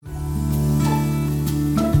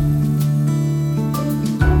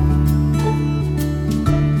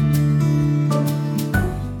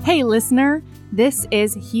Hey, listener, this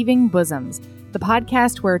is Heaving Bosoms, the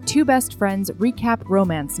podcast where two best friends recap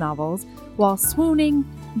romance novels while swooning,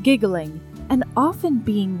 giggling, and often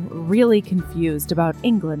being really confused about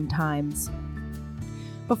England times.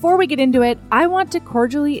 Before we get into it, I want to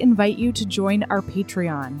cordially invite you to join our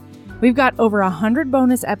Patreon. We've got over 100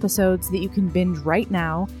 bonus episodes that you can binge right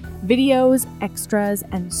now, videos, extras,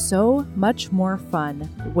 and so much more fun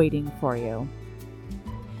waiting for you.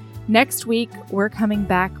 Next week, we're coming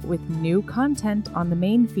back with new content on the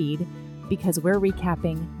main feed because we're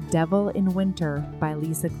recapping Devil in Winter by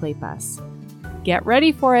Lisa Kleypas. Get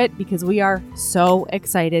ready for it because we are so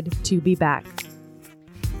excited to be back.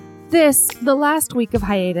 This, the last week of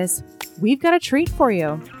hiatus, we've got a treat for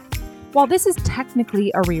you. While this is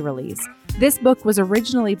technically a re-release, this book was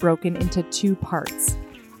originally broken into 2 parts.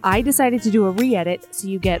 I decided to do a re-edit so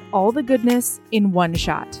you get all the goodness in one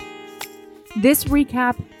shot. This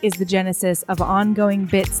recap is the genesis of ongoing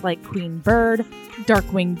bits like Queen Bird,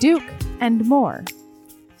 Darkwing Duke, and more.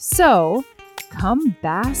 So, come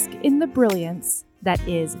bask in the brilliance that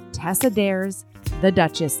is Tessa Dare's The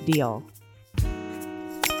Duchess Deal.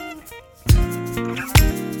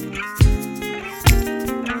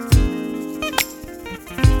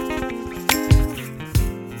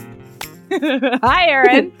 Hi,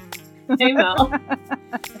 Erin. Hey, Mel.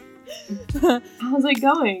 How's it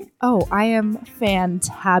going? Oh, I am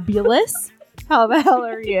fantabulous. How the hell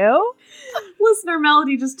are you? Listener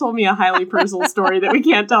Melody just told me a highly personal story that we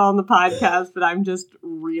can't tell on the podcast, but I'm just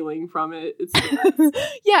reeling from it.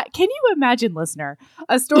 Yeah, can you imagine, listener,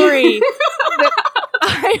 a story that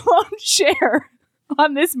I won't share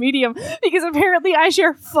on this medium because apparently I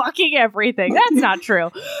share fucking everything. That's not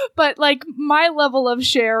true. But like my level of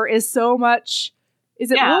share is so much.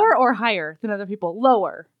 Is it lower or higher than other people?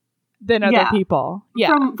 Lower than other people.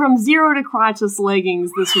 Yeah. From zero to crotchless leggings,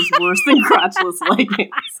 this was worse than crotchless leggings.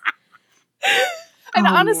 And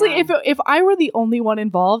honestly, if I were the only one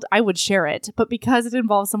involved, I would share it. But because it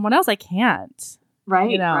involves someone else, I can't. Right.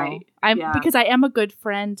 You know, right. Because I am a good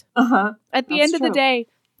friend. At the end of the day,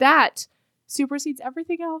 that supersedes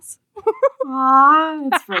everything else. Aw,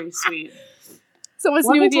 that's very sweet. So what's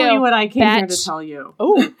new with you? Let me tell you what I came here to tell you.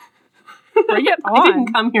 Oh, bring it on. I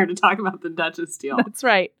didn't come here to talk about the Duchess Deal. That's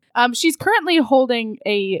right. She's currently holding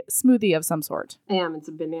a smoothie of some sort. I am. It's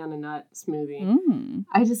a banana nut smoothie.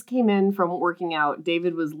 I just came in from working out.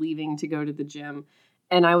 David was leaving to go to the gym,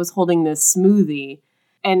 and I was holding this smoothie.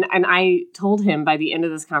 And I told him by the end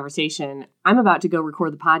of this conversation, I'm about to go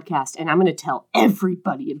record the podcast, and I'm going to tell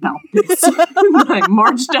everybody about this. I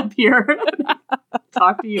marched up here and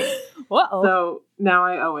talk to you. Uh-oh. So now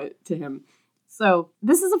I owe it to him. So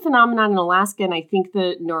this is a phenomenon in Alaska, and I think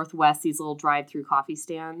the Northwest, these little drive-through coffee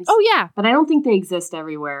stands. Oh, yeah. But I don't think they exist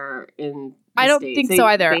everywhere in the I don't States. think so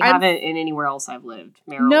either. They haven't in anywhere else I've lived.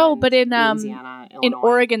 Maryland, no, but in Louisiana, Illinois. In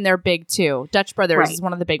Oregon, they're big, too. Dutch Brothers Right. is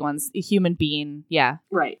one of the big ones. A Human Bean, yeah.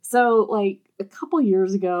 Right. So, like, a couple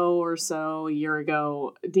years ago or so, a year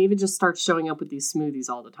ago, David just starts showing up with these smoothies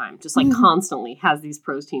all the time. Just, like, constantly has these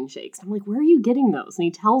protein shakes. I'm like, where are you getting those? And he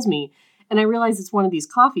tells me. And I realize it's one of these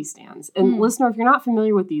coffee stands. And listener, if you're not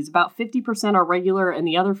familiar with these, about 50% are regular and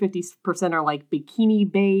the other 50% are like bikini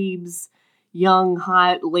babes, young,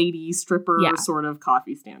 hot lady stripper sort of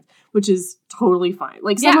coffee stands, which is totally fine.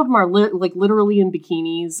 Like some of them are like literally in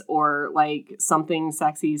bikinis or like something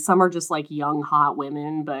sexy. Some are just like young, hot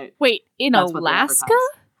women. But wait, in Alaska?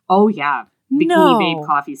 Oh, yeah. Bikini babe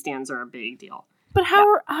coffee stands are a big deal. But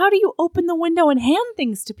how do you open the window and hand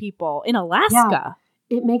things to people in Alaska? Yeah.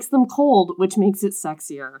 It makes them cold, which makes it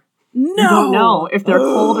sexier. No. You don't know if they're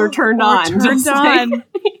cold or turned on. Turned on. Like,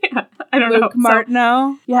 I don't Luke know.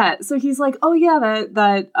 Martineau. So he's like, oh yeah,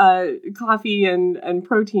 that coffee and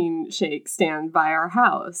protein shake stand by our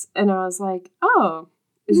house. And I was like, oh,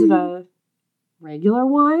 is it a regular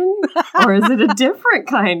one? Or is it a different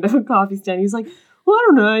kind of coffee stand? He's like, well, I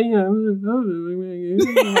don't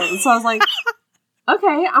know. So I was like,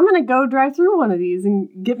 okay, I'm going to go drive through one of these and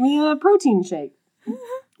get me a protein shake.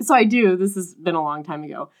 So I do. This has been a long time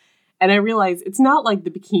ago. And I realize it's not like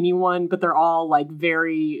the bikini one, but they're all like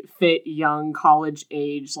very fit, young, college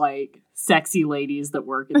age, like sexy ladies that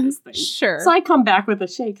work at this thing. Sure. So I come back with a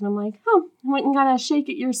shake and I'm like, oh, I went and got a shake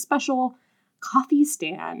at your special coffee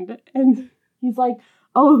stand. And he's like,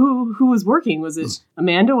 oh, who was working? Was it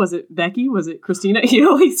Amanda? Was it Becky? Was it Christina? You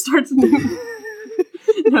know, he starts. And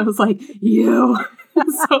I was like, you.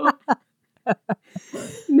 So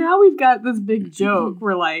now we've got this big joke.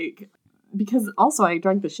 We're like, because also I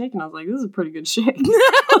drank the shake and I was like, this is a pretty good shake.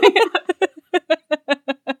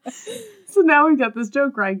 So now we've got this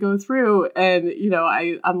joke where I go through and, you know,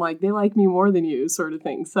 I'm like, they like me more than you sort of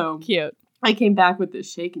thing. So cute. I came back with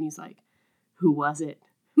this shake and he's like, who was it?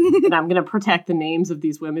 And I'm going to protect the names of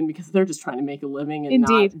these women because they're just trying to make a living and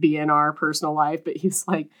Indeed. not be in our personal life. But he's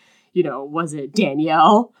like, you know, was it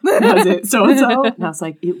Danielle? Was it so-and-so? And I was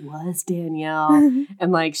like, it was Danielle.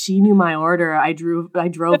 And like, she knew my order. I drove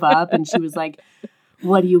up and she was like,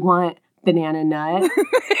 what do you want? Banana nut?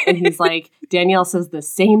 And he's like, Danielle says the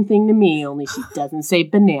same thing to me, only she doesn't say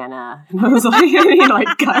banana. And I was like, and he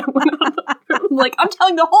like got one up. I'm like, I'm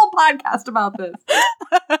telling the whole podcast about this.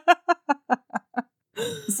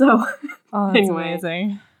 So Oh, that's anyway,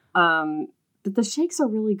 amazing. but the shakes are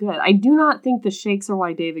really good. I do not think the shakes are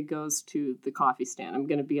why David goes to the coffee stand. I'm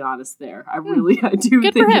going to be honest there. I do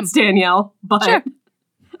Good think for him. it's Danielle, but Sure.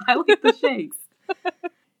 I like the shakes.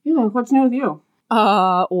 Yeah, what's new with you?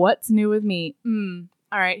 What's new with me?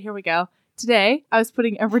 All right, here we go. Today, I was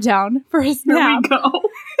putting Ember down for his Here nap. we go.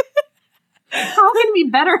 How can it be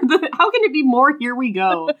better? How can it be more here we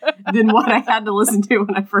go than what I had to listen to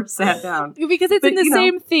when I first sat down? Because it's But, in the you know-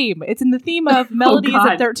 same theme. It's in the theme of Melody is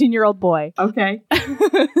a God. 13-year-old boy. Okay.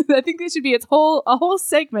 I think this should be a whole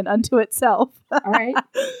segment unto itself. All right.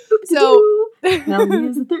 So- Melody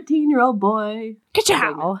is a 13-year-old boy.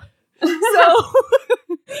 Ka-chow! So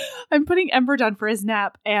I'm putting Ember down for his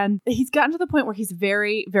nap, and he's gotten to the point where he's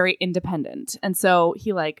very, very independent. And so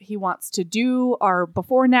he wants to do our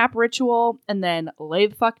before nap ritual and then lay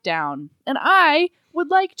the fuck down. And I would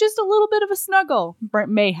like just a little bit of a snuggle,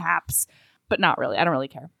 mayhaps, but not really. I don't really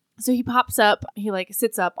care. So he pops up, he like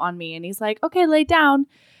sits up on me, and he's like, okay, lay down.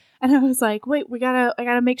 And I was like, wait, I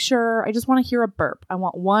gotta make sure. I just want to hear a burp. I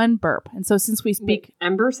want one burp. And so since we speak, Wait,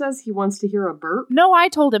 Ember says he wants to hear a burp. no, I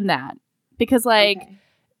told him that because like Okay.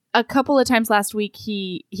 a couple of times last week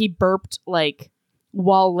he burped like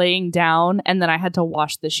while laying down, and then I had to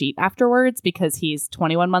wash the sheet afterwards because he's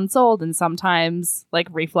 21 months old and sometimes like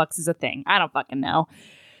reflux is a thing. I don't fucking know.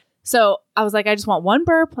 So I was like, I just want one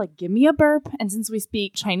burp, like give me a burp. And since we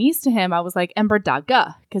speak Chinese to him, I was like, Ember da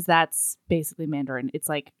ge, because that's basically Mandarin. It's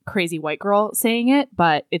like crazy white girl saying it,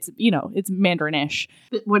 but it's, you know, it's Mandarin-ish.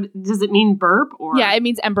 What does it mean? Burp or Yeah, it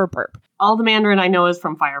means Ember burp. all the Mandarin I know is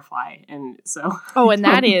from Firefly, and so Oh, and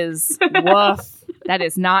that is woof. That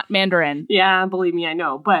is not Mandarin. yeah, believe me, I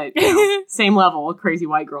know. But you know, same level, crazy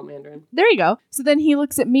white girl Mandarin. There you go. So then he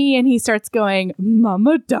looks at me and he starts going,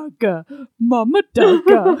 Mama Daga, Mama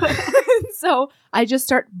Daga. So I just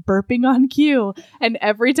start burping on cue. And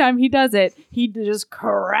every time he does it, he just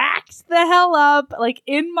cracks the hell up. Like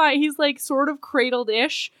he's like sort of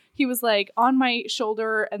cradled-ish. He was like on my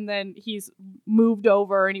shoulder and then he's moved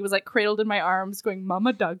over and he was like cradled in my arms going,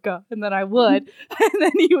 Mama Daga. And then I would. And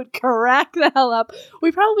then he would crack the hell up.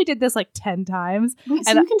 We probably did this like 10 times. Wait,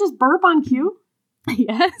 so And- you can just burp on cue?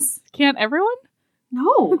 Yes. Can't everyone?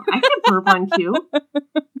 No, I can burp on cue.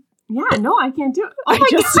 Yeah, no, I can't do it. Oh my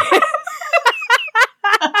just god!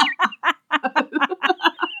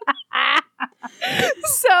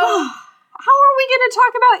 So How are we going to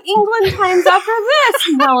talk about England times after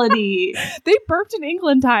this, Melody? they burped in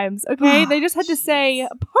England times, okay? They just had to say,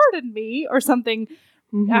 pardon me, or something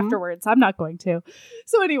Mhm. afterwards. I'm not going to.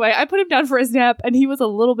 So anyway, I put him down for his nap, and he was a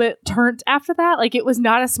little bit turnt after that. Like, it was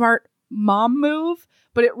not a smart mom move,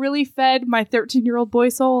 but it really fed my 13-year-old boy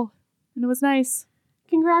soul. And it was nice.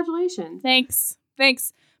 Congratulations. Thanks.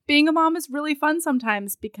 Being a mom is really fun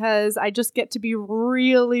sometimes because I just get to be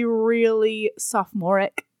really, really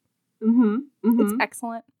sophomoric. Mm-hmm. Mm-hmm. It's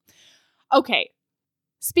excellent. Okay.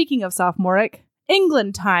 Speaking of sophomoric,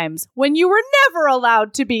 England times when you were never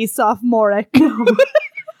allowed to be sophomoric.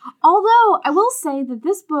 Although, I will say that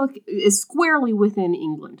this book is squarely within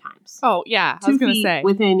England times. Oh, yeah. I was 2 going to feet say.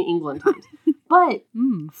 within England times. But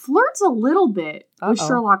flirts a little bit with Uh-oh.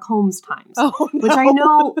 Sherlock Holmes times. Oh,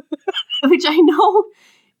 no. Which I know,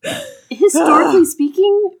 historically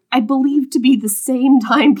speaking, I believe to be the same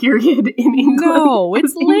time period in England. No,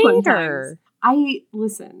 it's as England later.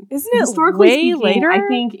 times. Isn't it Historically way speaking, later? I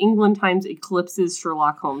think England times eclipses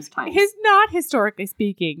Sherlock Holmes times. Not historically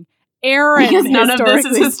speaking. Aaron because none of this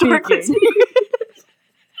is historically speaking.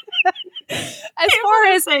 As far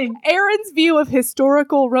as saying. Aaron's view of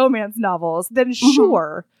historical romance novels, then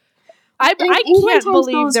sure. I England can't times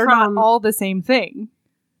believe goes they're from- not all the same thing.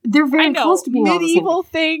 They're I very know. close to being all the same. Medieval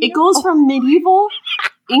thing. It goes from medieval.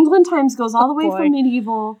 England times goes all the way boy. from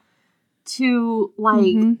medieval to like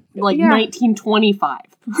Mhm. Yeah. 1925.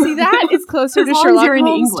 See, that is closer As to long as Sherlock you're in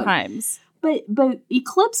Holmes England. times. But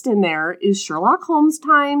eclipsed in there is Sherlock Holmes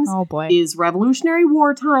times, Oh boy. is Revolutionary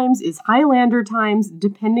War times, is Highlander times,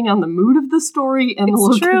 depending on the mood of the story and the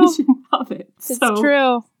It's true. location of it. It's so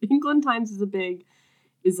true. England times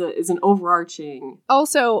is an overarching.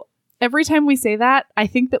 Also, every time we say that, I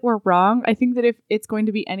think that we're wrong. I think that if it's going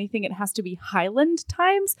to be anything, it has to be Highland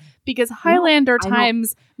Times, because Highlander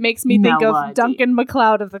Times makes me think of Duncan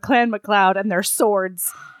MacLeod of the Clan MacLeod and their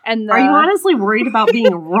swords. And Are you honestly worried about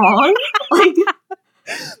being wrong? Like,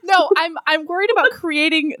 no, I'm worried about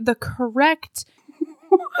creating the correct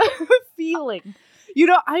feeling. You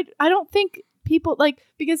know, I don't think people like,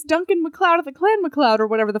 because Duncan MacLeod of the Clan MacLeod, or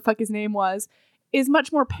whatever the fuck his name was, is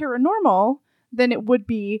much more paranormal than it would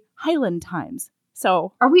be Highland Times.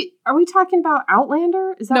 So are we talking about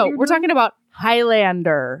Outlander? Is that no? We're talking about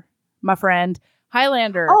Highlander, my friend.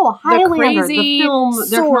 Highlander. Oh, Highlander, the film.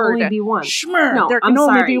 Sword. There can only be one. No, there can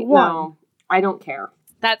only be one. No, I don't care.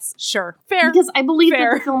 That's fair. Because I believe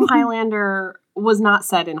that the film Highlander was not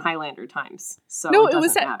set in Highlander times, so no, it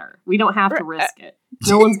doesn't matter. We don't have to risk it.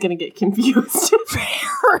 No one's gonna get confused.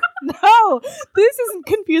 No, this isn't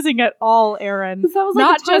confusing at all, Aaron. That was like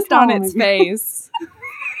not just on its face.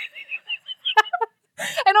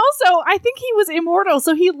 And also, I think he was immortal,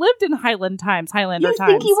 so he lived in Highlander times. You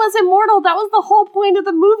think he was immortal? That was the whole point of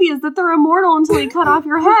the movie, is that they're immortal until they cut off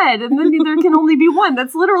your head, and then there can only be one.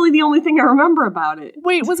 That's literally the only thing I remember about it.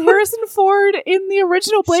 Wait, was Harrison Ford in the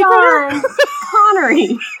original Blade Runner?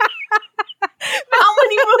 Connery. How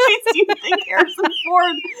many movies do you think Harrison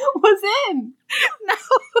Ford was in? No,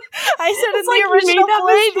 I said it's in the original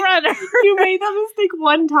Blade Runner. You made that mistake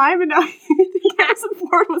one time, and now you think Harrison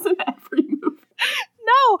Ford was in every movie.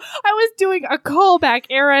 No, I was doing a callback,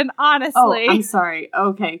 Aaron, honestly. Oh, I'm sorry.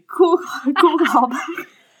 Okay, cool callback.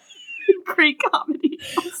 Great comedy.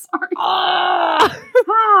 I'm sorry.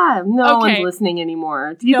 No one's listening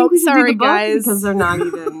anymore. Do you think we should do the book? Guys. Because they're not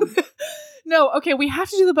even... No, okay, we have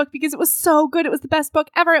to do the book because it was so good. It was the best book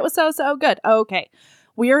ever. It was so, so good. Okay,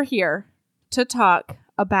 we are here to talk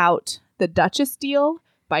about The Duchess Deal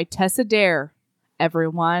by Tessa Dare,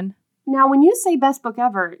 everyone. Now, when you say best book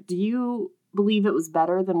ever, do you believe it was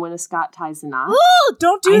better than When a Scot Ties the Knot? Oh,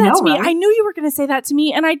 don't do that to me. Right? I knew you were going to say that to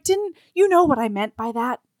me, and I didn't. You know what I meant by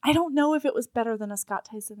that. I don't know if it was better than A Scot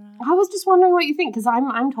Ties the Knot. I was just wondering what you think, because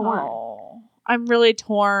I'm torn. Oh, I'm really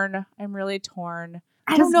torn.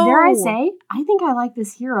 I don't know. Dare I say, I think I like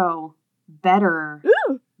this hero better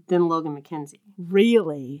than Logan McKenzie.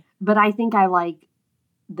 Really? But I think I like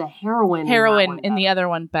the heroine in the other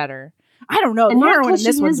one better. I don't know. And the heroine in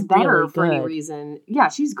this one's better really for good. any reason. Yeah,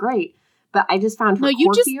 she's great. But I just found her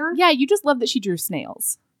quirkier. You just love that she drew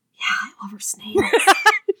snails. Yeah, I love her snails.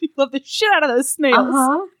 You love the shit out of those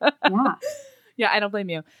snails. Yeah. Yeah, I don't blame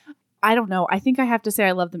you. I don't know. I think I have to say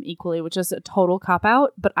I love them equally, which is a total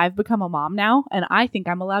cop-out, but I've become a mom now, and I think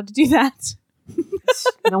I'm allowed to do that.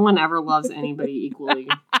 No one ever loves anybody equally.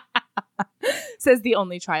 Says the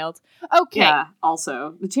only child. Okay. Yeah,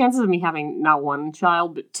 also, the chances of me having not one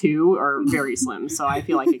child, but two are very slim, so I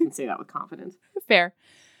feel like I can say that with confidence. Fair.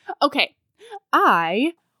 Okay.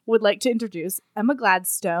 I would like to introduce Emma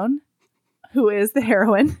Gladstone, who is the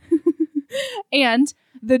heroine, and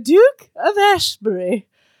the Duke of Ashbury,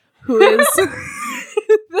 who is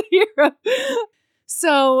the hero.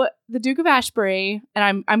 So the Duke of Ashbury,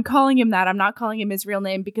 and I'm calling him that. I'm not calling him his real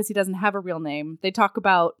name because he doesn't have a real name. They talk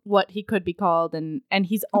about what he could be called, and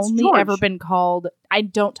he's only ever been called. I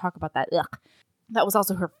don't talk about that. Ugh. That was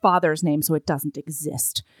also her father's name, so it doesn't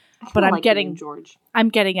exist. But I'm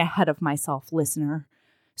getting ahead of myself, listener.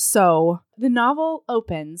 So the novel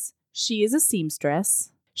opens. She is a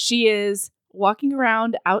seamstress. She is walking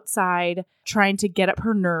around outside trying to get up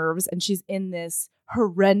her nerves, and she's in this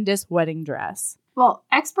horrendous wedding dress. Well,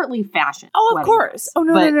 expertly fashioned. Oh, of course.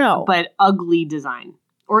 Dress, no. But ugly design.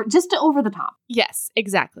 Or just over the top. Yes,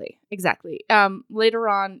 exactly. Later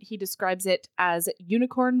on, he describes it as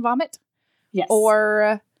unicorn vomit. Yes.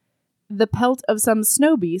 Or the pelt of some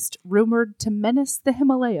snow beast rumored to menace the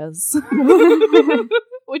Himalayas.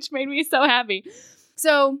 Which made me so happy.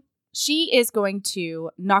 So she is going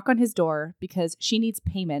to knock on his door because she needs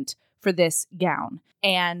payment for this gown.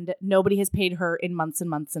 And nobody has paid her in months and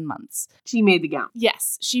months and months. She made the gown.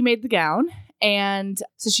 Yes, she made the gown. And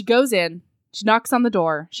so she goes in. She knocks on the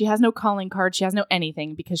door. She has no calling card. She has no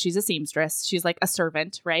anything because she's a seamstress. She's like a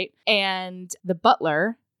servant, right? And the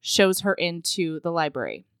butler shows her into the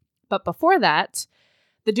library. But before that,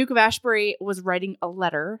 the Duke of Ashbury was writing a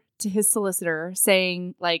letter to his solicitor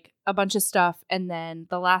saying like a bunch of stuff. And then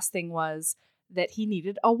the last thing was that he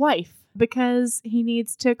needed a wife because he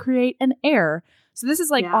needs to create an heir. So this is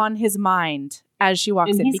like on his mind as she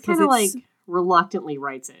walks in. He's kind of like reluctantly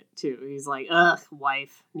writes it too. He's like, ugh,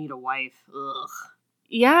 wife, need a wife, ugh.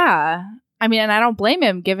 Yeah. I mean, and I don't blame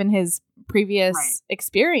him given his previous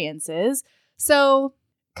experiences. So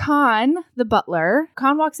Khan, the butler,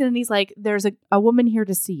 walks in and he's like, there's a woman here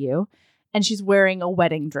to see you. and she's wearing a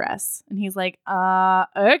wedding dress. And he's like,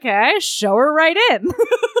 okay, show her right in.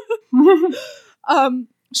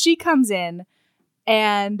 She comes in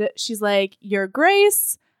and she's like, Your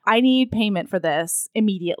Grace, I need payment for this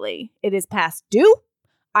immediately. It is past due.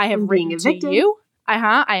 I have written to you.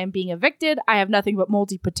 I am being evicted. I have nothing but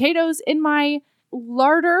moldy potatoes in my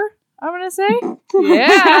larder, I'm going to say.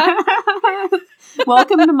 Yeah.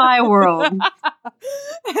 Welcome to my world.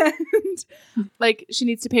 And like, she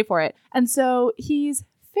needs to pay for it. And so he's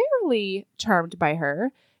fairly charmed by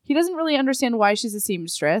her. He doesn't really understand why she's a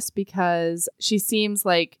seamstress because she seems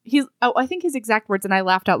like I think his exact words, and I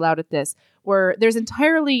laughed out loud at this, were there's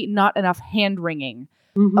entirely not enough hand wringing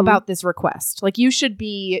about this request. Like, you should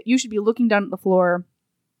be looking down at the floor.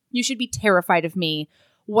 You should be terrified of me.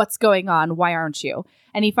 What's going on? Why aren't you?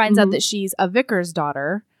 And he finds out that she's a vicar's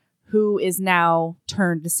daughter who is now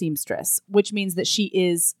turned seamstress, which means that she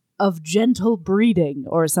is of gentle breeding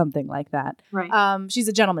or something like that. Right. She's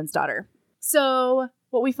a gentleman's daughter. So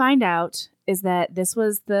what we find out is that this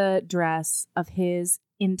was the dress of his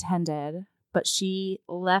intended, but she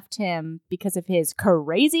left him because of his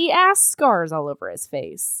crazy ass scars all over his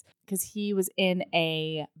face. Because he was in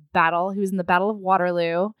a battle. He was in the Battle of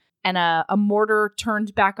Waterloo, and a mortar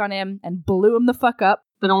turned back on him and blew him the fuck up.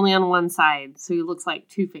 But only on one side, so he looks like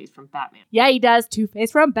Two-Face from Batman. Yeah, he does.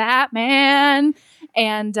 Two-Face from Batman.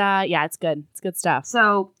 And yeah, it's good. It's good stuff.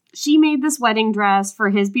 So she made this wedding dress for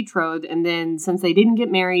his betrothed, and then since they didn't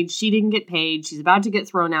get married, she didn't get paid. She's about to get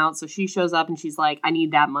thrown out, so she shows up and she's like, I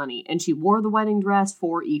need that money. And she wore the wedding dress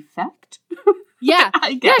for effect. Yeah.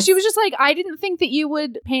 I guess. Yeah, she was just like, I didn't think that you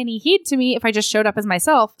would pay any heed to me if I just showed up as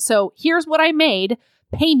myself. So here's what I made.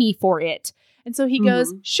 Pay me for it. And so he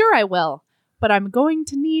goes, sure, I will. But I'm going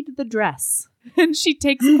to need the dress. And she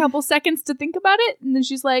takes a couple seconds to think about it. And then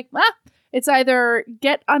she's like, it's either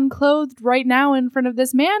get unclothed right now in front of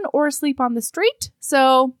this man or sleep on the street.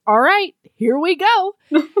 So, all right, here we go.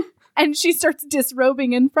 And she starts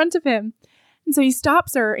disrobing in front of him. And so he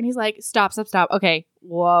stops her and he's like, stop. Okay,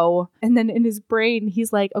 whoa. And then in his brain,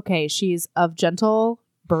 he's like, okay, she's of gentle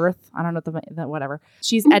birth. I don't know, whatever.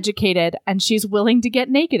 She's educated and she's willing to get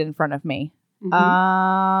naked in front of me.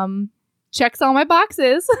 Checks all my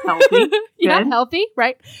boxes. Healthy. Yeah, healthy,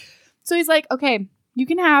 right? So he's like, okay, you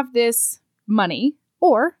can have this money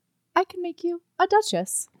or I can make you a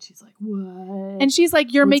duchess. She's like, what? And she's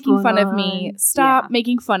like, you're What's making fun going of me. on? Stop Yeah.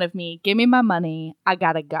 making fun of me. Give me my money. I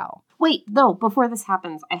gotta go. Wait, though, before this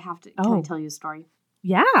happens, I have to, can I tell you a story?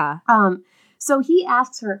 Yeah. So he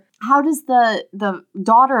asks her, how does the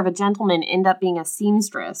daughter of a gentleman end up being a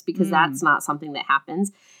seamstress? Because that's not something that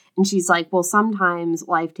happens. And she's like, well, sometimes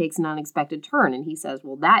life takes an unexpected turn. And he says,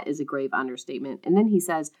 well, that is a grave understatement. And then he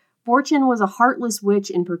says, Fortune was a heartless witch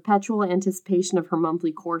in perpetual anticipation of her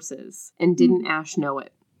monthly courses. And didn't Ash know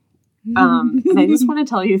it? And I just want to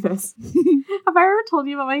tell you this. Have I ever told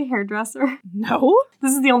you about my hairdresser? No.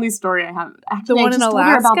 This is the only story I have. Actually, The one I just in told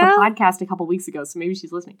her about the Alaska? podcast a couple weeks ago, so maybe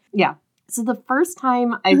she's listening. Yeah. So the first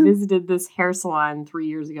time I visited this hair salon 3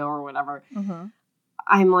 years ago or whatever,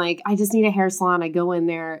 I'm like, I just need a hair salon. I go in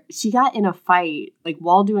there. She got in a fight, like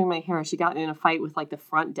while doing my hair, she got in a fight with like the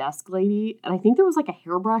front desk lady. And I think there was like a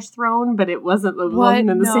hairbrush thrown, but it wasn't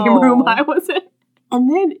in the same room I was in. And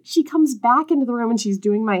then she comes back into the room and she's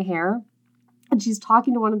doing my hair. And she's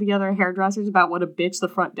talking to one of the other hairdressers about what a bitch the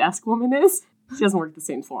front desk woman is. She doesn't work at the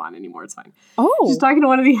same salon anymore. It's fine. Oh. She's talking to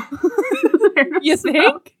one of the hairdressers. You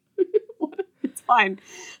think? It's fine.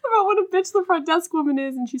 About what a bitch the front desk woman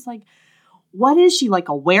is. And she's like, what is she, like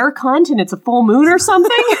a wear cunt and it's a full moon or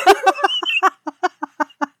something?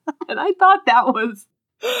 And I thought that was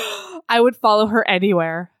I would follow her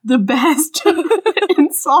anywhere. the best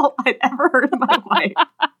insult I'd ever heard in my life.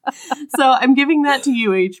 So I'm giving that to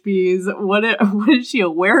you, HBs. What is she, a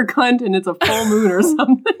wear cunt and it's a full moon or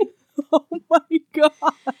something? Oh my God.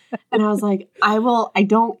 And I was like, I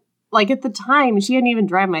don't, like at the time, she hadn't even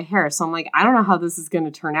dried my hair. So I'm like, I don't know how this is going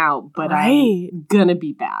to turn out, but I'm going to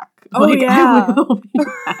be back. Oh, like, yeah. I will be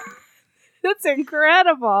back. That's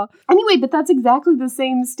incredible. Anyway, but that's exactly the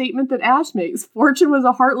same statement that Ash makes. Fortune was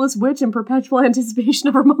a heartless witch in perpetual anticipation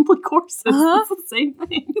of her monthly courses. It's the same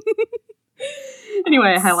thing.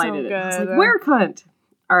 Anyway, I highlighted it. I was like, where cunt?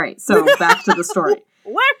 All right, so back to the story.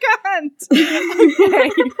 Where cunt?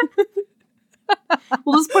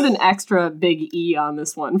 We'll just put an extra big E on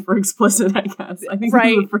this one for explicit, I guess. I think this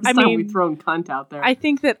is the first time we've thrown cunt out there. I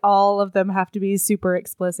think that all of them have to be super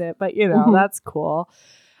explicit, but you know, that's cool.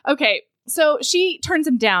 Okay, so she turns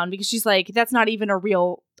him down because she's like, that's not even a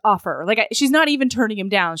real offer. Like, she's not even turning him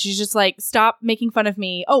down. She's just like, stop making fun of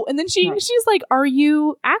me. Oh, and then she's like, are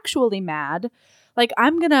you actually mad? Like,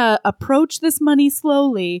 I'm going to approach this money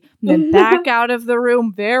slowly and then back out of the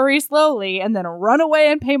room very slowly and then run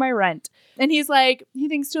away and pay my rent. And he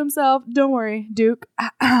thinks to himself, don't worry, Duke,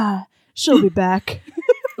 she'll be back.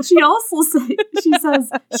 She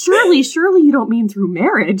says, surely you don't mean through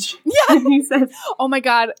marriage. Yeah. And he says, oh my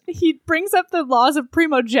God, he brings up the laws of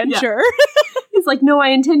primogeniture. Yeah. He's like, no, I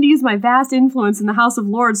intend to use my vast influence in the House of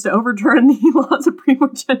Lords to overturn the laws of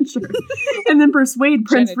primogeniture and then persuade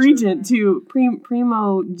Prince Regent to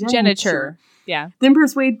primogeniture. Yeah. Then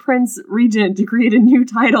persuade Prince Regent to create a new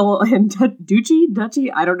title and duchy?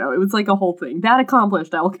 I don't know. It was like a whole thing. That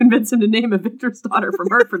accomplished, I will convince him to name a Victor's daughter from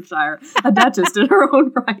Hertfordshire a duchess in her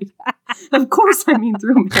own right. Of course, I mean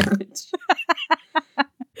through marriage.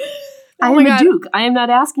 I am a duke. I am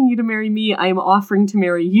not asking you to marry me. I am offering to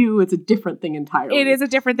marry you. It's a different thing entirely. It is a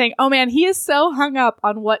different thing. Oh man, he is so hung up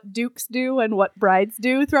on what dukes do and what brides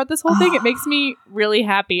do throughout this whole thing. It makes me really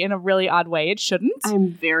happy in a really odd way. It shouldn't.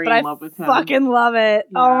 I'm very in love with him. Fucking love it.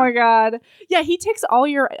 Yeah. Oh my God. Yeah, he ticks all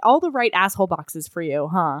the right asshole boxes for you,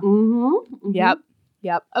 huh? Mm-hmm.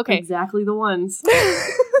 Yep. Okay. Exactly the ones.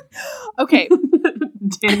 Okay.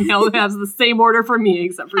 Danielle has the same order for me,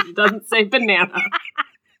 except for she doesn't say banana.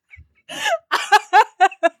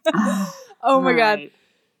 Oh my God.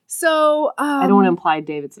 So I don't want to imply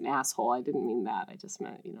David's an asshole. I didn't mean that. I just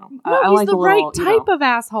meant, no, I he's like the right type of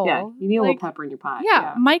asshole. Yeah, you need a little pepper in your pie.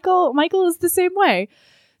 Yeah, Michael is the same way.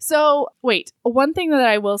 So wait, one thing that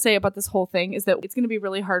I will say about this whole thing is that it's going to be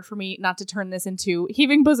really hard for me not to turn this into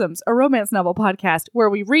Heaving Bosoms, a romance novel podcast where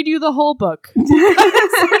we read you the whole book.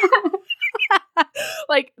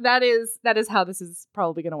 Like, that is how this is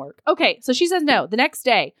probably going to work. Okay, so she says no. The next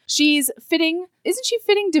day, isn't she fitting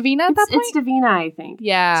Davina at that point? It's Davina, I think.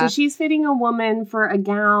 Yeah. So she's fitting a woman for a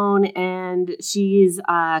gown, and she's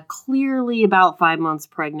clearly about 5 months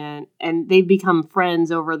pregnant, and they've become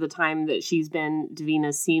friends over the time that she's been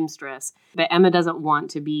Davina's seamstress. But Emma doesn't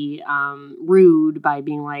want to be rude by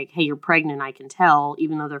being like, hey, you're pregnant, I can tell,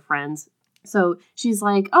 even though they're friends. So she's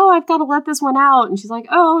like, oh, I've got to let this one out. And she's like,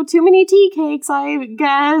 oh, too many tea cakes, I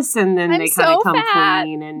guess. And then they kind of come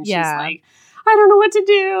clean. And she's like, I don't know what to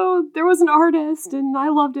do. There was an artist and I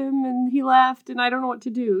loved him and he left and I don't know what to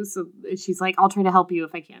do. So she's like, I'll try to help you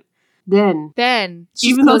if I can. Then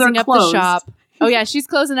she's even closing though up the shop. Oh yeah, she's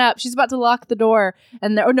closing up. She's about to lock the door.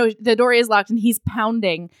 And the door is locked and he's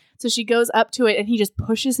pounding. So she goes up to it and he just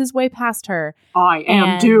pushes his way past her. I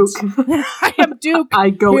am Duke. I am Duke.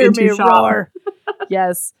 I go into shop. Roar.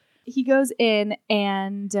 Yes. He goes in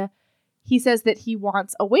and he says that he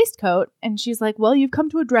wants a waistcoat. And she's like, well, you've come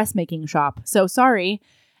to a dressmaking shop. So sorry.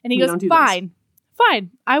 And he goes, fine.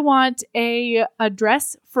 I want a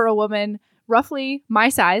dress for a woman roughly my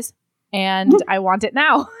size. And I want it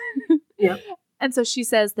now. Yeah. And so she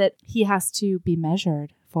says that he has to be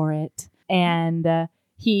measured for it. And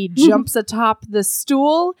he jumps atop the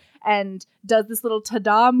stool and does this little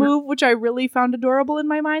ta-da move, which I really found adorable in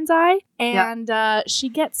my mind's eye. And she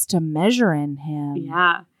gets to measuring him.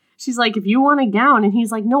 Yeah. She's like, if you want a gown. And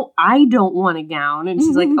he's like, no, I don't want a gown. And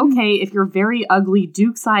she's like, okay, if your very ugly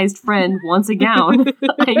Duke-sized friend wants a gown,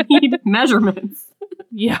 I need measurements.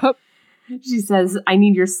 Yep. She says, I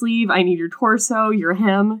need your sleeve, I need your torso, your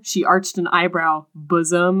hem. She arched an eyebrow.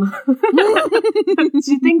 Bosom.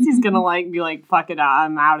 She thinks he's going to be like, fuck it,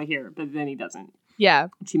 I'm out of here. But then he doesn't. Yeah.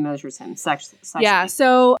 She measures him sexually. Yeah,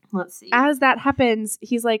 so let's see. As that happens,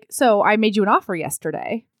 he's like, so I made you an offer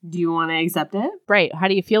yesterday. Do you want to accept it? Right. How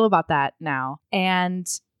do you feel about that now? And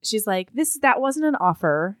she's like, that wasn't an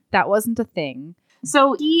offer. That wasn't a thing.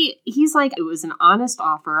 So he's like, it was an honest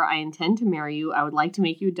offer. I intend to marry you. I would like to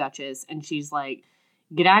make you a duchess. And she's like,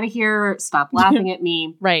 get out of here. Stop laughing at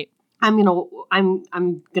me. Right. I'm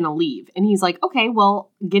gonna leave. And he's like, okay,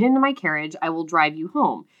 well, get into my carriage. I will drive you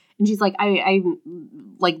home. And she's like, I'm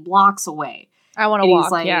like blocks away. I want to walk.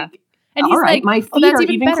 He's like, yeah. And he's all right, like, my feet are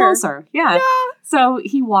even better. closer. Yeah. So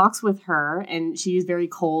he walks with her and she's very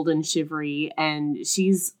cold and shivery. And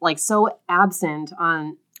she's like so absent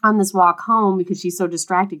on this walk home because she's so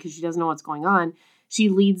distracted because she doesn't know what's going on. She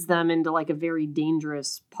leads them into like a very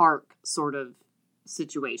dangerous park sort of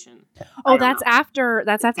situation. Oh, that's after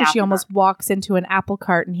she almost walks into an apple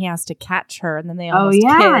cart and he has to catch her and then they almost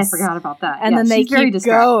kiss. I forgot about that. And then they keep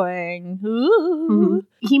going. Ooh. Mm-hmm.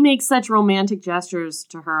 He makes such romantic gestures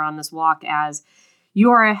to her on this walk as, you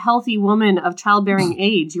are a healthy woman of childbearing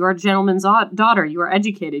age. You are a gentleman's daughter. You are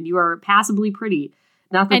educated. You are passably pretty.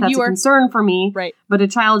 Not that that's a concern for me, right? But a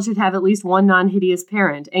child should have at least one non-hideous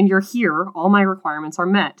parent. And you're here. All my requirements are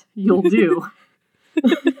met. You'll do.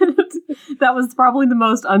 That was probably the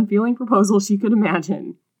most unfeeling proposal she could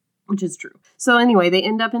imagine. Which is true. So anyway, they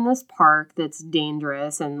end up in this park that's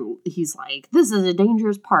dangerous, and he's like, this is a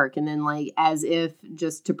dangerous park. And then, like, as if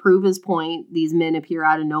just to prove his point, these men appear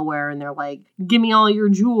out of nowhere, and they're like, give me all your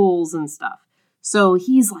jewels and stuff. So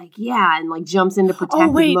he's like, yeah, and like jumps into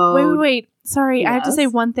protective mode. Wait. Sorry, Yes? I have to say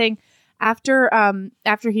one thing. After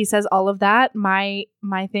he says all of that, my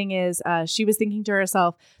thing is, she was thinking to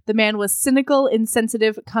herself, the man was cynical,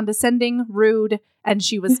 insensitive, condescending, rude, and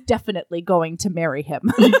she was definitely going to marry him.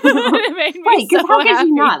 It made me Right, because so how could happy.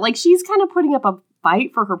 she not? Like, she's kind of putting up a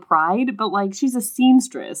fight for her pride, but like, she's a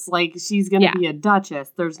seamstress. Like, she's going to be a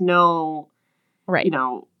duchess. There's no, Right. you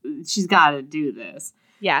know, she's got to do this.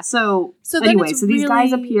 Yeah. So then anyway, it's so these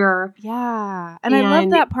guys really- appear. Yeah. And I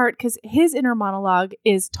love that part because his inner monologue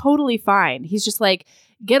is totally fine. He's just like,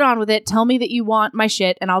 get on with it. Tell me that you want my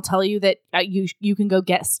shit and I'll tell you that you can go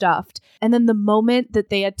get stuffed. And then the moment that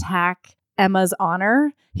they attack Emma's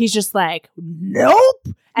honor, he's just like, nope.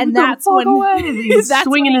 And that's when He's that's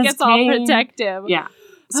swinging when he his gets all cane. protective. Yeah.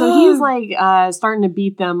 So he's like starting to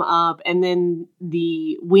beat them up, and then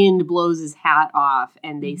the wind blows his hat off,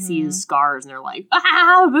 and they see his scars, and they're like,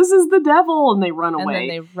 "Ah, this is the devil!" And they run away. And then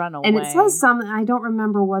they run away. And it says something. I don't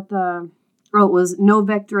remember what the. Oh, it was no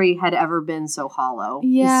victory had ever been so hollow.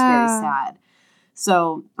 Yeah. It's very sad.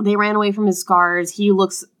 So they ran away from his scars. He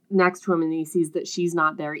looks next to him and he sees that she's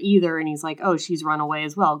not there either. And he's like, oh, she's run away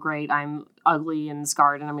as well. Great. I'm ugly and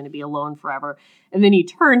scarred and I'm going to be alone forever. And then he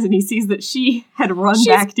turns and he sees that she had run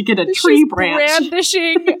back to get a tree branch.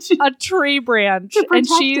 Brandishing a tree branch. To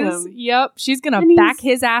protect and she's going And to back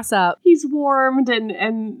his ass up. He's warmed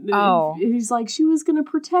and he's like, she was going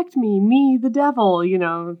to protect me, the devil, you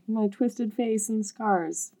know, my twisted face and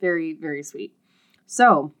scars. Very, very sweet.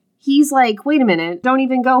 So he's like, wait a minute, don't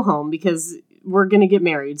even go home because we're going to get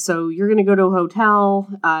married. So you're going to go to a hotel.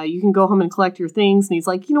 You can go home and collect your things. And he's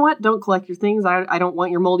like, you know what? Don't collect your things. I don't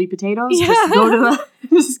want your moldy potatoes. Yeah.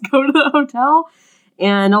 Just go to the hotel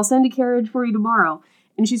and I'll send a carriage for you tomorrow.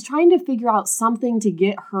 And she's trying to figure out something to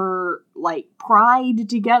get her like pride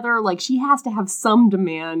together. Like she has to have some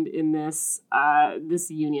demand in this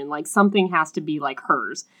union. Like something has to be like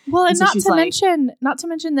hers. Well, and so not she's to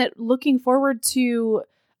mention that looking forward to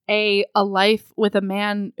a life with a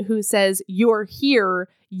man who says you're here,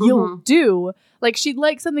 you'll do. Like she'd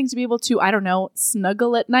like something to be able to, I don't know,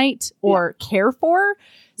 snuggle at night or care for.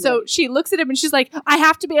 So she looks at him and she's like, I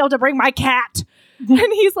have to be able to bring my cat.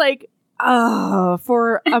 And he's like, oh,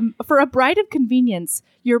 for a bride of convenience,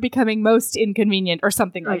 you're becoming most inconvenient or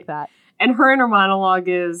something like that. And her inner monologue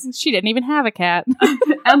is, she didn't even have a cat.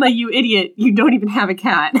 Emma, you idiot, you don't even have a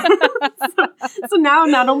cat. so now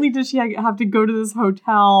not only does she have to go to this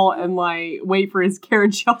hotel and like wait for his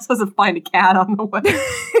carriage, she also has to find a cat on the way.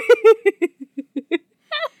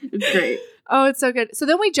 It's great. Oh, it's so good. So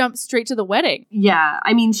then we jump straight to the wedding. Yeah.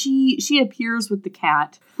 I mean, she appears with the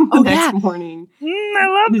cat the next morning.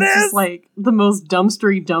 I love this. It's this. just like the most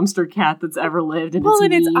dumpster cat that's ever lived. And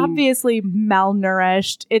it's obviously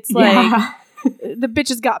malnourished. It's like the bitch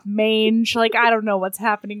has got mange. Like, I don't know what's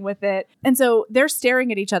happening with it. And so they're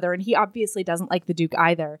staring at each other, and he obviously doesn't like the Duke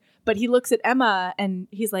either. But he looks at Emma and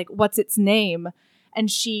he's like, what's its name?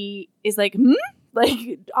 And she is like,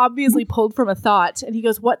 like obviously pulled from a thought. And he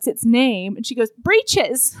goes, what's its name? And she goes,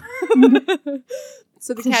 breeches.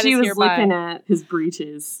 So the cat she is was nearby. looking at his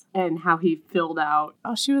breeches and how he filled out.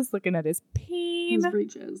 Oh, she was looking at his peen. His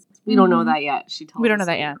breeches. We don't know that yet. She told us. We don't know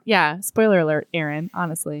that yet. Yeah. Spoiler alert, Aaron,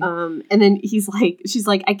 honestly. And then she's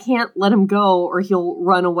like, I can't let him go or he'll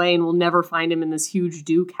run away and we'll never find him in this huge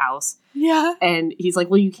Duke house. Yeah. And he's like,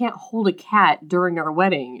 well, you can't hold a cat during our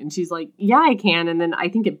wedding. And she's like, yeah, I can. And then I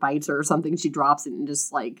think it bites her or something. She drops it and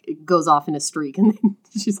just like it goes off in a streak. And then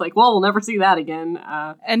she's like, well, we'll never see that again.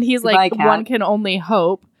 And he's goodbye, like, cat. one can only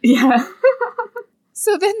hope. Yeah.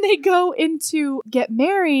 So then they go in to get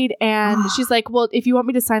married, and she's like, well, if you want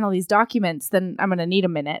me to sign all these documents, then I'm going to need a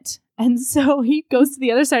minute. And so he goes to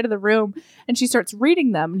the other side of the room, and she starts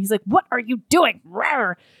reading them. And he's like, what are you doing?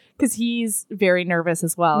 Because he's very nervous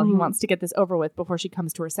as well. He wants to get this over with before she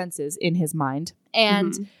comes to her senses in his mind.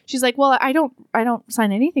 And she's like, well, I don't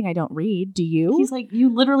sign anything I don't read. Do you? He's like,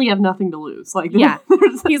 you literally have nothing to lose. Like, yeah.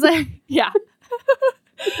 He's like, yeah.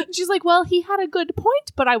 She's like, well, he had a good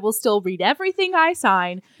point, but I will still read everything I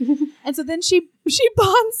sign. And so then she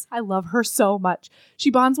bonds. I love her so much.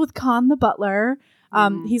 She bonds with Con the butler.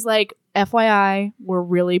 He's like, FYI, we're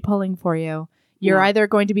really pulling for you. You're either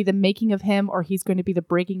going to be the making of him or he's going to be the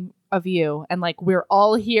breaking of you. And like, we're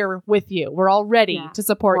all here with you. We're all ready to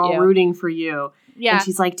support you. We're all rooting for you. Yeah. And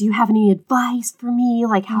she's like, do you have any advice for me?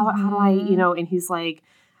 Like, how do I, you know? And he's like,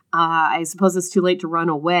 I suppose it's too late to run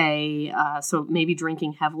away, so maybe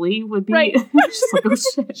drinking heavily would be... Right. She's like, oh,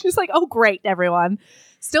 shit. She's like, oh, great, everyone.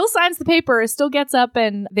 Still signs the paper, still gets up,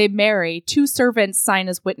 and they marry. 2 servants sign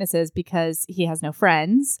as witnesses because he has no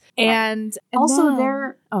friends. Right. And also,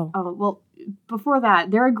 then, well, before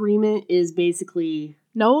that, their agreement is basically...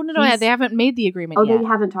 No, they haven't made the agreement yet. Oh, they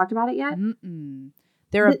haven't talked about it yet? Mm-mm.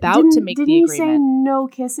 They're about to make the agreement. Didn't he say no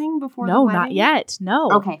kissing before the wedding? No, not yet.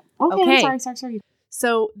 No. Okay. Sorry.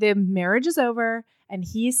 So the marriage is over, and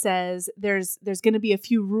he says there's going to be a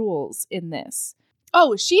few rules in this.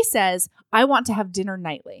 Oh, she says, I want to have dinner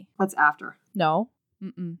nightly. What's after? No.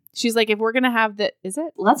 Mm-mm. She's like, if we're going to have is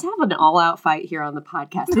it? Let's have an all-out fight here on the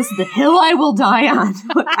podcast. This is the hill I will die on.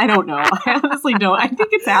 I don't know. I honestly don't. I think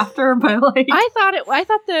it's after, but like... I thought it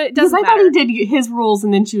doesn't because I matter. thought he did his rules,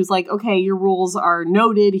 and then she was like, okay, your rules are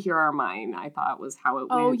noted. Here are mine. I thought was how it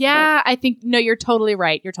went. Oh, yeah. I think, no, you're totally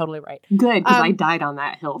right. You're totally right. Good, because I died on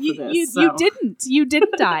that hill for this. You didn't. You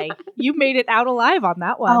didn't die. You made it out alive on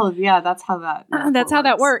that one. Oh, yeah. That's how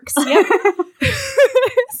that works. Yep.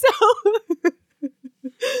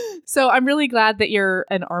 So I'm really glad that you're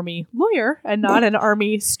an army lawyer and not an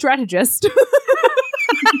army strategist.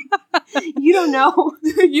 You don't know.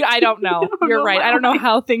 I don't know. You're right. I don't know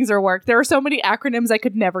how things are worked. There are so many acronyms I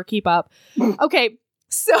could never keep up. Okay.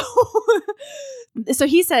 So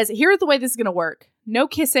he says, here's the way this is going to work. No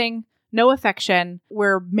kissing, no affection.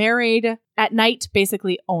 We're married at night,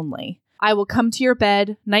 basically only. I will come to your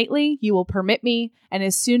bed nightly. You will permit me. And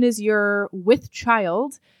as soon as you're with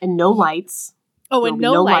child. And no lights. Oh, and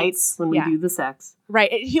no lights when we do the sex.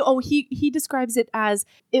 Right. He describes it as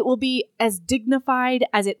it will be as dignified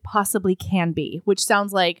as it possibly can be, which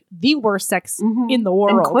sounds like the worst sex in the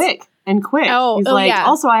world. And quick. Oh, he's like,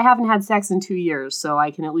 also, I haven't had sex in 2 years, so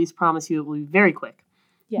I can at least promise you it will be very quick.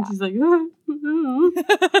 Yeah. And she's like,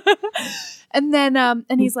 and then,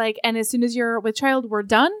 and he's like, and as soon as you're with child, we're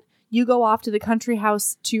done. You go off to the country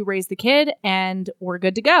house to raise the kid, and we're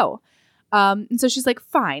good to go. And so she's like,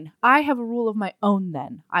 fine, I have a rule of my own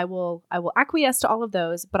then. I will acquiesce to all of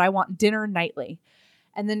those, but I want dinner nightly.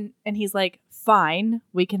 And he's like, fine,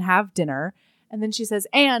 we can have dinner. And then she says,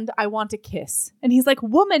 and I want a kiss. And he's like,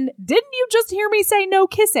 woman, didn't you just hear me say no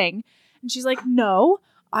kissing? And she's like, no,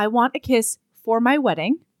 I want a kiss for my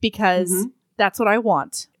wedding because that's what I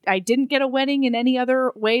want. I didn't get a wedding in any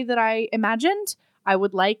other way that I imagined. I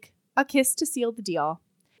would like a kiss to seal the deal.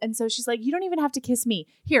 And so she's like, you don't even have to kiss me.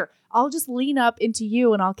 Here, I'll just lean up into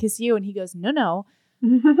you and I'll kiss you. And he goes, no.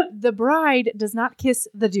 The bride does not kiss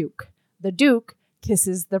the Duke. The Duke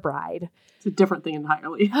kisses the bride. It's a different thing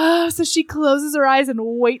entirely. So she closes her eyes and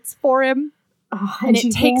waits for him. And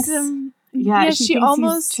it takes him. Yeah, she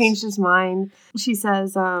almost changed his mind. She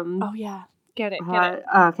says, oh, yeah. Get it.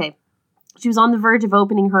 Okay. She was on the verge of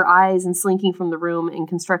opening her eyes and slinking from the room and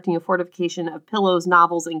constructing a fortification of pillows,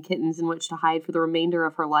 novels, and kittens in which to hide for the remainder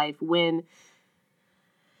of her life when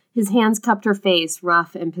his hands cupped her face,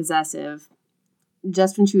 rough and possessive.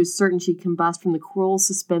 Just when she was certain she'd combust from the cruel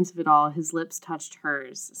suspense of it all, his lips touched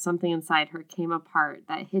hers. Something inside her came apart,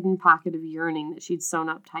 that hidden pocket of yearning that she'd sewn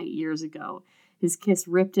up tight years ago. His kiss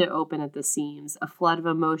ripped it open at the seams. A flood of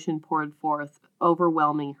emotion poured forth,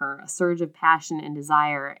 overwhelming her, a surge of passion and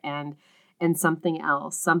desire and something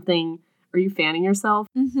else. Something, are you fanning yourself?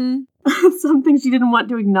 Something she didn't want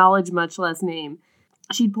to acknowledge, much less name.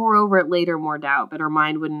 She'd pour over it later, more doubt, but her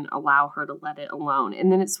mind wouldn't allow her to let it alone.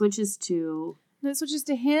 And then it switches to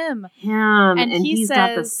him. And he's says,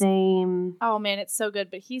 got the same... Oh, man, it's so good.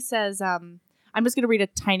 But he says, I'm just going to read a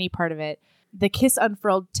tiny part of it. The kiss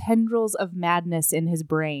unfurled tendrils of madness in his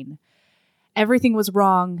brain. Everything was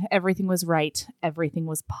wrong. Everything was right. Everything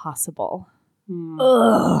was possible.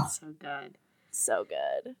 Ugh. So good. So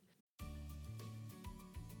good.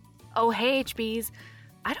 Oh, hey, HBs.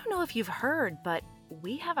 I don't know if you've heard, but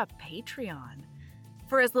we have a Patreon.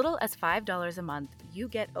 For as little as $5 a month, you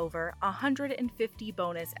get over 150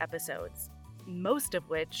 bonus episodes, most of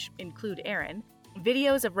which include Aaron,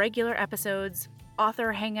 videos of regular episodes,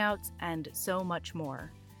 author hangouts, and so much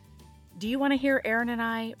more. Do you want to hear Aaron and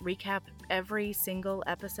I recap every single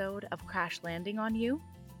episode of Crash Landing on You?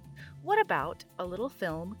 What about a little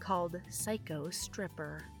film called Psycho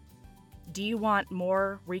Stripper? Do you want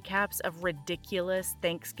more recaps of ridiculous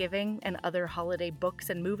Thanksgiving and other holiday books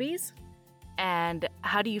and movies? And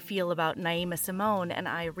how do you feel about Naima Simone and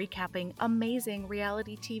I recapping amazing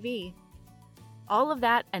reality TV? All of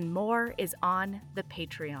that and more is on the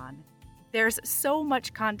Patreon. There's so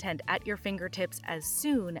much content at your fingertips as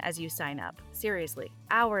soon as you sign up. Seriously,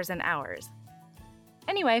 hours and hours.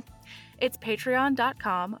 Anyway, it's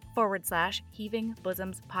patreon.com/Heaving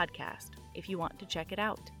Bosoms Podcast if you want to check it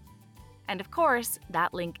out. And of course,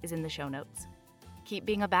 that link is in the show notes. Keep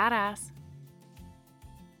being a badass.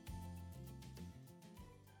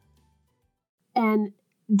 And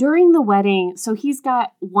during the wedding, so he's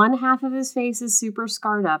got one half of his face is super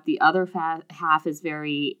scarred up. The other half is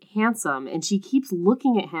very handsome. And she keeps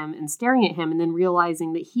looking at him and staring at him and then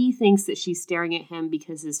realizing that he thinks that she's staring at him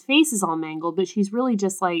because his face is all mangled. But she's really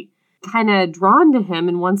just like kind of drawn to him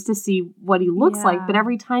and wants to see what he looks like. But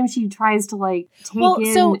every time she tries to like take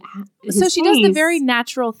so she does the very face-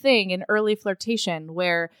 natural thing in early flirtation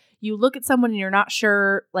where you look at someone and you're not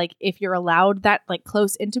sure like if you're allowed that like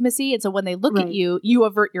close intimacy. And so when they look at you, you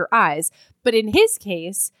avert your eyes. But in his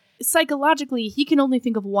case, psychologically, he can only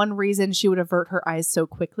think of one reason she would avert her eyes so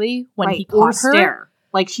quickly when he caught her. Stare.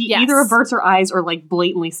 Like she either averts her eyes or like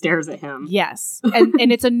blatantly stares at him. Yes.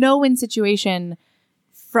 And it's a no-win situation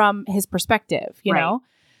from his perspective, you know?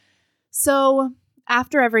 So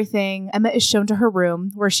after everything, Emma is shown to her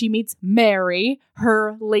room where she meets Mary,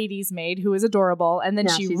 her lady's maid, who is adorable. And then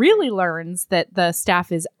she really learns that the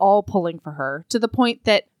staff is all pulling for her to the point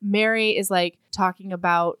that Mary is like talking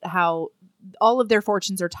about how all of their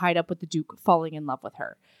fortunes are tied up with the Duke falling in love with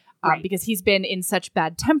her because he's been in such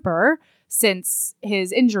bad temper since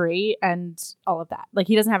his injury and all of that. Like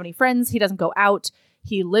he doesn't have any friends. He doesn't go out.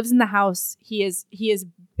 He lives in the house. He is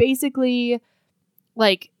basically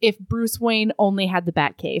like if Bruce Wayne only had the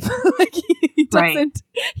Batcave. Like he doesn't.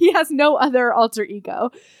 He has no other alter ego.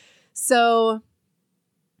 So,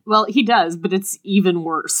 well, he does, but it's even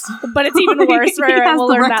worse. But it's even worse, right? He has we'll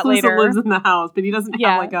the learn that recluse later. that lives in the house, but he doesn't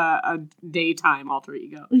have like a daytime alter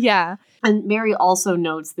ego. Yeah. And Mary also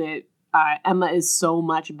notes that Emma is so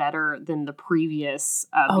much better than the previous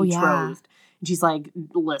betrothed. And she's like,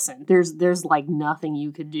 listen, there's like nothing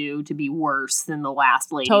you could do to be worse than the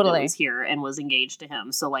last lady that was here and was engaged to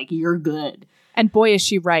him. So like, you're good. And boy, is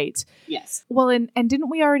she right. Yes. Well, and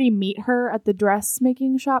didn't we already meet her at the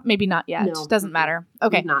dressmaking shop? Maybe not yet. No. Doesn't matter.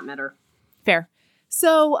 Okay. We've not met her. Fair.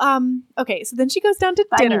 So, okay. So then she goes down to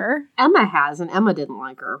dinner. I mean, Emma has, and Emma didn't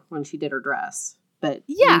like her when she did her dress. But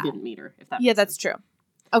we didn't meet her, if that makes that's sense. true.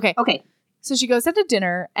 Okay. Okay. So she goes out to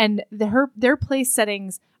dinner, and their place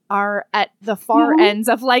settings are at the far ends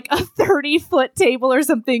of like a 30-foot table or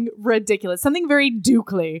something ridiculous. Something very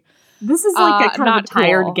Dukely. This is like a kind of a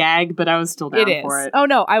tired cool gag, but I was still down for it. Oh,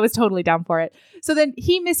 no, I was totally down for it. So then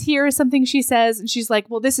he mishears something she says, and she's like,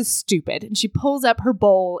 well, this is stupid. And she pulls up her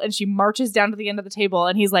bowl, and she marches down to the end of the table,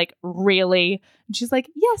 and he's like, really? And she's like,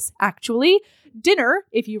 yes, actually. Dinner,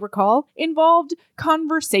 if you recall, involved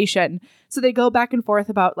conversation. So they go back and forth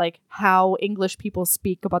about like how English people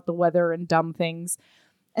speak about the weather and dumb things.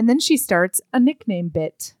 And then she starts a nickname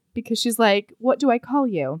bit because she's like, what do I call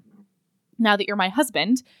you now that you're my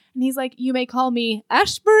husband? And he's like, you may call me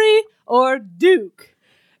Ashbury or Duke.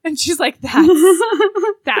 And she's like,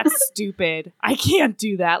 that's stupid. I can't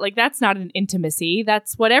do that. Like, that's not an intimacy.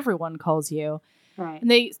 That's what everyone calls you. Right. And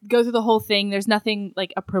they go through the whole thing. There's nothing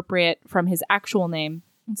like appropriate from his actual name.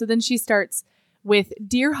 And so then she starts with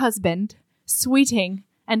dear husband, sweeting,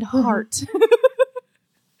 and heart.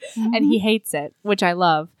 And he hates it, which I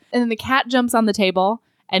love. And then the cat jumps on the table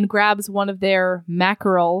and grabs one of their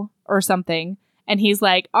mackerel or something. And he's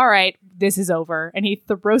like, all right, this is over. And he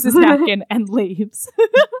throws his napkin and leaves.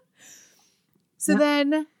 So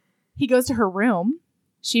then he goes to her room.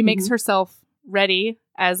 She makes herself ready,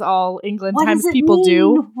 as all England Times people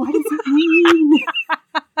do. What does it mean?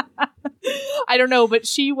 I don't know, but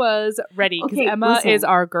she was ready because Emma is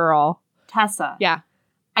our girl. Tessa. Yeah.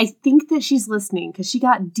 I think that she's listening because she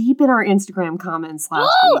got deep in our Instagram comments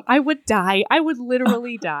last week. I would die. I would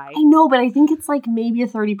literally die. I know, but I think it's like maybe a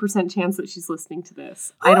 30% chance that she's listening to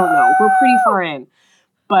this. I don't know. We're pretty far in.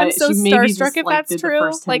 But I'm so she maybe starstruck just, if like, that's did the true.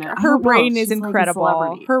 first 10 Like minutes. her I don't know. brain is She's like a incredible.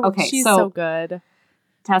 celebrity. She's so good.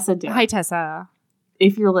 Tessa did. Hi, Tessa.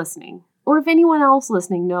 If you're listening, or if anyone else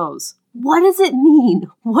listening knows, what does it mean?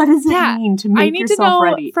 What does it mean to make yourself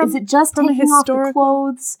ready? Is it just taking off the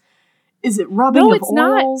clothes? Is it rubbing of oils?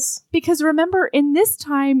 Not. Because remember, in this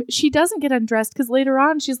time, she doesn't get undressed because later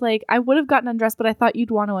on she's like, I would have gotten undressed, but I thought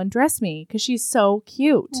you'd want to undress me because she's so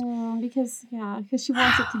cute. Because she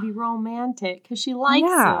wants it to be romantic because she likes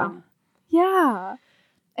him. Yeah.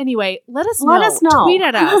 Anyway, let us know. Tweet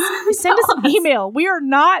at us. Send us an email. We are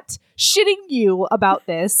not shitting you about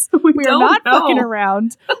this. We are not fucking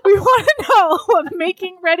around. We want to know what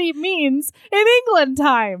making ready means in England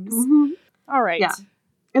times. Mm-hmm. All right. Yeah.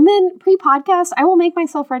 And then pre-podcast, I will make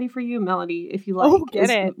myself ready for you, Melody, if you like. Oh, get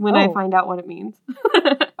it. When I find out what it means.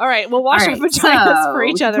 All right. We'll wash our vaginas for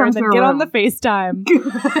each other and then get on the FaceTime.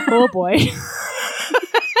 Oh, boy.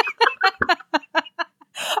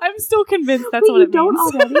 I'm still convinced that's what it means.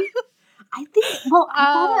 Already? I think, well, I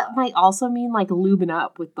thought it might also mean like lubing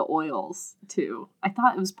up with the oils too. I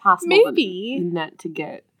thought it was possible Maybe. that meant to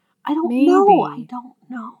get, I don't Maybe. know. I don't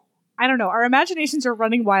know. I don't know. Our imaginations are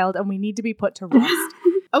running wild and we need to be put to rest.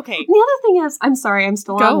 Okay. The other thing is, I'm sorry, I'm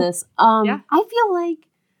still on this. Yeah. I feel like,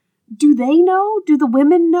 do they know? Do the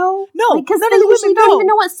women know? No, because none they of the usually women don't know. even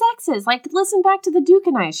know what sex is. Like, listen back to the Duke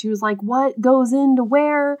and I. She was like, "What goes into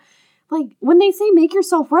where?" Like, when they say "make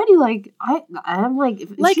yourself ready," like I'm like,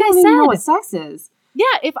 Like she I don't even know said. what sex is. Yeah,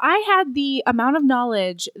 if I had the amount of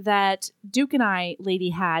knowledge that Duke and I lady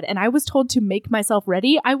had, and I was told to make myself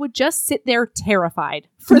ready, I would just sit there terrified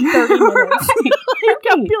for 30 minutes.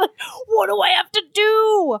 I'd be like, what do I have to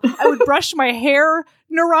do? I would brush my hair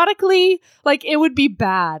neurotically. Like, it would be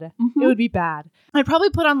bad. Mhm. It would be bad. I'd probably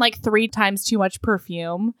put on like 3 times too much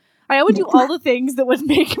perfume. I would do all the things that would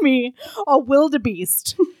make me a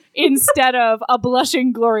wildebeest instead of a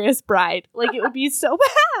blushing glorious bride. Like, it would be so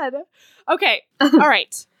bad. Okay. All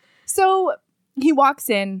right. So he walks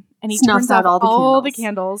in and he Snuffs turns out off all the the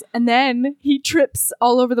candles, and then he trips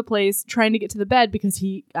all over the place trying to get to the bed because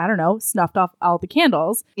he, I don't know, snuffed off all the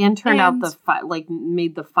candles. And turned out And- the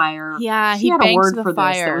made the fire. Yeah, she he had banked a word the for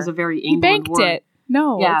fire. this. That was a very He England banked word. it.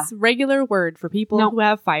 No, Yeah. it's a regular word for people Nope. who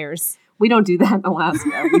have fires. We don't do that in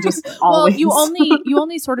Alaska. We just Well, always. you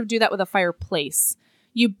only sort of do that with a fireplace.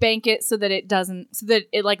 You bank it so that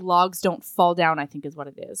it like logs don't fall down, I think is what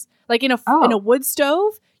it is. Like in a wood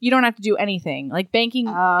stove, you don't have to do anything. Like banking,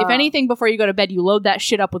 if anything, before you go to bed, you load that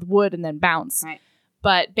shit up with wood and then bounce. Right.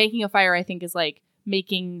 But banking a fire, I think, is like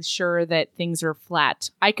making sure that things are flat.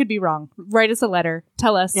 I could be wrong. Write us a letter.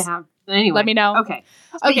 Tell us. Yeah. Anyway, Let me know. Okay.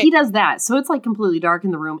 But he does that, so it's like completely dark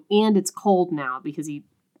in the room, and it's cold now because he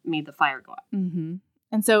made the fire go up. Mm-hmm.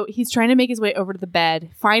 And so he's trying to make his way over to the bed,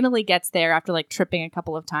 finally gets there after like tripping a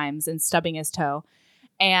couple of times and stubbing his toe,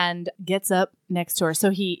 and gets up next to her. So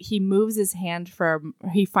he moves his hand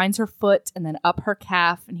he finds her foot and then up her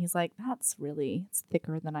calf, and he's like, it's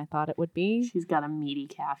thicker than I thought it would be. She's got a meaty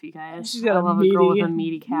calf, you guys. She's got I love a girl with a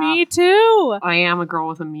meaty calf. Me too. I am a girl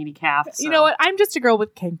with a meaty calf. So. You know what? I'm just a girl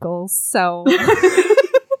with kinkles, so...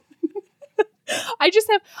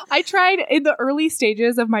 I tried in the early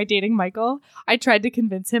stages of my dating Michael, I tried to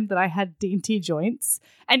convince him that I had dainty joints.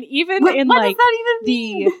 And even What in does like that even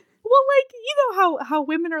mean? well, like, you know how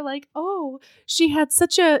women are like, oh, she had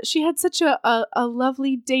such a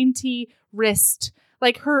lovely dainty wrist.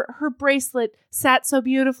 Like her bracelet sat so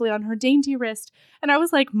beautifully on her dainty wrist. And I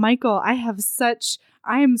was like, Michael, I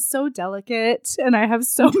am so delicate and I have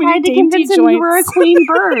so many tried to dainty convince joints. him you were a queen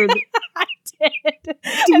bird. I did.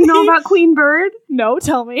 Do you know about Queen Bird? No,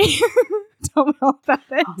 tell me. Tell me all about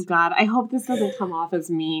it. Oh God, I hope this doesn't come off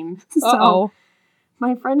as mean. Uh-oh. So,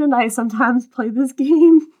 my friend and I sometimes play this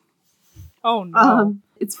game. Oh no.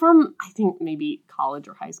 It's from, I think, maybe college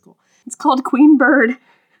or high school. It's called Queen Bird.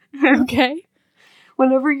 Okay.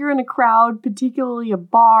 Whenever you're in a crowd, particularly a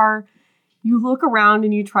bar, you look around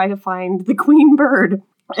and you try to find the Queen Bird.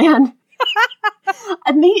 And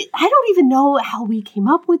I don't even know how we came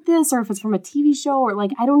up with this, or if it's from a TV show, or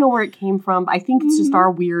like, I don't know where it came from. I think it's just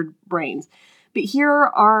our weird brains. But here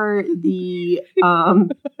are the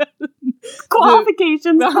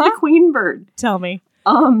qualifications for the Queen Bird. Tell me.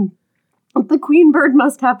 The Queen Bird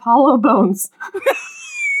must have hollow bones.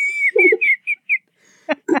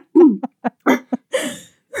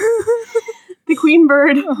 The Queen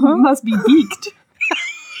Bird must be beaked.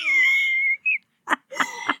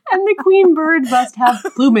 And the Queen Bird must have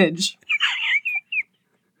plumage.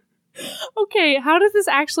 Okay, how does this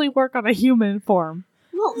actually work on a human form?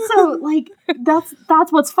 Well, so like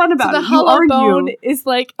that's what's fun about So it. the You hollow argue. bone is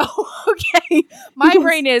like, oh, okay. My Because-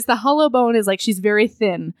 brain is the hollow bone is like she's very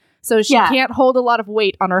thin, so she Yeah. can't hold a lot of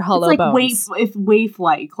weight on her hollow It's like bones.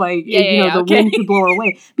 waif-like, like Yeah, the okay. wind could blow her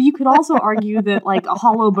away. But you could also argue that like a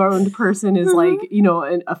hollow-boned person is like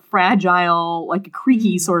a fragile, like a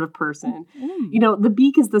creaky sort of person. Mm. The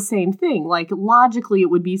beak is the same thing. Like logically, it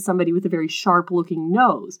would be somebody with a very sharp-looking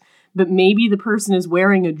nose. But maybe the person is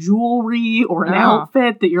wearing a jewelry or an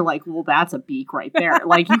outfit that you're like, well, that's a beak right there.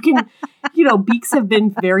 Like you can, beaks have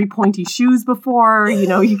been very pointy shoes before. You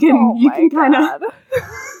can kind of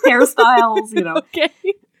hairstyles. Okay.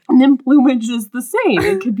 And then plumage is the same.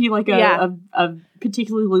 It could be like a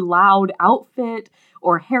particularly loud outfit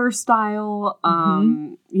or hairstyle.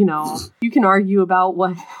 You can argue about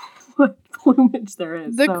what plumage there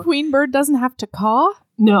is. The So- queen bird doesn't have to caw?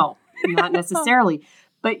 No, not necessarily.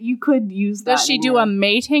 But you could use that. Does she do a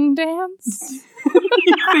mating dance? You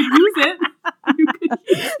could use it. You could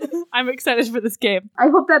use it. I'm excited for this game. I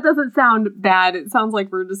hope that doesn't sound bad. It sounds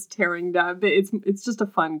like we're just tearing down. But it's just a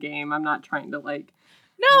fun game. I'm not trying to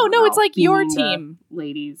No, it's like your Being the team.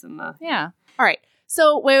 ladies and the Yeah. All right.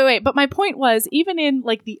 So wait. But my point was, even in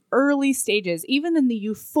like the early stages, even in the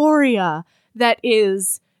euphoria that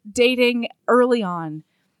is dating early on,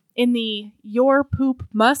 in the your poop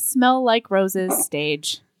must smell like roses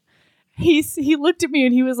stage, he looked at me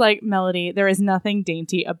and he was like, Melody, there is nothing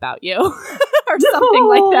dainty about you. Or something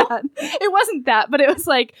like that. It wasn't that, but it was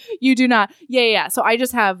like, you do not. Yeah. So I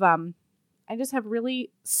just have really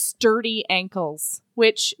sturdy ankles,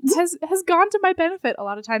 which has gone to my benefit a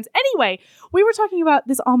lot of times. Anyway, we were talking about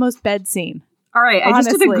this almost bed scene. All right, I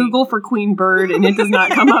just did a Google for Queen Bird and it does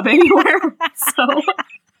not come up anywhere. So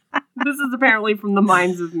this is apparently from the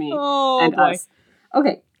minds of me and boy. us.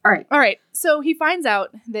 Okay, all right. So he finds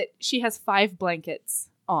out that she has 5 blankets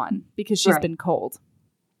on because she's been cold.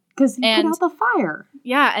 Because he put out the fire.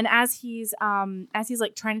 Yeah, and as he's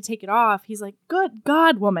like trying to take it off, he's like, "Good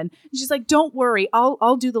God, woman!" And she's like, "Don't worry,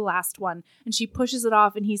 I'll do the last one." And she pushes it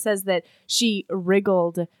off, and he says that she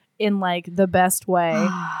wriggled in like the best way,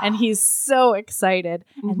 and he's so excited.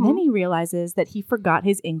 And then he realizes that he forgot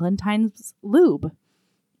his England Times lube,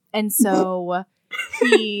 and so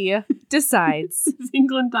he decides his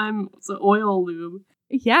England Times oil lube.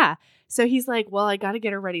 Yeah. So he's like, well, I got to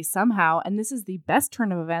get her ready somehow. And this is the best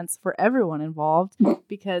turn of events for everyone involved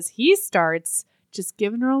because he starts just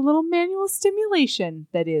giving her a little manual stimulation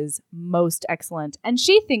that is most excellent. And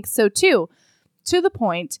she thinks so too, to the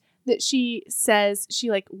point that she says,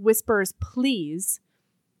 she like whispers, please.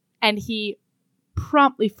 And he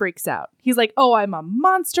promptly freaks out. He's like, oh, I'm a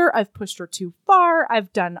monster. I've pushed her too far.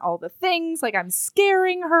 I've done all the things. Like I'm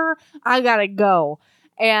scaring her. I got to go.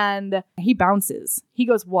 And he bounces. He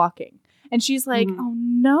goes walking. And she's like, oh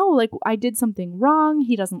no, like I did something wrong.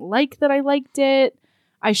 He doesn't like that I liked it.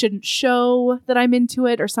 I shouldn't show that I'm into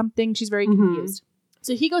it or something. She's very confused.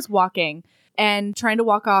 So he goes walking and trying to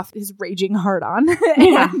walk off his raging hard on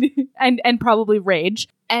and probably rage.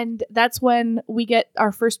 And that's when we get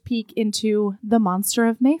our first peek into the monster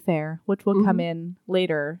of Mayfair, which will come in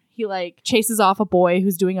later. He like chases off a boy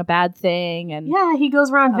who's doing a bad thing. And yeah, he goes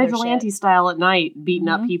around vigilante style at night, beating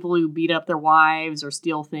up people who beat up their wives or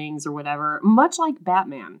steal things or whatever, much like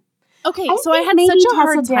Batman. Okay, so I had such a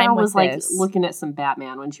hard time with was like this. Looking at some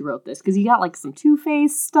Batman when she wrote this because you got like some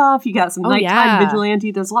Two-Face stuff, you got some nighttime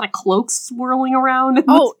vigilante. There's a lot of cloaks swirling around.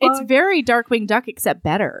 It's very Darkwing Duck except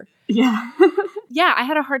better. Yeah. Yeah, I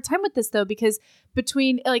had a hard time with this though because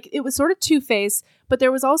between like it was sort of Two-Face, but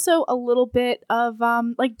there was also a little bit of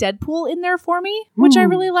like Deadpool in there for me, which I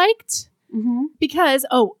really liked because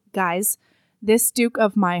guys, this Duke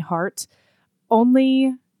of my heart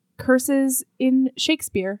only curses in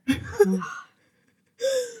Shakespeare.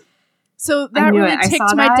 So that really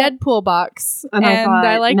ticked my Deadpool box, and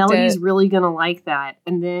I liked Melody's it. really gonna like that.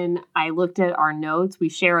 And then I looked at our notes. We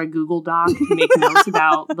share a Google Doc to make notes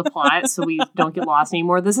about the plot, so we don't get lost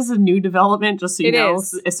anymore. This is a new development, just so you know.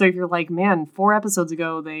 So if you're like, man, 4 episodes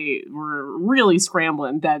ago they were really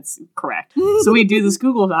scrambling, that's correct. So we do this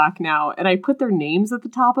Google Doc now, and I put their names at the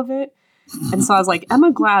top of it. And so I was like,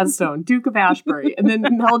 Emma Gladstone, Duke of Ashbury, and then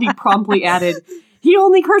Melody promptly added, he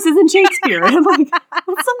only curses in Shakespeare. And I'm like, that's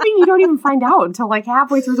something you don't even find out until like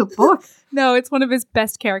halfway through the book. No, it's one of his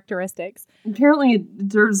best characteristics. Apparently it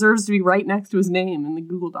deserves to be right next to his name in the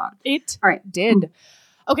Google Doc. It did.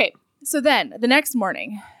 Okay, so then the next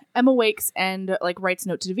morning, Emma wakes and like writes a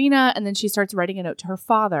note to Davina, and then she starts writing a note to her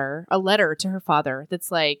father, a letter to her father that's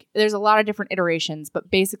like, there's a lot of different iterations, but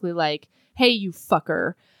basically like, hey, you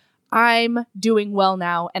fucker. I'm doing well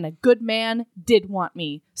now, and a good man did want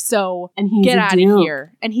me. So get out of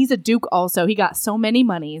here. And he's a duke also. He got so many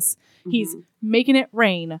monies. He's making it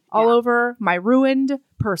rain all over my ruined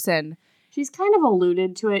person. She's kind of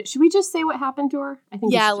alluded to it. Should we just say what happened to her? I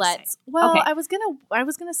think. Yeah, let's. Well, okay. I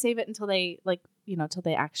was gonna save it until they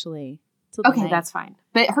actually. Okay, that's fine.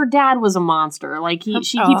 But her dad was a monster. Like she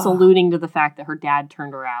keeps alluding to the fact that her dad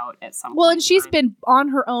turned her out at some point. Well, and she's been on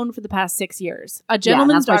her own for the past 6 years. A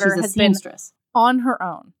gentleman's daughter has been on her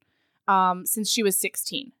own since she was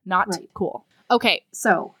 16. Not cool. Okay,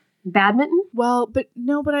 so badminton. Well, but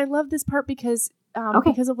I love this part because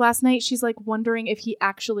because of last night, she's like wondering if he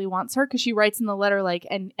actually wants her because she writes in the letter like,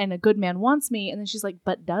 and a good man wants me, and then she's like,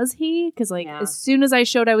 but does he? Because like as soon as I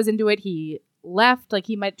showed I was into it, he left. Like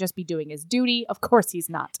he might just be doing his duty. Of course he's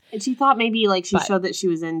not. And she thought maybe like she showed that she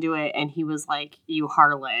was into it, and he was like, you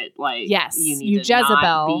harlot, like yes, you need you to Jezebel.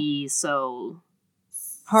 Not be so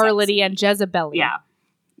harloty and Jezebel. Yeah.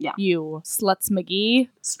 You sluts McGee.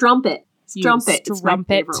 Strumpet. It's my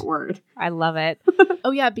favorite word. I love it.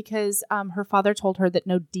 Oh yeah, because her father told her that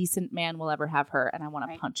no decent man will ever have her, and I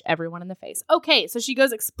want to punch everyone in the face. Okay, so she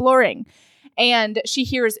goes exploring, and she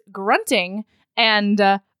hears grunting And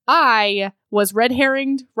I was red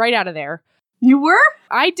herringed right out of there. You were?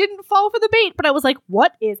 I didn't fall for the bait, but I was like,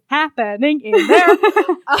 what is happening in there?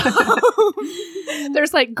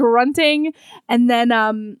 There's like grunting. And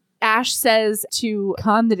then Ash says to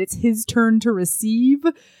Khan that it's his turn to receive.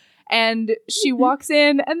 And she walks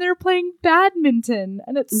in and they're playing badminton.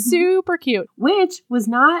 And it's super cute. Which was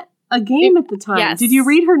not a game at the time. Yes. Did you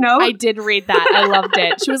read her note? I did read that. I loved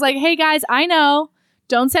it. She was like, hey guys, I know.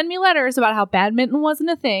 Don't send me letters about how badminton wasn't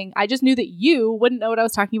a thing. I just knew that you wouldn't know what I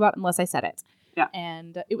was talking about unless I said it. Yeah.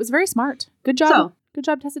 And it was very smart. Good job. So, good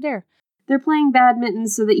job, Tessa Dare. They're playing badminton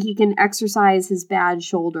so that he can exercise his bad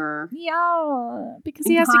shoulder. Yeah. Because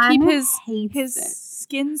And he has to keep Khan his hates it.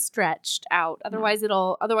 skin stretched out. Otherwise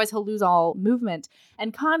he'll lose all movement.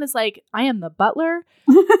 And Khan is like, I am the butler.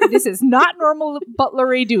 This is not normal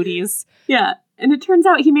butlery duties. Yeah. And it turns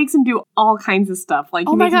out he makes him do all kinds of stuff. Like,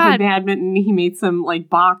 he makes him play badminton. He makes him, like,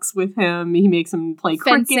 box with him. He makes him play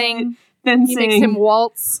Fencing. Fencing. He makes him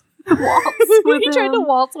waltz. With He him. tried to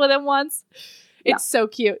waltz with him once. Yeah. It's so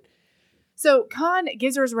cute. So Khan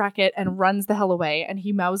gives her his racket and runs the hell away. And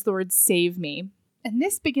he mouths the word, save me. And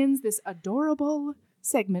this begins this adorable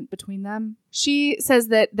segment between them. She says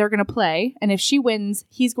that they're going to play. And if she wins,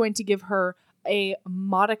 he's going to give her a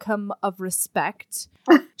modicum of respect.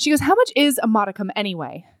 She goes, how much is a modicum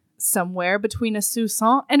anyway? Somewhere between a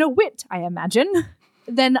sou-cent and a wit, I imagine.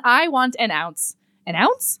 Then I want an ounce. An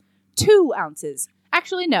ounce? 2 ounces.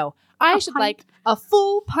 Actually, no. I should like a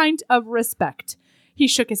full pint of respect. He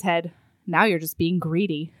shook his head. Now you're just being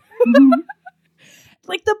greedy.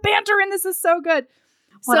 Like, the banter in this is so good.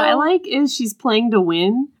 What I like is she's playing to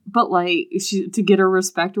win, but like to get her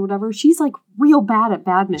respect or whatever. She's like real bad at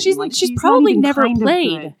badminton. She's probably never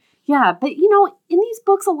played. Yeah, but you know, in these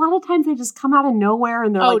books, a lot of times they just come out of nowhere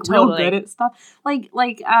and they're real good at stuff. Like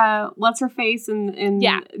what's her face and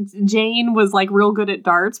Jane was like real good at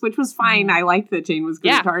darts, which was fine. I liked that Jane was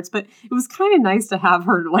good at darts, but it was kind of nice to have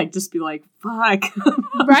her like just be like, "Fuck,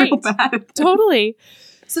 I'm real bad at this." Totally.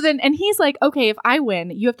 So then, and he's like, okay, if I win,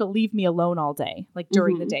 you have to leave me alone all day, like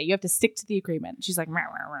during the day. You have to stick to the agreement. She's like,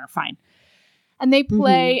 fine. And they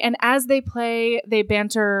play, and as they play, they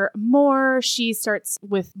banter more. She starts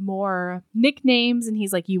with more nicknames, and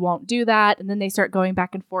he's like, you won't do that. And then they start going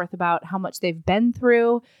back and forth about how much they've been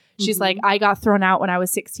through. She's like, I got thrown out when I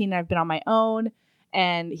was 16, and I've been on my own.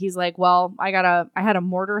 And he's like, well, I had a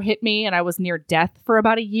mortar hit me, and I was near death for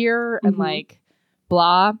about a year, and like,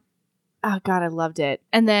 blah. Oh, God, I loved it.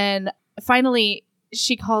 And then finally,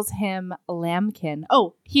 she calls him Lambkin.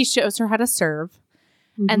 Oh, he shows her how to serve.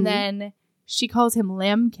 And then she calls him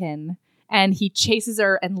Lambkin. And he chases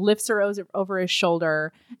her and lifts her over his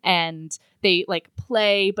shoulder. And they, like,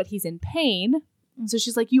 play, but he's in pain. And so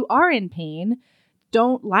she's like, you are in pain.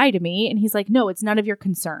 Don't lie to me. And he's like, no, it's none of your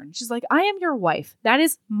concern. She's like, I am your wife. That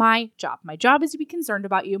is my job. My job is to be concerned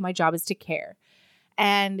about you. My job is to care.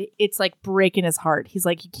 And it's like breaking his heart. He's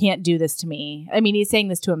like, you can't do this to me. I mean, he's saying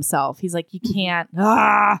this to himself. He's like, you can't.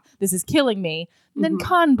 This is killing me. And then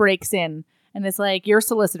Khan breaks in and it's like, your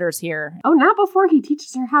solicitor's here. Oh, not before he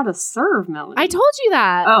teaches her how to serve, Melanie. I told you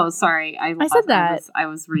that. Oh, sorry. I said that. I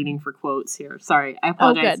was reading for quotes here. Sorry. I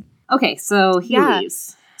apologize. Oh, good. Okay, so he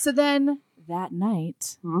leaves. So then that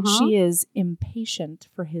night, she is impatient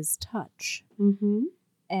for his touch.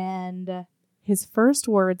 And his first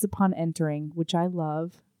words upon entering, which I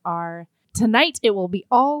love, are, tonight it will be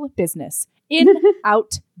all business. In,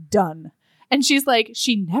 out, done. And she's like,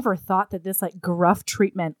 she never thought that this like gruff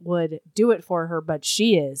treatment would do it for her, but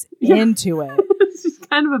she is into it. She's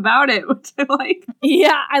kind of about it, which I like.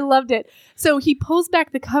 Yeah, I loved it. So he pulls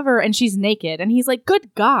back the cover and she's naked. And he's like,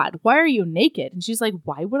 good God, why are you naked? And she's like,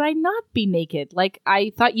 why would I not be naked? Like,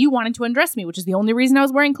 I thought you wanted to undress me, which is the only reason I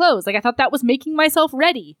was wearing clothes. Like, I thought that was making myself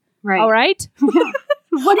ready. Right. All right? What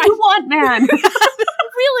do you want, man?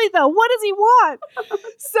 Really, though, what does he want?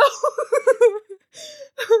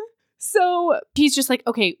 So he's just like,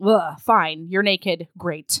 okay, fine. You're naked.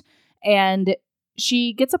 Great. And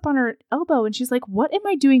she gets up on her elbow and she's like, what am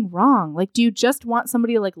I doing wrong? Like, do you just want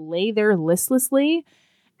somebody to like lay there listlessly?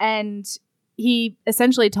 And he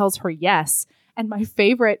essentially tells her yes. And my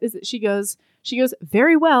favorite is that she goes,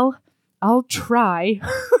 very well, I'll try.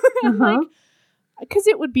 Like, because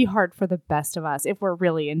it would be hard for the best of us if we're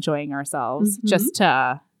really enjoying ourselves just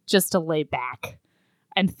to lay back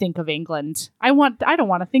and think of England. I don't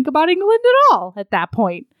want to think about England at all at that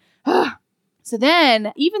point. So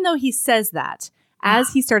then, even though he says that,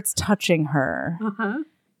 as he starts touching her,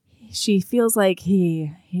 she feels like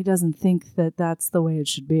he doesn't think that that's the way it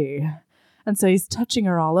should be. And so he's touching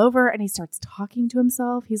her all over and he starts talking to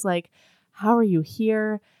himself. He's like, how are you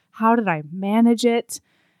here? How did I manage it?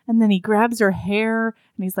 And then he grabs her hair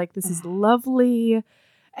and he's like, this is lovely.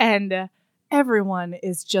 And everyone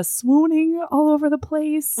is just swooning all over the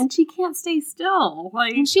place. And she can't stay still.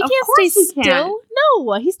 Like, And she of can't course stay he can't. still.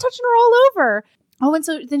 No, he's touching her all over. Oh, and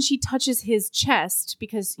so then she touches his chest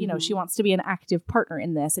because, you know, she wants to be an active partner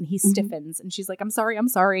in this. And he stiffens. And she's like, I'm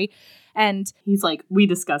sorry. And he's like, we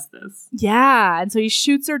discussed this. yeah. And so he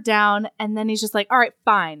shoots her down. And then he's just like, all right,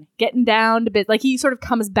 fine. Getting down to bit. Like he sort of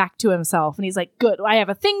comes back to himself. And he's like, good. I have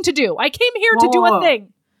a thing to do. I came here to do a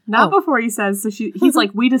thing. Not before he says, so he's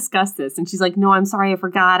like, we discussed this. And she's like, no, I'm sorry, I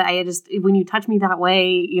forgot. When you touch me that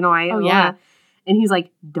way, you know, yeah. And he's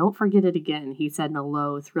like, don't forget it again, he said in a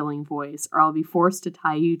low, thrilling voice, or I'll be forced to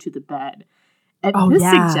tie you to the bed. At this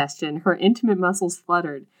suggestion, her intimate muscles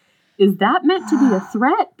fluttered. Is that meant to be a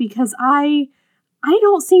threat? Because I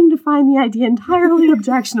don't seem to find the idea entirely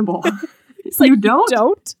objectionable. It's like, you don't?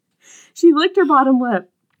 Don't? She licked her bottom lip.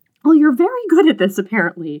 Well, you're very good at this,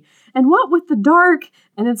 apparently. And what with the dark,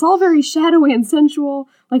 and it's all very shadowy and sensual,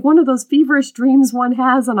 like one of those feverish dreams one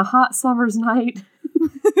has on a hot summer's night.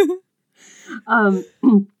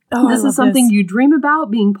 This is something you dream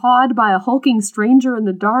about, being pawed by a hulking stranger in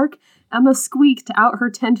the dark. Emma squeaked out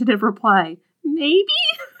her tentative reply. Maybe?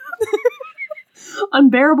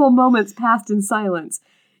 Unbearable moments passed in silence.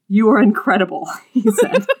 You are incredible, he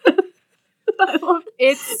said. I love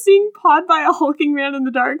it's being pawed by a hulking man in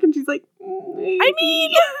the dark, and she's like, maybe. I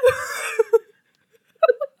mean,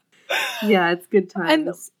 yeah, it's good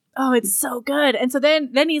times. And it's so good. And so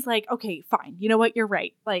then he's like, okay, fine. You know what? You're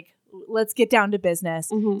right. Like, let's get down to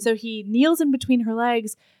business. So he kneels in between her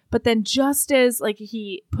legs, but then just as like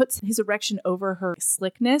he puts his erection over her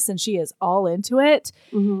slickness and she is all into it,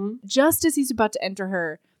 just as he's about to enter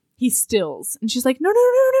her, he stills. And she's like, no.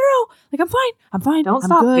 Like, I'm fine. Don't I'm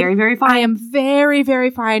stop. good. Very, very fine. I am very,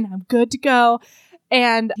 very fine. I'm good to go.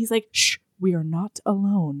 And he's like, shh, we are not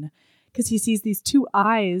alone. Because he sees these two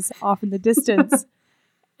eyes off in the distance.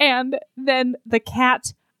 And then the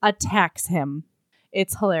cat attacks him.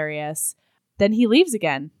 It's hilarious. Then he leaves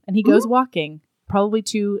again. And he goes walking, probably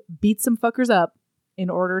to beat some fuckers up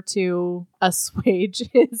in order to assuage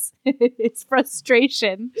his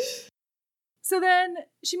frustration. So then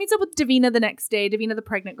she meets up with Davina the next day, Davina the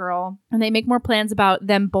pregnant girl, and they make more plans about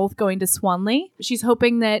them both going to Swanley. She's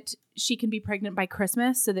hoping that she can be pregnant by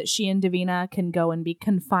Christmas so that she and Davina can go and be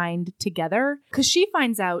confined together. Because she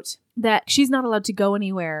finds out that she's not allowed to go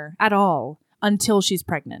anywhere at all until she's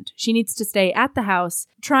pregnant. She needs to stay at the house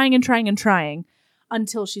trying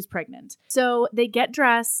until she's pregnant. So they get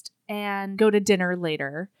dressed and go to dinner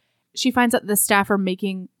later. She finds out the staff are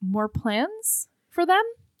making more plans for them.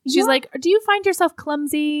 She's like, do you find yourself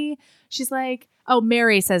clumsy? She's like, oh,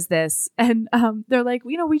 Mary says this. And they're like,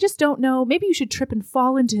 you know, we just don't know. Maybe you should trip and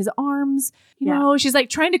fall into his arms. You know, she's like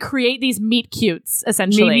trying to create these meet cutes,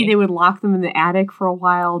 essentially. Maybe they would lock them in the attic for a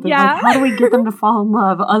while. They're like, how do we get them to fall in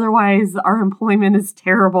love? Otherwise, our employment is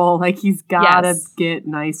terrible. Like, he's got to get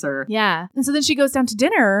nicer. Yeah. And so then she goes down to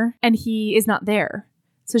dinner and he is not there.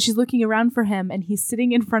 So she's looking around for him and he's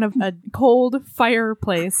sitting in front of a cold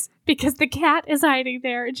fireplace because the cat is hiding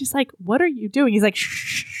there. And she's like, what are you doing? He's like,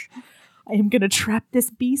 shh, I am going to trap this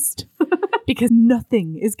beast because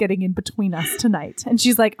nothing is getting in between us tonight. And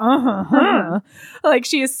she's like, Like,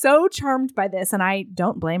 she is so charmed by this and I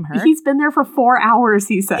don't blame her. He's been there for 4 hours,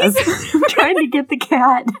 he says, trying to get the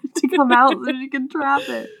cat to come out so she can trap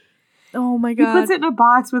it. Oh my God. He puts it in a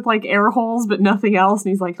box with like air holes, but nothing else. And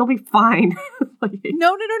he's like, he'll be fine. Like,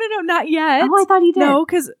 no, not yet. Oh, I thought he did. No,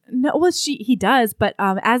 because he does. But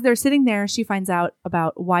as they're sitting there, she finds out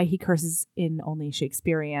about why he curses in only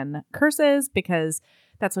Shakespearean curses, because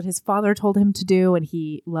that's what his father told him to do. And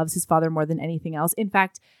he loves his father more than anything else. In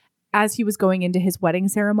fact, as he was going into his wedding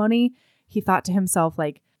ceremony, he thought to himself,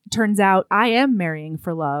 like, turns out I am marrying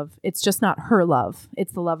for love. It's just not her love.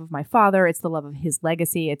 It's the love of my father. It's the love of his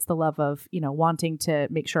legacy. It's the love of, you know, wanting to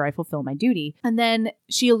make sure I fulfill my duty. And then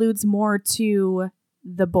she alludes more to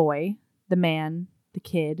the boy, the man, the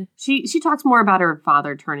kid. She talks more about her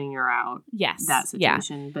father turning her out. Yes. That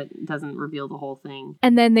situation, but doesn't reveal the whole thing.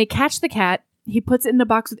 And then they catch the cat. He puts it in a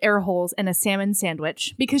box with air holes and a salmon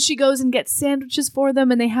sandwich because she goes and gets sandwiches for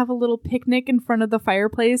them and they have a little picnic in front of the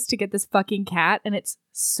fireplace to get this fucking cat. And it's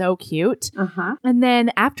so cute. And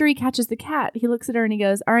then after he catches the cat, he looks at her and he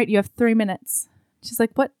goes, all right, you have 3 minutes. She's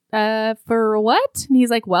like, what? For what? And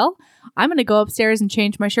he's like, well, I'm going to go upstairs and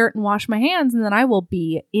change my shirt and wash my hands and then I will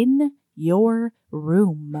be in your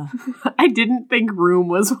room. I didn't think room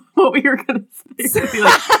was what we were going to say. Be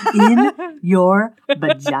like, in your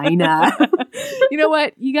vagina. You know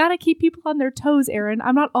what? You got to keep people on their toes, Erin.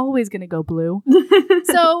 I'm not always going to go blue.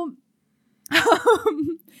 So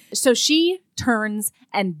So she turns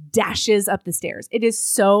and dashes up the stairs. It is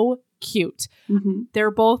so cute. Mm-hmm.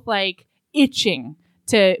 They're both like itching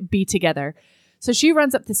to be together. So she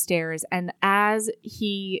runs up the stairs, and as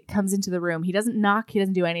he comes into the room, he doesn't knock, he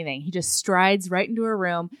doesn't do anything. He just strides right into her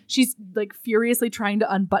room. She's like furiously trying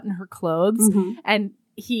to unbutton her clothes, Mm-hmm. and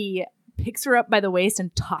he picks her up by the waist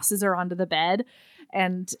and tosses her onto the bed.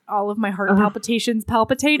 And all of my heart palpitations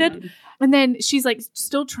palpitated. Good. And then she's like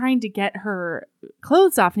still trying to get her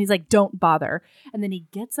clothes off. And he's like, don't bother. And then he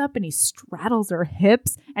gets up and he straddles her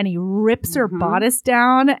hips and he rips her bodice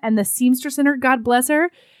down. And the seamstress in her, God bless her,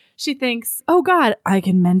 she thinks, oh God, I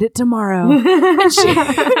can mend it tomorrow. and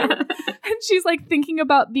she's like thinking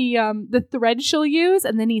about the thread she'll use.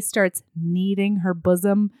 And then he starts kneading her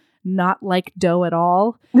bosom, not like dough at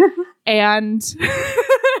all. And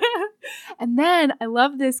and then I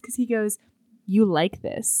love this because he goes, you like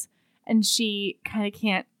this? And she kind of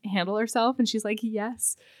can't handle herself. And she's like,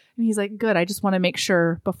 yes. And he's like, good. I just want to make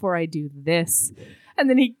sure before I do this. And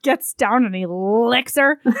then he gets down and he licks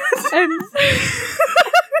her. and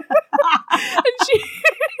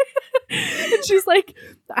and she's like,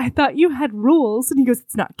 I thought you had rules. And he goes,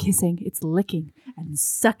 it's not kissing. It's licking and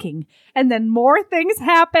sucking. And then more things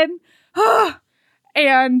happen.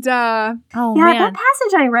 And that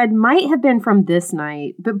passage I read might have been from this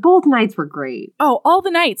night, but both nights were great. Oh, all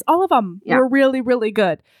the nights, all of them were really, really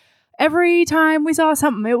good. Every time we saw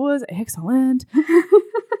something, it was excellent.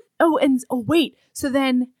 Wait. So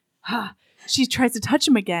then she tries to touch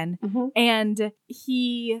him again, and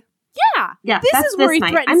he, this is where he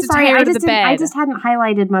threatens to tear her to the bed. I just hadn't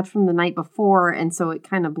highlighted much from the night before, and so it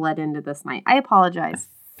kind of bled into this night. I apologize.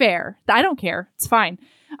 Fair. I don't care. It's fine.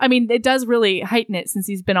 I mean, it does really heighten it since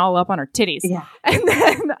he's been all up on her titties. Yeah. And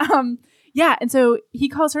then, and so he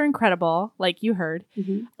calls her incredible, like you heard.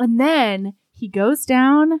 Mm-hmm. And then he goes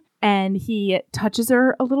down and he touches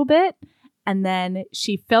her a little bit. And then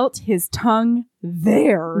she felt his tongue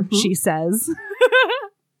there, she says.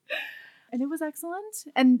 And it was excellent.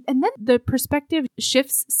 And then the perspective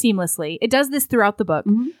shifts seamlessly. It does this throughout the book.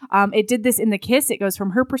 Mm-hmm. It did this in The Kiss. It goes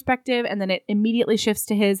from her perspective and then it immediately shifts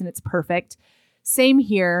to his and it's perfect. Same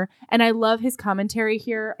here. And I love his commentary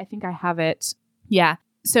here. I think I have it. Yeah.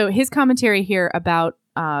 So his commentary here about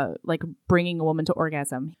like bringing a woman to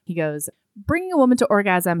orgasm. He goes, bringing a woman to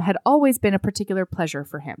orgasm had always been a particular pleasure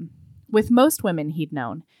for him. With most women he'd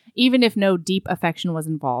known, even if no deep affection was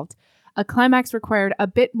involved, a climax required a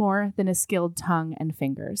bit more than a skilled tongue and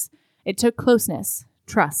fingers. It took closeness,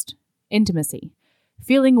 trust, intimacy.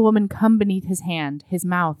 Feeling a woman come beneath his hand, his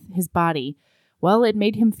mouth, his body, well, it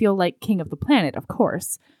made him feel like king of the planet, of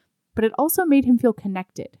course, but it also made him feel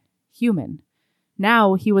connected, human.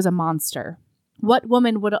 Now he was a monster. What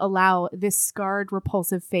woman would allow this scarred,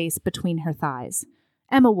 repulsive face between her thighs?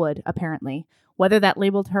 Emma would, apparently. Whether that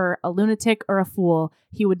labeled her a lunatic or a fool,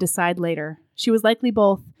 he would decide later. She was likely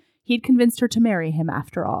both. He'd convinced her to marry him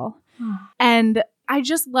after all. And I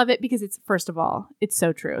just love it because it's, first of all, it's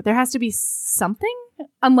so true. There has to be something,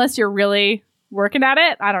 unless you're really working at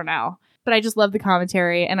it. I don't know. But I just love the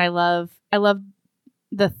commentary, and I love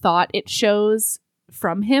the thought it shows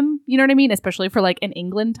from him. You know what I mean? Especially for like an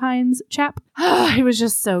England Times chap. It was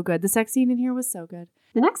just so good. The sex scene in here was so good.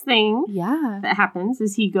 The next thing that happens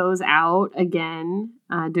is he goes out again,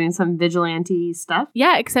 doing some vigilante stuff.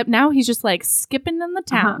 Yeah, except now he's just like skipping in the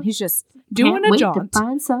town. He's just doing a jaunt. Can't wait to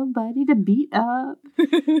find somebody to beat up.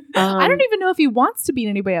 I don't even know if he wants to beat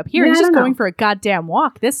anybody up here. He's just going for a goddamn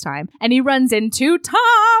walk this time. And he runs into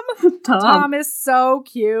Tom. Tom is so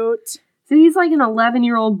cute. So he's like an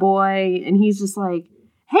 11-year-old boy, and he's just like,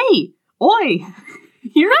 hey, oi.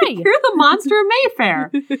 You're the monster of Mayfair.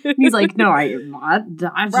 And he's like, no, I am not.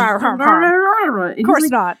 Of course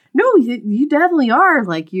not. No, you definitely are.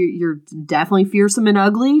 Like, you're definitely fearsome and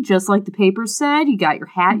ugly, just like the papers said. You got your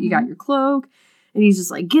hat, you got your cloak. And he's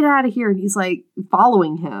just like, get out of here. And he's like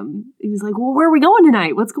following him. He's like, well, where are we going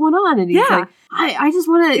tonight? What's going on? And he's like, I just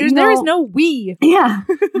want to, there is no we. Yeah.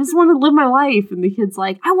 I just want to live my life. And the kid's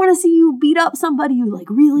like, I want to see you beat up somebody who like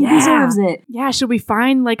really deserves it. Yeah. Should we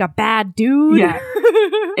find like a bad dude? Yeah.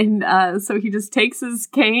 And so he just takes his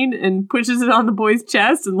cane and pushes it on the boy's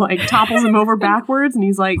chest and like topples him over backwards. And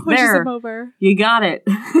he's like, pushes him over. You got it.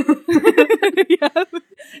 Yeah.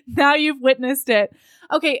 Now you've witnessed it.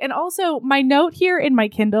 Okay, and also my note here in my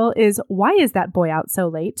Kindle is, why is that boy out so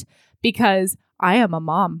late? Because I am a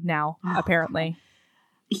mom now, apparently.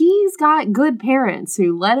 He's got good parents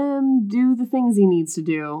who let him do the things he needs to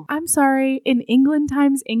do. I'm sorry, in England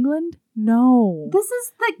Times England, No. This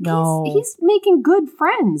is No. he's making good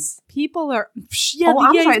friends. People are...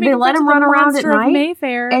 I'm sorry. They let him run around at night.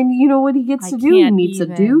 Mayfair. And you know what he gets I to do? He can't meets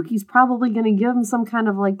even. a duke. He's probably going to give him some kind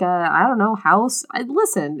of like I don't know, house.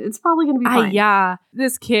 Listen, it's probably going to be fine. Yeah.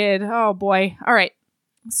 This kid. Oh, boy. All right.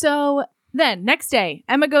 So then next day,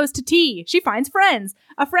 Emma goes to tea. She finds friends.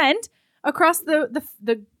 A friend across the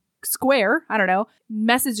square, I don't know,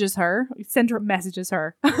 messages her. Messages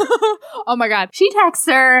her. Oh, my God. She texts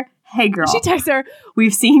her, hey, girl. She texts her,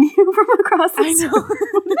 We've seen you from across the I know.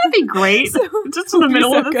 Wouldn't that be great? Just in the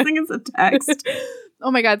middle of this thing is a text.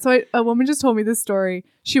 Oh my God. So a woman just told me this story.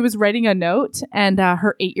 She was writing a note and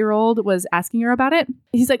her 8-year-old was asking her about it.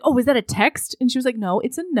 He's like, oh, is that a text? And she was like, no,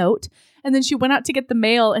 it's a note. And then she went out to get the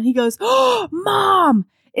mail and he goes, oh, Mom,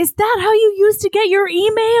 is that how you used to get your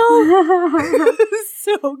email?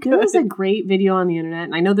 So good. There was a great video on the internet,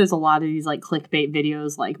 and I know there's a lot of these like clickbait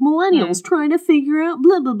videos like millennials trying to figure out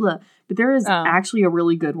blah, blah, blah. But there is actually a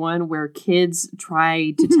really good one where kids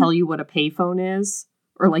try to tell you what a payphone is.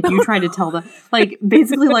 Or like you try to tell them, like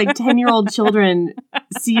basically like 10-year-old children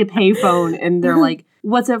see a payphone and they're like,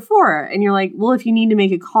 what's it for? And you're like, well, if you need to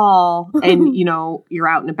make a call and, you know, you're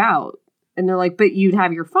out and about. And they're like, but you'd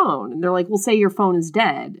have your phone. And they're like, well, say your phone is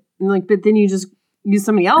dead. And like, but then you just use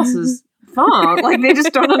somebody else's phone. Like they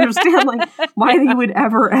just don't understand like why they would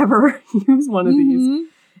ever use one of these.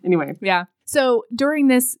 Anyway. Yeah. So during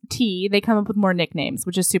this tea, they come up with more nicknames,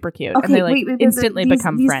 which is super cute. Okay, and they like instantly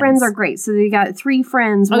become friends. These friends are great. So they got 3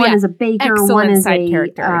 friends. Oh, one yeah. is a baker. Excellent one is side a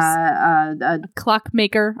characters.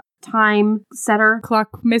 Clockmaker. Time setter.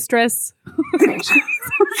 Clock mistress.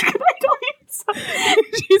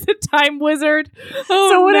 She's a time wizard. Oh,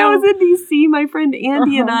 so when no. I was in DC, my friend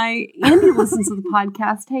Andy and Andy listens to the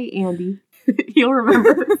podcast. Hey, Andy. He'll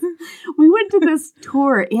remember this. We went to this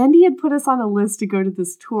tour. Andy had put us on a list to go to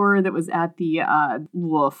this tour that was at the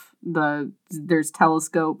there's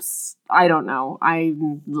telescopes. I don't know.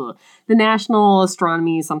 The National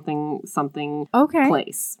Astronomy something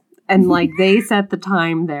place. And like they set the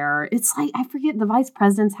time there. It's like I forget the vice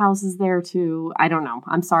president's house is there too. I don't know.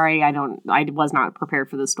 I'm sorry. I was not prepared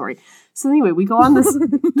for this story. So anyway, we go on this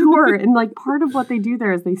tour and like part of what they do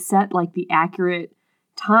there is they set like the accurate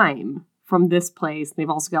time from this place. They've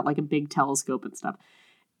also got like a big telescope and stuff.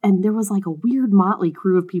 And there was like a weird motley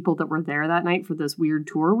crew of people that were there that night for this weird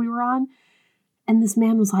tour we were on. And this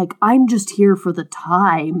man was like, I'm just here for the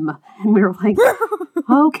time. And we were like,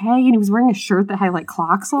 okay. And he was wearing a shirt that had like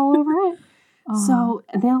clocks all over it. So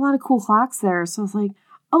and they had a lot of cool clocks there. So I was like,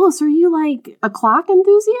 oh, so are you like a clock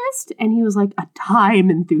enthusiast? And he was like, a time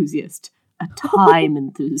enthusiast. A time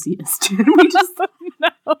enthusiast. And we just, like,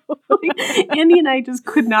 Andy and I just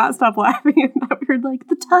could not stop laughing at that. We were like,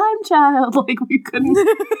 the time child. Like we couldn't.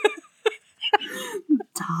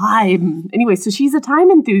 Time. Anyway, so she's a time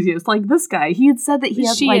enthusiast like this guy. He had said that he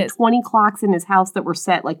had 20 clocks in his house that were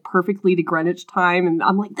set like perfectly to Greenwich time. And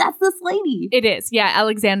I'm like, that's this lady. It is. Yeah,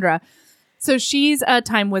 Alexandra. So she's a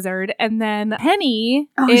time wizard. And then Penny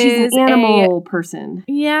is she's an animal person.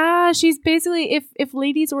 Yeah, she's basically, if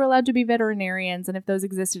ladies were allowed to be veterinarians and if those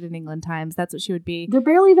existed in England times, that's what she would be. They're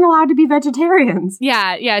barely even allowed to be vegetarians.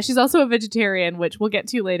 Yeah. She's also a vegetarian, which we'll get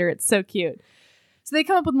to later. It's so cute. So they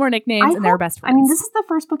come up with more nicknames and they're best friends. I mean, this is the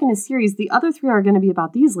first book in a series. The other 3 are going to be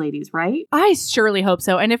about these ladies, right? I surely hope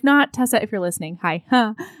so. And if not, Tessa, if you're listening, hi,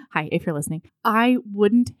 if you're listening, I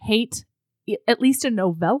wouldn't hate at least a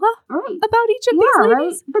novella about each of these ladies.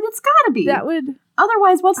 Right? But it's got to be. That would.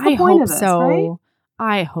 Otherwise, what's the point of this, right?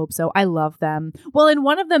 I hope so. I love them. Well, and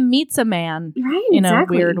one of them meets a man in a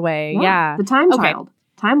weird way. Yeah. The time child.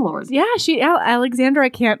 Time Lord. Yeah,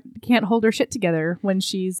 Alexandra can't hold her shit together when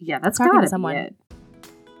she's that's talking to someone. Be it.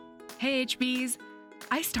 Hey HBs,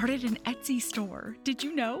 I started an Etsy store. Did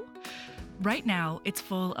you know? Right now, it's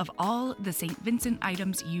full of all the St. Vincent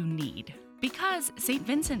items you need because St.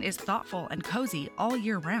 Vincent is thoughtful and cozy all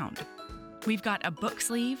year round. We've got a book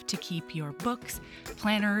sleeve to keep your books,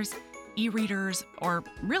 planners, e-readers, or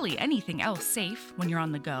really anything else safe when you're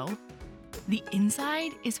on the go. The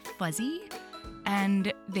inside is fuzzy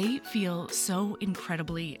and they feel so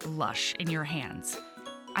incredibly lush in your hands.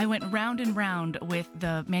 I went round and round with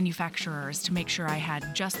the manufacturers to make sure I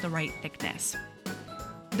had just the right thickness.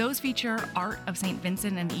 Those feature art of St.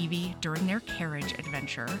 Vincent and Evie during their carriage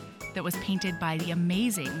adventure that was painted by the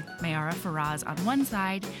amazing Mayara Faraz on one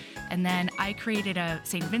side, and then I created a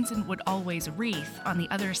St. Vincent Would Always wreath on the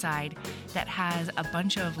other side that has a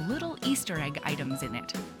bunch of little Easter egg items in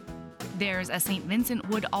it. There's a St. Vincent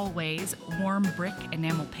Would Always warm brick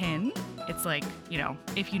enamel pin. It's like,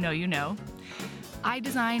 if you know, you know. I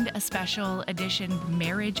designed a special edition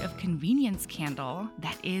Marriage of Convenience candle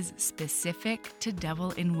that is specific to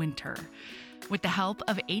Devil in Winter with the help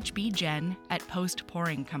of HB Jen at Post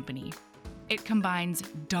Pouring Company. It combines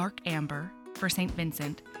dark amber for St.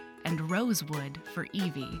 Vincent and rosewood for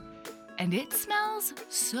Evie, and it smells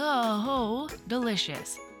so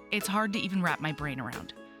delicious. It's hard to even wrap my brain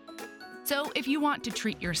around. So if you want to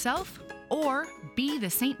treat yourself or be the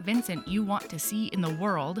St. Vincent you want to see in the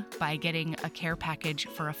world by getting a care package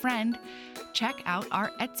for a friend, check out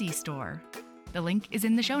our Etsy store. The link is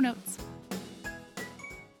in the show notes.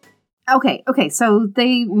 Okay, so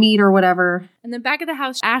they meet or whatever. And then back at the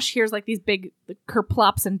house, Ash hears like these big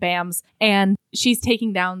kerplops and bams, and she's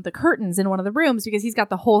taking down the curtains in one of the rooms because he's got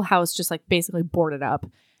the whole house just like basically boarded up.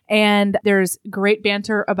 And there's great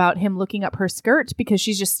banter about him looking up her skirt because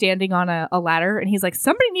she's just standing on a ladder. And he's like,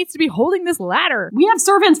 somebody needs to be holding this ladder. We have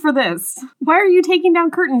servants for this. Why are you taking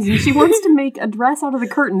down curtains? And she wants to make a dress out of the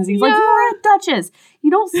curtains. He's like, you are a duchess.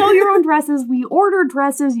 You don't sew your own dresses. We order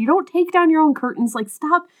dresses. You don't take down your own curtains. Like,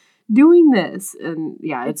 stop doing this. And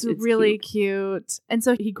yeah, it's really cute. And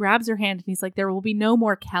so he grabs her hand and he's like, there will be no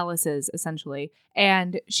more calluses, essentially.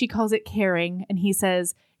 And she calls it caring. And he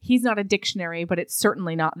says, he's not a dictionary, but it's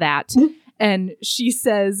certainly not that. And she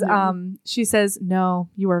says, no,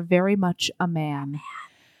 you are very much a man.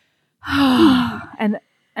 and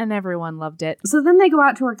everyone loved it. So then they go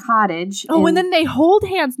out to her cottage. Oh, and then they hold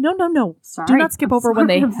hands. No. Sorry. Do not skip over when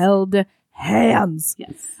they held hands.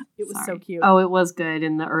 Yes. It was so cute. Oh, it was good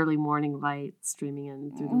in the early morning light streaming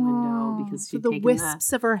in through the window because she'd taken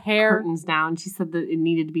wisps of her hair curtains down. She said that it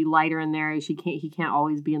needed to be lighter in there. He can't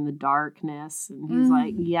always be in the darkness. And he's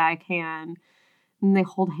like, yeah, I can. And they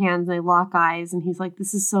hold hands and they lock eyes. And he's like,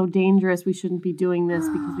 this is so dangerous. We shouldn't be doing this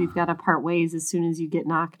because we've got to part ways as soon as you get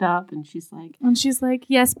knocked up. And she's like,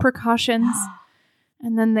 yes, precautions.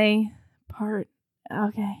 And then they part.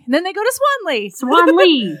 Okay. And then they go to Swan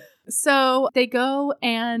Lee. So they go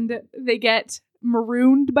and they get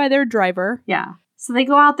marooned by their driver. Yeah. So they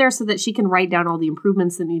go out there so that she can write down all the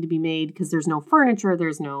improvements that need to be made because there's no furniture,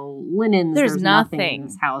 there's no linens, there's nothing in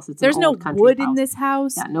this house. There's no wood in this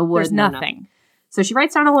house. Yeah, no wood. There's nothing. So she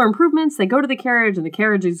writes down all her improvements. They go to the carriage and the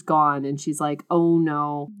carriage is gone. And she's like, oh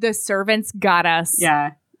no. The servants got us.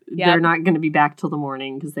 Yeah. Yep. They're not going to be back till the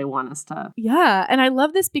morning because they want us to. Yeah. And I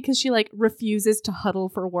love this because she like refuses to huddle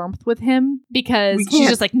for warmth with him because she's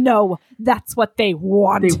just like, no, that's what they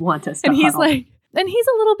want. They want us to and he's huddle. like, and he's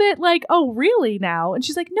a little bit like, oh, really now? And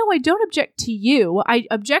she's like, no, I don't object to you. I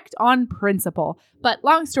object on principle. But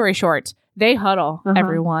long story short, they huddle,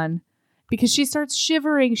 everyone. Because she starts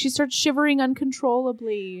shivering. She starts shivering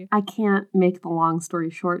uncontrollably. I can't make the long story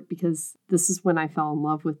short because this is when I fell in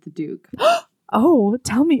love with the Duke. Oh,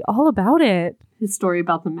 tell me all about it. His story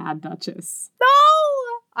about the Mad Duchess. No!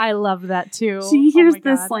 I love that too. She hears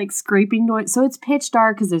this like scraping noise. So it's pitch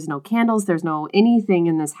dark because there's no candles. There's no anything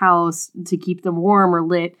in this house to keep them warm or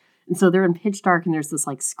lit. And so they're in pitch dark and there's this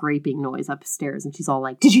like scraping noise upstairs. And she's all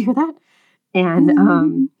like, did you hear that?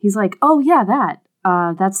 And he's like, oh yeah,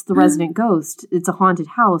 that's the resident ghost. It's a haunted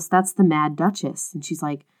house. That's the Mad Duchess. And she's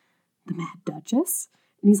like, the Mad Duchess?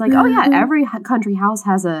 And he's like, oh yeah, every country house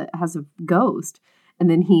has a ghost. And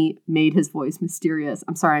then he made his voice mysterious.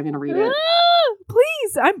 I'm sorry, I'm going to read it.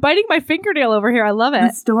 Please, I'm biting my fingernail over here. I love it.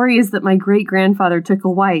 The story is that my great-grandfather took a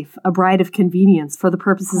wife, a bride of convenience, for the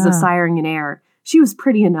purposes of siring an heir. She was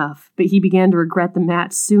pretty enough, but he began to regret the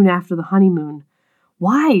match soon after the honeymoon.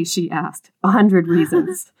 Why? She asked. 100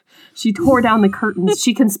 reasons. She tore down the curtains.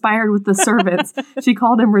 She conspired with the servants. She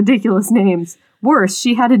called him ridiculous names. Worse,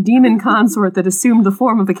 she had a demon consort that assumed the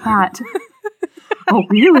form of a cat. Oh,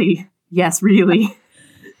 really? Yes, really.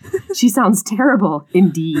 She sounds terrible.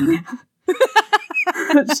 Indeed.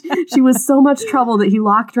 She was so much trouble that he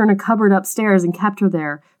locked her in a cupboard upstairs and kept her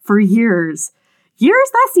there for years. Years?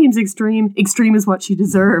 That seems extreme. Extreme is what she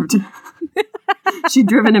deserved. She'd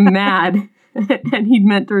driven him mad. And he'd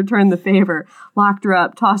meant to return the favor, locked her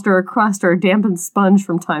up, tossed her a crust or a dampened sponge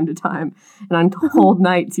from time to time. And on cold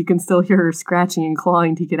nights, you can still hear her scratching and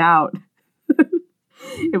clawing to get out.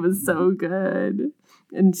 It was so good.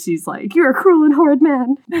 And she's like, you're a cruel and horrid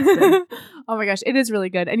man. Oh my gosh, it is really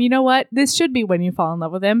good. And you know what? This should be when you fall in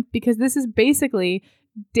love with him, because this is basically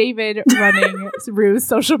David running Rue's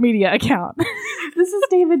social media account. This is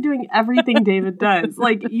David doing everything David does.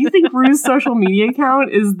 Like, you think Rue's social media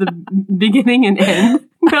account is the beginning and end?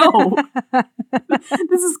 No.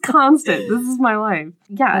 This is constant. This is my life.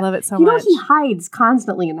 Yeah. I love it so much. You know, he hides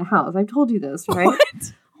constantly in the house. I've told you this, right?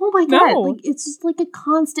 What? Oh my God. No. Like, it's just like a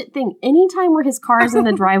constant thing. Anytime where his car's in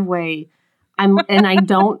the driveway, I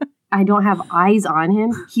don't have eyes on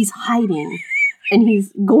him, he's hiding. and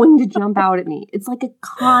he's going to jump out at me. It's like a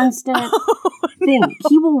constant thing.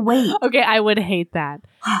 He will wait. Okay, I would hate that.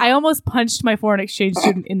 I almost punched my foreign exchange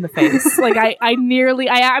student in the face. Like I nearly,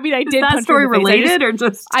 I mean, I did. Is that story related or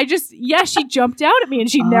just? Yeah, she jumped out at me and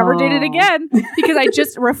she never did it again because I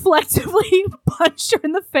just reflexively punched her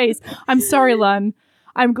in the face. I'm sorry, Lun.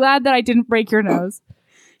 I'm glad that I didn't break your nose.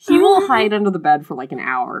 He will hide under the bed for like an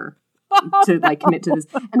hour to like commit to this.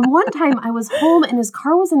 And one time I was home and his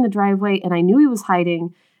car was in the driveway and I knew he was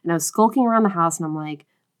hiding and I was skulking around the house and I'm like,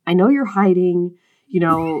 I know you're hiding, you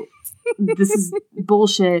know, this is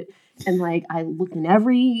bullshit. And like I looked in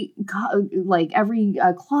every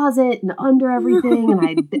closet and under everything,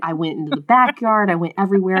 and I went into the backyard. I went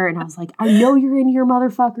everywhere, and I was like, I know you're in here,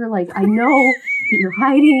 motherfucker. Like I know that you're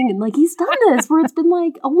hiding, and like he's done this where it's been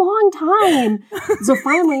like a long time. So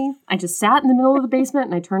finally, I just sat in the middle of the basement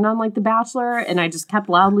and I turned on like The Bachelor, and I just kept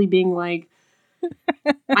loudly being like,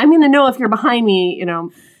 I'm gonna know if you're behind me, you know.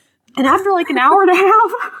 And after like an hour and a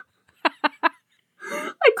half,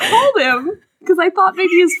 I called him. Because I thought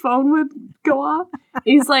maybe his phone would go off. And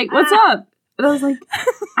he's like, what's up? And I was like,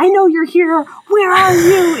 I know you're here. Where are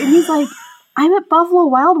you? And he's like, I'm at Buffalo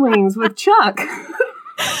Wild Wings with Chuck.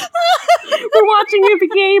 We're watching a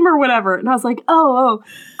game or whatever. And I was like, oh,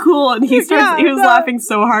 cool. And he was laughing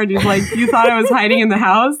so hard. He's like, you thought I was hiding in the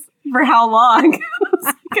house? For how long? It was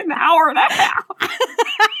like an hour and a half.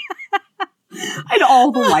 I had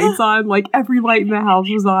all the lights on. Like every light in the house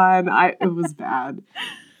was on. It was bad.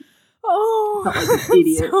 Oh, felt like an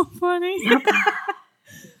idiot. So funny. Yep.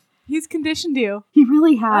 He's conditioned you. He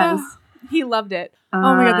really has. He loved it.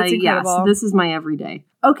 Oh my God, that's incredible. Yes, this is my everyday.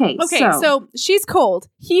 Okay, so she's cold.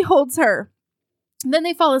 He holds her. And then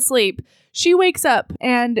they fall asleep. She wakes up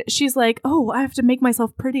and she's like, oh, I have to make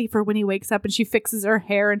myself pretty for when he wakes up. And she fixes her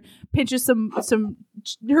hair and pinches some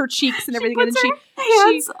her cheeks and everything. Puts and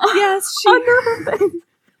then she under her face.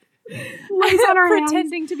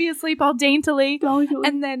 Pretending to be asleep all daintily.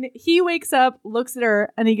 And then he wakes up, looks at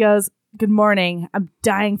her, and he goes, good morning. I'm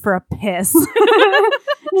dying for a piss. And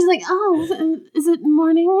he's like, oh, is it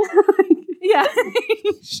morning? Yeah.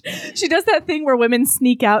 She does that thing where women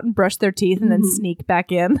sneak out and brush their teeth and then sneak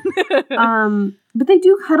back in. But they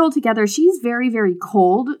do cuddle together. She's very, very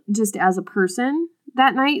cold just as a person.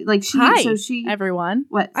 That night, like everyone.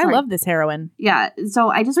 What? Sorry. I love this heroine. Yeah. So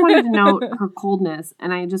I just wanted to note her coldness,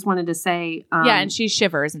 and I just wanted to say, and she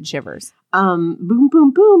shivers and shivers. Boom,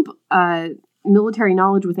 boom, boom. Military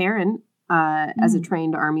knowledge with Aaron, as a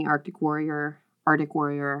trained Army Arctic warrior.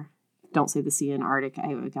 Don't say the C in Arctic.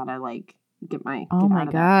 I gotta like get my. Oh my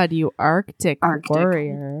God, you Arctic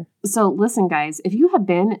warrior. So listen, guys, if you have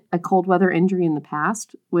been a cold weather injury in the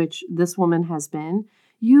past, which this woman has been.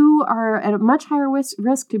 You are at a much higher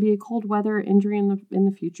risk to be a cold weather injury in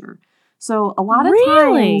the future. So a lot of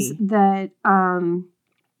times that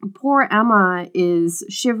poor Emma is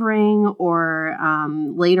shivering or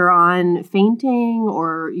later on fainting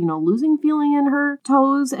or losing feeling in her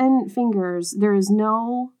toes and fingers, there is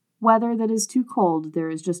no weather that is too cold.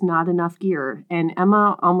 There is just not enough gear, and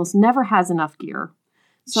Emma almost never has enough gear.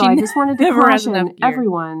 So I just wanted to caution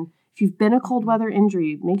everyone. If you've been a cold weather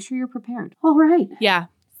injury, make sure you're prepared. All right. Yeah.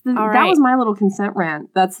 That was my little consent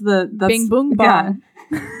rant. That's Bing boom bong.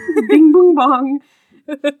 Yeah. Bing boom bong.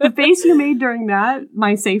 The face you made during that,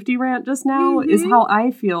 my safety rant just now, is how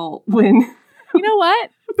I feel when you know what?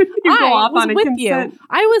 You go off on a consent.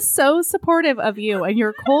 I was so supportive of you and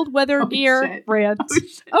your cold weather gear rant.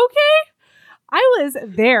 Okay. I was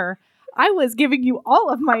there. I was giving you all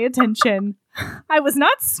of my attention. I was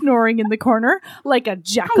not snoring in the corner like a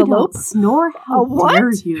jackalope. I don't snore? How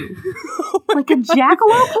dare you? Like a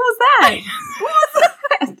jackalope? Who was that? Who was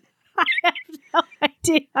that? I have no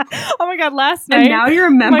idea. Oh my God, last night. And now you're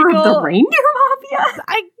a member of the Reindeer Mafia?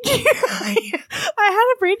 I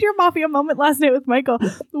had a Reindeer Mafia moment last night with Michael.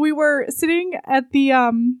 We were sitting at the,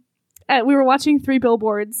 we were watching Three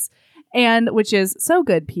Billboards, which is so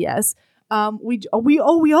good, P.S., we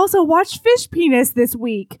also watched Fish Penis this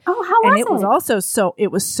week. Oh, how was it? And it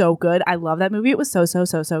was so good. I love that movie. It was so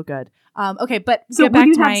good. Okay, but so would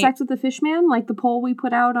you have sex with the fish man, like the poll we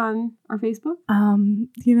put out on our Facebook?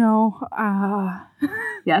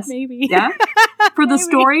 Yes, maybe. Yeah, for the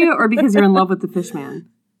story or because you're in love with the fish man?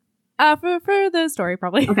 For the story,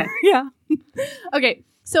 probably. Okay. Yeah. Okay,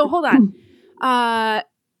 so hold on.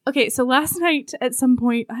 Okay, so last night at some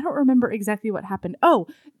point, I don't remember exactly what happened. Oh,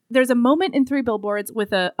 there's a moment in Three Billboards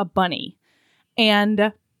with a bunny.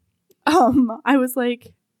 And I was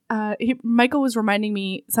like, Michael was reminding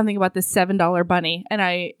me something about this $7 bunny.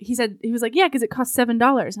 And he was like, yeah, because it costs $7. And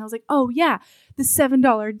I was like, oh, yeah, the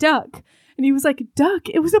 $7 duck. And And he was like, Duck,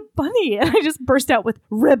 it was a bunny. And I just burst out with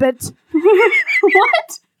ribbit.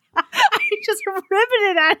 What? I just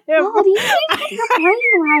ribbited at him. God, you didn't get your brain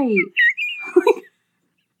right.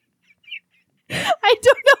 I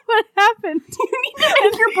don't know what happened. You need to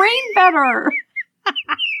make your brain better.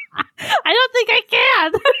 I don't think I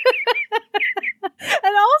can.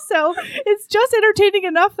 And also, it's just entertaining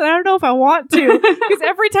enough that I don't know if I want to. Because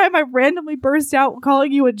every time I randomly burst out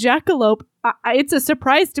calling you a jackalope, it's a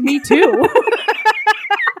surprise to me too.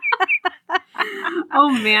 Oh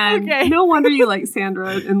man. Okay. No wonder you like Sandra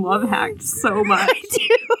and Love Hacked so much. I do.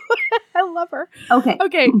 I love her. Okay.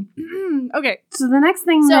 Okay. Okay. So the next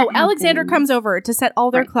thing So that Alexander happens- comes over to set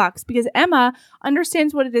all their Right. clocks because Emma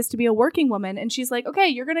understands what it is to be a working woman. And she's like, okay,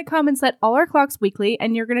 you're going to come and set all our clocks weekly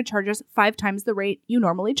and you're going to charge us 5 times the rate you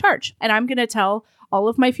normally charge. And I'm going to tell all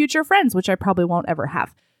of my future friends, which I probably won't ever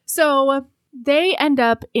have. So they end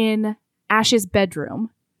up in Ash's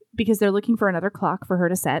bedroom because they're looking for another clock for her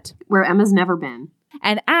to set. where Emma's never been.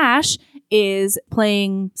 And Ash is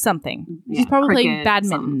playing something. Yeah, He's probably playing cricket, badminton.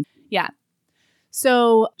 something. Yeah.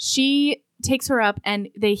 So she takes her up and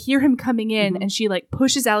they hear him coming in Mhm. and she like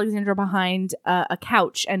pushes Alexandra behind a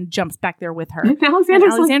couch and jumps back there with her. And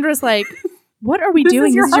Alexandra's Alexandra's like, what are we This is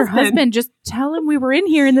doing? your This is your husband." husband. Just tell him we were in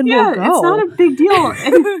here and then yeah, we'll go. it's not a big deal.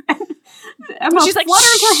 And Emma She's like,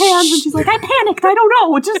 flutters her hands and she's like, I panicked. I don't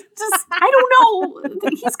know. Just, I don't know.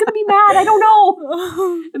 He's going to be mad. I don't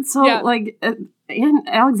know. And so, Yeah. like, and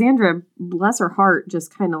Alexandra, bless her heart,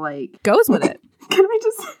 just kind of like, Goes with it. can I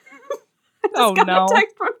just Oh, got no. a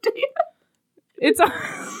text from Dana. It's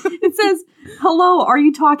It says, hello, are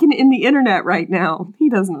you talking in the internet right now? He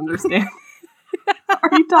doesn't understand. Are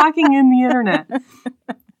you talking in the internet?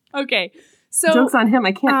 okay. So Joke's on him.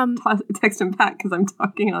 I can't um, text him back because I'm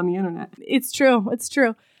talking on the internet. it's true. It's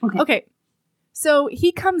true. Okay. So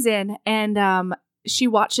he comes in and she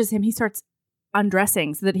watches him. He starts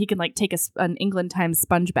undressing so that he can like take an England Times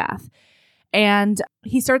sponge bath. And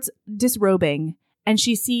he starts disrobing and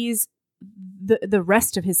she sees the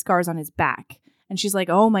rest of his scars on his back. And she's like,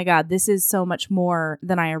 oh my God, this is so much more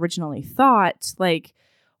than I originally thought. Like,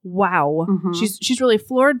 wow. Mhm. She's really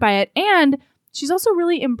floored by it. And she's also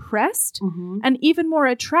really impressed Mm-hmm. and even more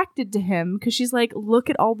attracted to him because she's like, look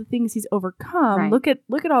at all the things he's overcome. Right. Look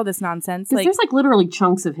at all this nonsense. Because Like, there's like literally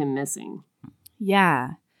chunks of him missing.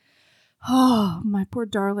 yeah. Oh, my poor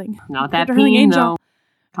darling. Not Poor that darling pain, angel. though.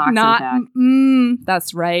 Toxin Not. pack.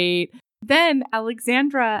 That's right. Then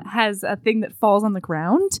Alexandra has a thing that falls on the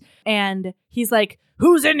ground and he's like,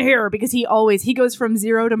 who's in here? Because he goes from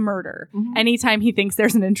 0 to murder Mhm. anytime he thinks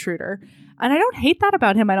there's an intruder. And I don't hate that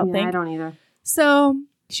about him, I don't Yeah, think. I don't either. So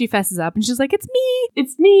she fesses up and she's like, it's me.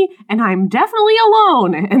 It's me, and I'm definitely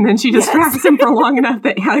alone. And then she distracts him for long enough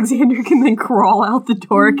that Alexandra can then crawl out the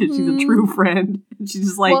door because she's a true friend. And she's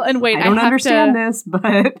just like, Well, and wait, I don't have understand to- this,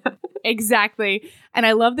 but Exactly. And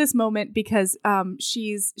I love this moment because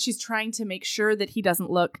she's trying to make sure that he doesn't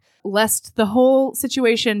look, lest the whole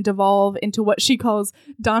situation devolve into what she calls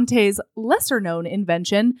Dante's lesser known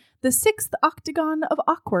invention, the 6th octagon of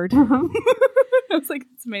awkward. I was like,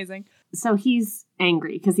 it's amazing. so he's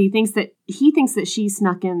angry because he thinks that she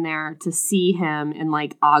snuck in there to see him and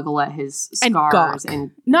like ogle at his And scars gawk.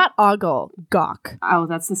 and Not ogle, gawk. oh,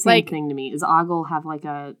 that's the same Like- thing to me. Does ogle have like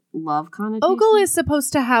a love connotation? Ogle is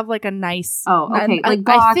supposed to have like a nice. oh okay, I like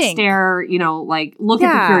gawk, think. stare, like look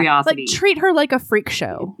at the curiosity. Like treat her like a freak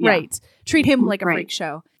show. Yeah. Right. Treat him like a Right. freak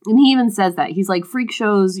show. And he even says that he's like freak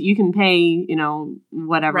shows you can pay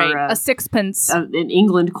whatever Right. A sixpence. an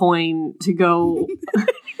England coin to go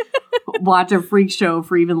watch a freak show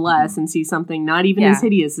for even less and see something not even Yeah. as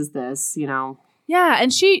hideous as this, Yeah,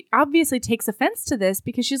 and she obviously takes offense to this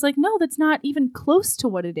because she's like, no, that's not even close to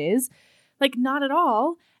what it is. Like, not at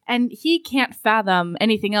all. And he can't fathom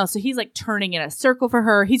anything else. So he's like turning in a circle for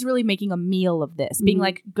her. He's really making a meal of this, being Mhm.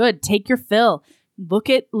 like, good, take your fill. Look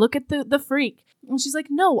at the freak. And she's like,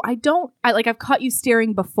 no, I don't. I've caught you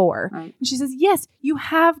staring before. Right. And she says, yes, you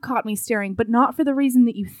have caught me staring, but not for the reason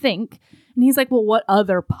that you think. And he's like, well, what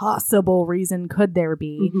other possible reason could there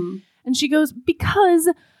be? Mhm. And she goes, because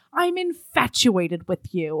I'm infatuated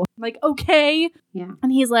with you. Like, okay. Yeah.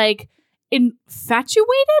 And he's like, infatuated?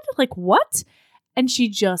 Like, what? And she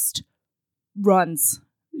just runs.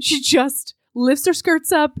 She just lifts her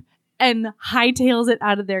skirts up and hightails it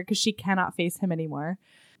out of there because she cannot face him anymore.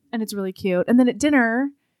 And it's really cute. And then at dinner,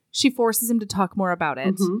 she forces him to talk more about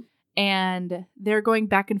it. Mhm. And they're going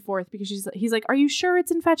back and forth because he's like, are you sure it's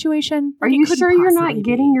infatuation? Are Like, it you couldn't sure you're possibly not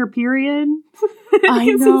getting be." your period? I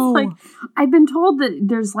It's know. like, I've been told that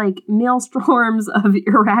there's like maelstorms of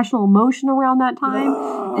irrational emotion around that time.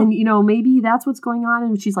 And, maybe that's what's going on.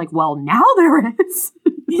 And she's like, well, now there is.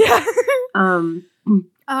 Yeah.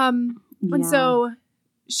 Yeah. And so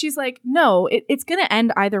she's like, no, it's going to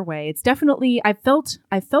end either way. It's definitely, I felt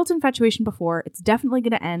infatuation before. It's definitely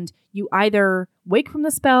going to end. You either wake from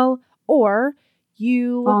the spell or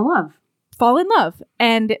you fall in love.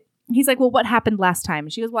 And he's like, well, what happened last time?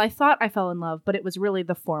 And she goes, well, I thought I fell in love, but it was really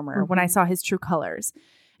the former when I saw his true colors.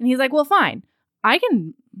 And he's like, well, fine. I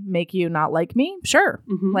can make you not like me. Sure.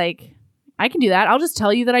 Like, I can do that. I'll just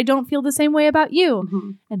tell you that I don't feel the same way about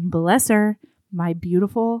you. And bless her, my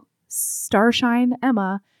beautiful starshine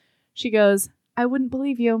Emma, she goes, I wouldn't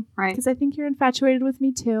believe you. Right. Because I think you're infatuated with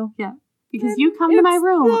me too. Yeah. Because you come to my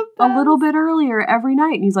room a little bit earlier every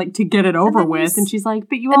night. And he's like, to get it over with. And she's like,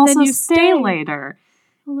 but you also stay later.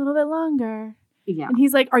 A little bit longer. Yeah. And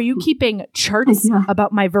he's like, are you keeping charts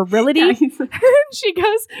about my virility? And she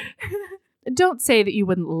goes, don't say that you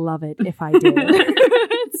wouldn't love it if I did.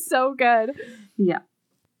 It's so good. Yeah.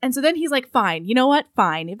 And so then he's like, fine, you know what?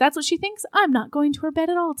 Fine. If that's what she thinks, I'm not going to her bed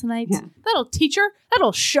at all tonight. Yeah. That'll teach her.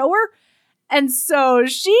 That'll show her. And so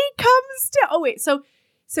she comes to,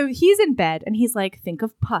 so he's in bed and he's like, think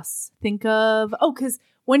of pus. Think of, because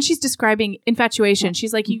when she's describing infatuation,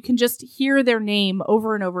 she's like, you can just hear their name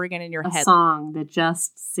over and over again in your head. A song that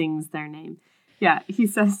just sings their name. Yeah, he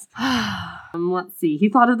says, let's see. He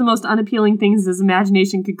thought of the most unappealing things his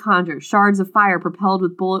imagination could conjure. Shards of fire propelled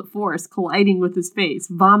with bullet force, colliding with his face,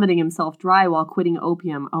 vomiting himself dry while quitting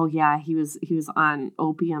opium. Oh, yeah, he was on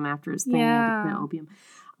opium after his thing. He had to quit opium.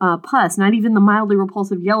 Pus, not even the mildly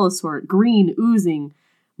repulsive yellow sort. Green, oozing.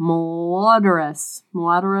 Malodorous.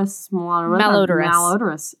 Oh,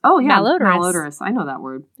 yeah. Malodorous. I know that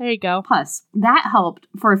word. There you go. Pus. That helped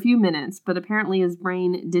for a few minutes, but apparently his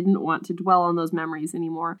brain didn't want to dwell on those memories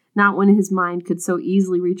anymore. Not when his mind could so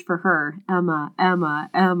easily reach for her. Emma, Emma,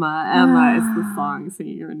 Emma, Emma is the song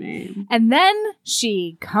singing your name. And then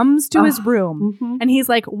she comes to his room, and he's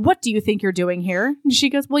like, what do you think you're doing here? And she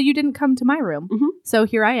goes, well, you didn't come to my room, so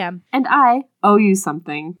here I am. And I owe you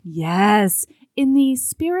something. Yes. In the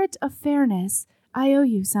spirit of fairness, I owe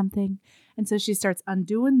you something. And so she starts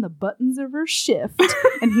undoing the buttons of her shift.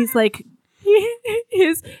 And he's like,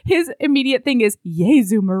 his immediate thing is,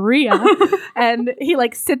 Jesu Maria. And he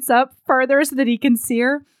like sits up further so that he can see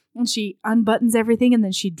her. And she unbuttons everything and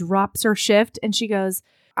then she drops her shift. And she goes,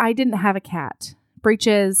 I didn't have a cat.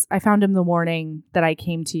 Breeches, I found him the morning that I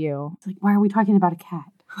came to you. Like, why are we talking about a cat?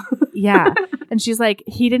 Yeah. And she's like,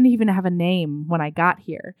 he didn't even have a name when I got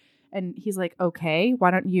here. And he's like, okay,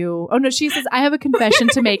 why don't you... Oh, no, she says, I have a confession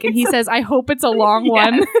to make. And he says, I hope it's a long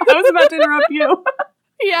one. I was about to interrupt you.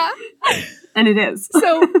 Yeah. And it is.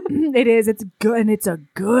 So it is. It's good. And it's a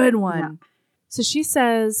good one. Yeah. So she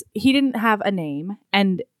says, he didn't have a name.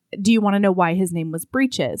 And do you want to know why his name was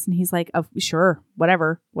Breeches? And he's like, oh, sure,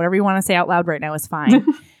 whatever. Whatever you want to say out loud right now is fine.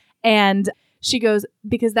 And she goes,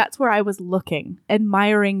 because that's where I was looking,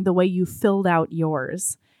 admiring the way you filled out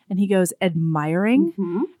yours. And he goes, admiring?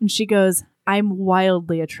 And she goes, I'm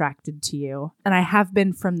wildly attracted to you. And I have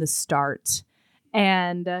been from the start.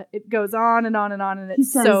 And it goes on and on and on. And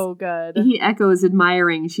it's so good. He echoes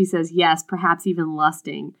admiring. She says, yes, perhaps even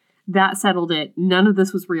lusting. That settled it. None of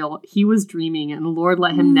this was real. He was dreaming and the Lord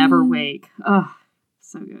let him never wake. Ugh,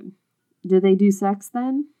 so good. Did they do sex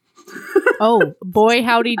then? Oh, boy,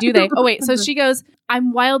 howdy do they. Oh, wait. So she goes,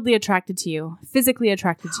 I'm wildly attracted to you, physically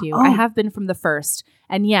attracted to you. I have been from the first.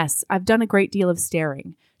 And yes, I've done a great deal of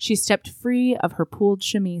staring. She stepped free of her pooled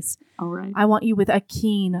chemise. All right. I want you with a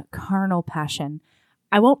keen, carnal passion.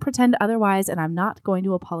 I won't pretend otherwise, and I'm not going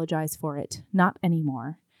to apologize for it. Not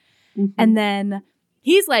anymore. And then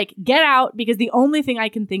he's like, get out, because the only thing I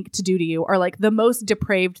can think to do to you are like the most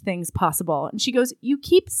depraved things possible. And she goes, you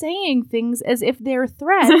keep saying things as if they're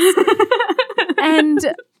threats.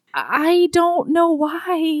 And I don't know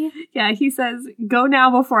why. Yeah, he says, go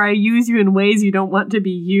now before I use you in ways you don't want to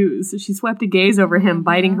be used. She swept a gaze over him,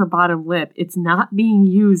 biting her bottom lip. It's not being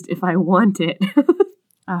used if I want it.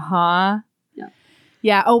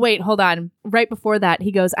 Yeah. Oh, wait, hold on. Right before that,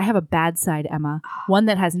 he goes, I have a bad side, Emma. One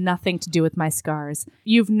that has nothing to do with my scars.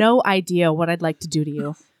 You've no idea what I'd like to do to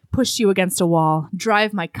you. Push you against a wall.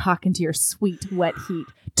 Drive my cock into your sweet, wet heat.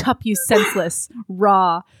 Tup you senseless,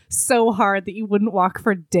 raw, so hard that you wouldn't walk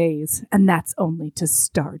for days. And that's only to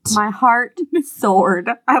start. My heart soared.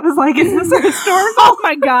 I was like, is this a historical? Oh,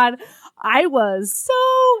 my God. I was so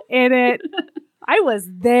in it. I was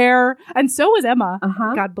there. And so was Emma.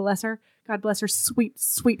 God bless her. God bless her sweet,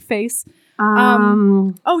 sweet face.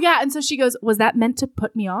 Oh, yeah. And so she goes, was that meant to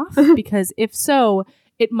put me off? Because if so,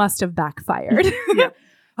 it must have backfired. Yeah.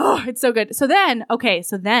 Oh, it's so good. So then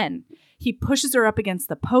He pushes her up against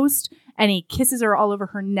the post and he kisses her all over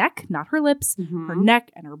her neck, not her lips, her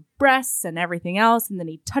neck and her breasts and everything else. And then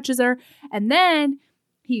he touches her and then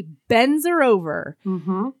he bends her over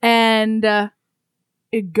and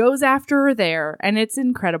it goes after her there. And it's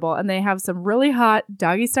incredible. And they have some really hot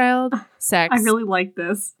doggy style sex. I really like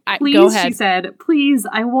this. Please, go ahead. She said, please,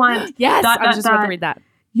 I want... Yes, I was just about to read that.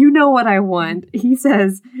 You know what I want. He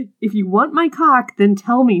says, if you want my cock, then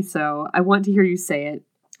tell me so. I want to hear you say it.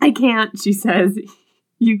 I can't, she says.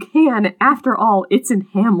 You can. After all, it's in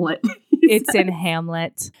Hamlet. It's in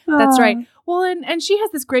Hamlet. That's right. Well, and she has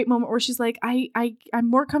this great moment where she's like, I'm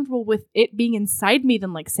more comfortable with it being inside me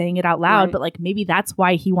than like saying it out loud, Right. but like maybe that's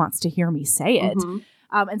why he wants to hear me say it.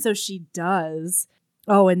 And so she does.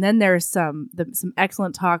 Oh, and then there's some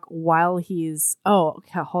excellent talk while he's,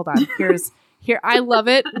 okay, hold on. Here, I love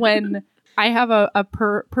it when I have a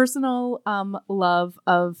personal love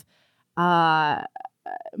of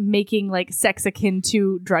making like sex akin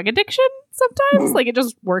to drug addiction sometimes. Like it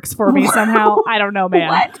just works for me somehow. I don't know, man.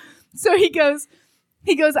 What? So he goes,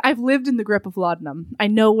 I've lived in the grip of laudanum. I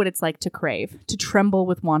know what it's like to crave, to tremble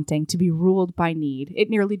with wanting, to be ruled by need. It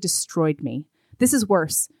nearly destroyed me. This is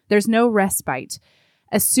worse. There's no respite.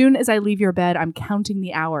 As soon as I leave your bed, I'm counting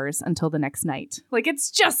the hours until the next night. Like, it's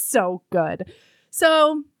just so good.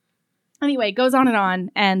 So, anyway, it goes on,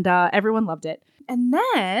 and everyone loved it. And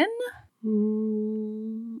then...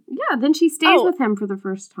 yeah, then she stays with him for the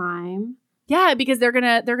first time. Yeah, because they're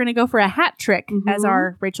gonna go for a hat trick, as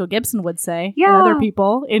our Rachel Gibson would say, Yeah. and other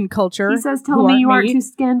people in culture. He says, tell me you aren't too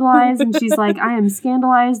scandalized. And she's like, I am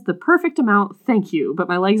scandalized the perfect amount. Thank you. But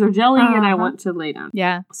my legs are jelly and I want to lay down.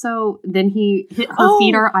 Yeah. So then her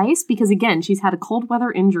feet are ice because, again, she's had a cold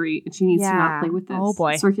weather injury and she needs to not play with this. Oh,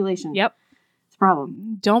 boy. Circulation. Yep. It's a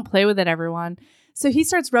problem. Don't play with it, everyone. So he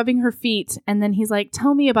starts rubbing her feet and then he's like,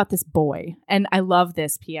 tell me about this boy. And I love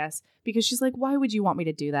this PS because she's like, why would you want me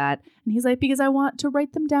to do that? And he's like, because I want to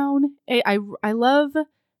write them down. I love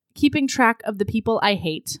keeping track of the people I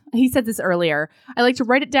hate. He said this earlier. I like to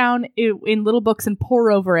write it down in little books and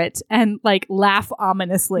pore over it and like laugh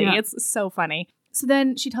ominously. Yeah. It's so funny. So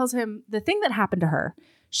then she tells him the thing that happened to her.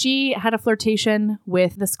 She had a flirtation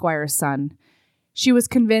with the squire's son. She was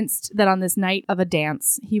convinced that on this night of a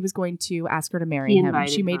dance, he was going to ask her to marry him.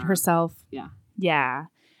 She made herself... Yeah.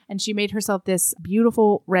 And she made herself this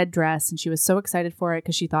beautiful red dress, and she was so excited for it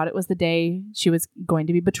because she thought it was the day she was going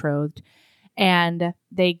to be betrothed. And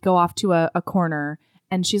they go off to a corner,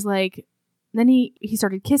 and she's like... Then he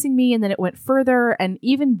started kissing me, and then it went further. And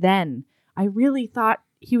even then, I really thought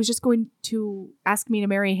he was just going to ask me to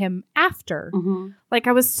marry him after. Like,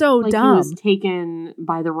 I was so dumb. He was taken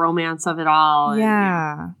by the romance of it all.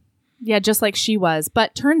 Yeah, just like she was.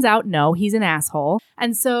 But turns out, no, he's an asshole.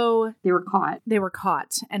 And so... They were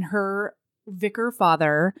caught. And her vicar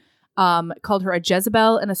father called her a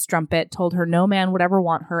Jezebel and a strumpet, told her no man would ever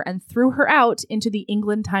want her, and threw her out into the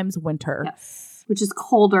England Times winter. Yes. Which is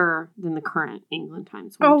colder than the current England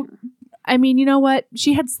Times winter. Oh, I mean, you know what?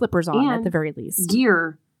 She had slippers on at the very least.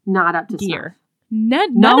 Gear not up to gear.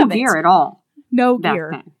 None No of gear at all. No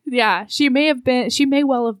gear. Yeah, she may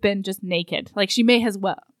well have been just naked. Like she may as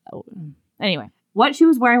well. Oh. Anyway. What she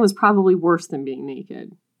was wearing was probably worse than being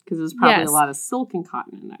naked because it was probably a lot of silk and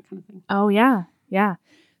cotton and that kind of thing. Oh, yeah. Yeah.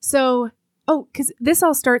 So, because this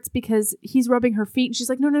all starts because he's rubbing her feet and she's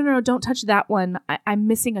like, no, don't touch that one. I'm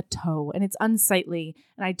missing a toe and it's unsightly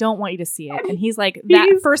and I don't want you to see it. And he's like,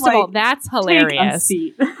 first of all, that's hilarious. Take a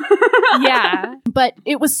seat. Yeah. But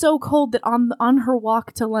it was so cold that on her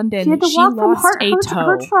walk to London, she had to walk from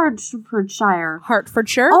Hertfordshire.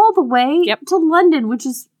 Hertfordshire? All the way to London, which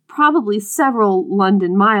is probably several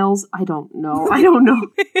London miles. I don't know.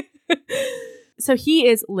 So he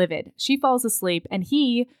is livid. She falls asleep and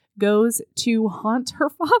he goes to haunt her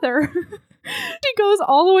father. He goes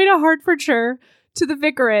all the way to Hertfordshire to the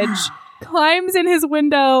vicarage, climbs in his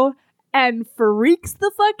window and freaks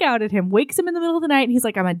the fuck out at him, wakes him in the middle of the night. And he's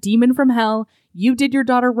like, I'm a demon from hell. You did your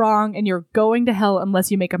daughter wrong and you're going to hell unless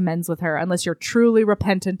you make amends with her, unless you're truly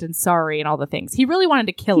repentant and sorry and all the things. He really wanted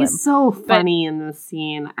to kill him. He's so funny in this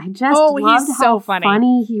scene. I just loved how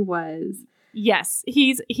funny he was. Yes,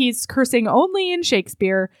 he's cursing only in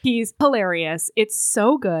Shakespeare. He's hilarious. It's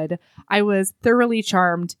so good. I was thoroughly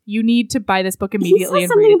charmed. You need to buy this book immediately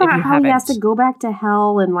and read it if you haven't. He says something about how he has to go back to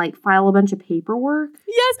hell and like file a bunch of paperwork.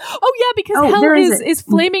 Yes. Oh yeah, because hell is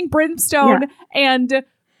flaming brimstone and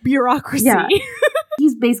bureaucracy. Yeah.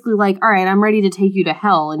 He's basically like, all right, I'm ready to take you to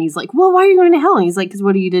hell. And he's like, well, why are you going to hell? And he's like, because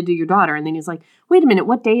what you did to your daughter. And then he's like, wait a minute,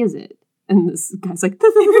 what day is it? And this guy's like,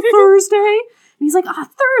 this is Thursday. he's like,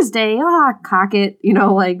 Thursday, cock it. You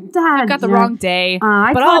know, like, I got the wrong day,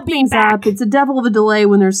 I but I'll caught be things back. up. It's a devil of a delay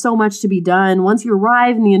when there's so much to be done. Once you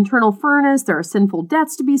arrive in the internal furnace, there are sinful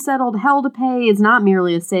debts to be settled, hell to pay. It's not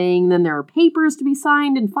merely a saying. Then there are papers to be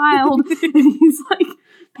signed and filed. And he's like,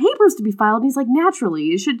 papers to be filed? And he's like, naturally.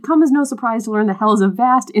 It should come as no surprise to learn that hell is a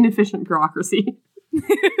vast, inefficient bureaucracy.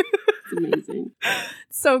 It's amazing.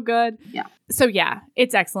 So good. Yeah. So yeah,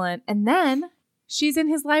 it's excellent. And then she's in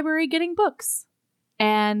his library getting books.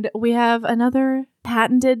 And we have another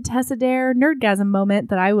patented Tessa Dare nerdgasm moment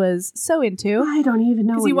that I was so into. I don't even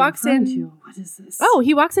know what he walks you're in. referring to. What is this? Oh,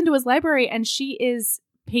 he walks into his library and she's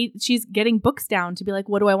getting books down to be like,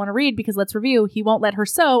 what do I want to read? Because let's review. He won't let her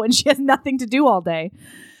sew and she has nothing to do all day.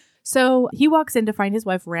 So he walks in to find his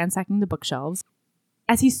wife ransacking the bookshelves.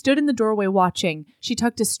 As he stood in the doorway watching, she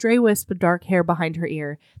tucked a stray wisp of dark hair behind her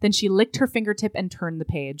ear. Then she licked her fingertip and turned the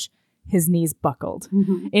page. His knees buckled.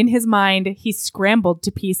 Mm-hmm. In his mind, he scrambled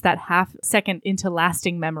to piece that half second into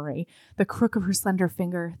lasting memory. The crook of her slender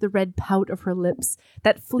finger, the red pout of her lips,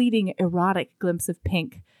 that fleeting, erotic glimpse of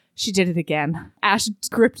pink. She did it again. Ash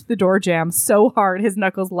gripped the door jamb so hard his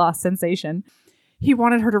knuckles lost sensation. He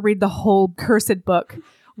wanted her to read the whole cursed book.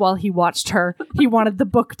 While he watched her, he wanted the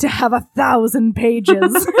book to have 1,000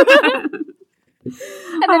 pages. And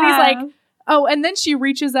then he's like, oh, and then she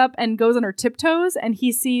reaches up and goes on her tiptoes, and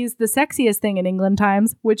he sees the sexiest thing in England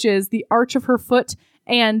times, which is the arch of her foot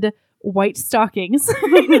and white stockings.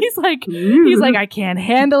 he's like, I can't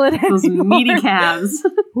handle it anymore. Those meaty calves.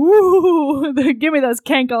 Ooh, give me those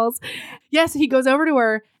cankles. Yes, he goes over to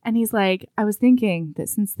her and he's like, I was thinking that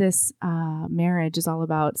since this marriage is all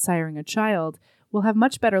about siring a child, we'll have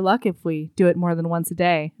much better luck if we do it more than once a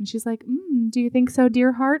day. And she's like, do you think so,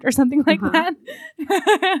 dear heart? Or something like that.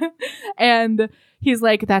 And he's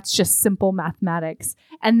like, that's just simple mathematics.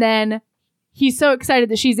 And then he's so excited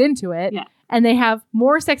that she's into it. Yeah. And they have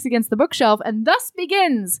more sex against the bookshelf. And thus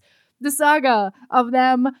begins the saga of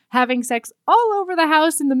them having sex all over the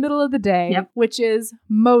house in the middle of the day, which is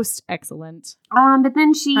most excellent. But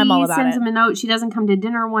then she sends him a note. She doesn't come to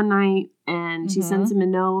dinner one night, and she sends him a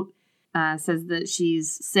note. Says that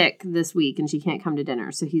she's sick this week and she can't come to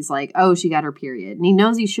dinner. So he's like, oh, she got her period. And he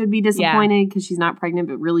knows he should be disappointed because she's not pregnant,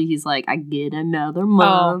 but really he's like, I get another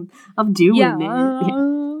month of doing it.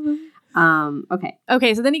 Yeah. Okay.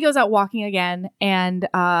 Okay, so then he goes out walking again, and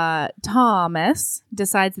Thomas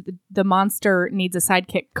decides that the monster needs a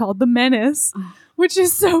sidekick called the Menace, which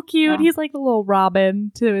is so cute. Yeah. He's like the little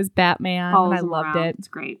Robin to his Batman, and I loved it. It's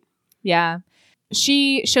great. Yeah.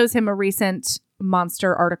 She shows him a recent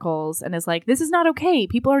monster articles and is like, this is not okay.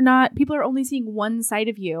 People are only seeing one side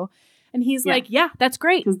of you. And he's like, yeah, that's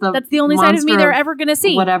great. That's the only side of me they're ever going to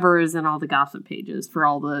see. Whatever is in all the gossip pages for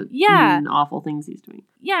all the awful things he's doing.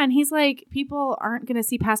 Yeah, and he's like, people aren't going to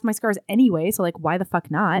see past my scars anyway, so like, why the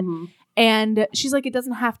fuck not? Mm-hmm. And she's like, it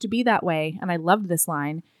doesn't have to be that way. And I loved this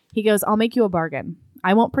line. He goes, I'll make you a bargain.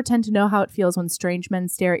 I won't pretend to know how it feels when strange men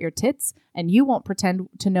stare at your tits, and you won't pretend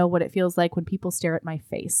to know what it feels like when people stare at my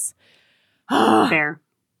face. Fair.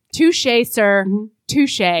 Touche, sir. Mm-hmm.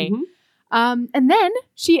 Touche. Mm-hmm. And then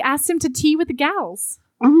she asks him to tea with the gals.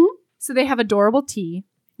 Mm-hmm. So they have adorable tea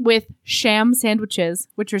with sham sandwiches,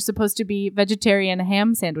 which are supposed to be vegetarian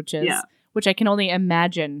ham sandwiches, which I can only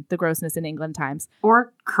imagine the grossness in England times.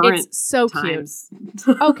 Or current It's so times.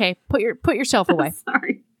 Cute. Okay, put yourself away.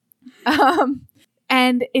 Sorry.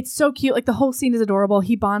 And it's so cute. Like, the whole scene is adorable.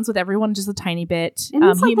 He bonds with everyone just a tiny bit. And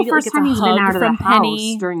it's like the first time he's been out of the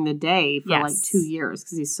Penny house during the day for like 2 years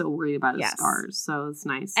because he's so worried about his scars. So it's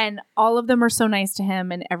nice. And all of them are so nice to him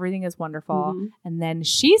and everything is wonderful. Mm-hmm. And then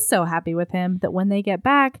she's so happy with him that when they get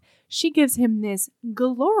back, she gives him this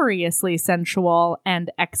gloriously sensual and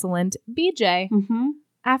excellent BJ. Mm-hmm.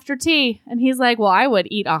 After tea. And he's like, well, I would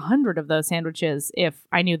eat 100 of those sandwiches if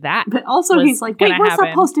I knew that. But also he's like, wait, we're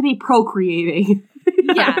supposed to be procreating.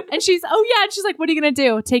 Yeah. And she's like, what are you going to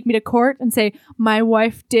do? Take me to court and say, my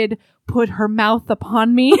wife did put her mouth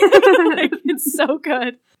upon me? Like, it's so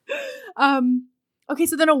good. Okay,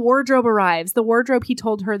 so then a wardrobe arrives. The wardrobe he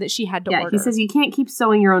told her that she had to order. He says, you can't keep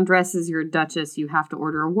sewing your own dresses. You're a duchess. You have to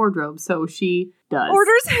order a wardrobe. So she does.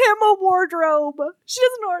 Orders him a wardrobe. She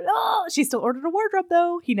doesn't order. Oh, she still ordered a wardrobe,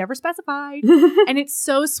 though. He never specified. And it's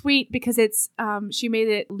so sweet because it's, she made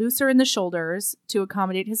it looser in the shoulders to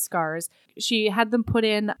accommodate his scars. She had them put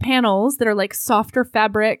in panels that are like softer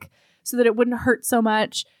fabric so that it wouldn't hurt so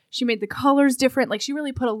much. She made the colors different. Like, she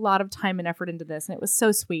really put a lot of time and effort into this, and it was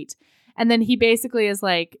so sweet. And then he basically is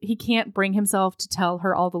like, he can't bring himself to tell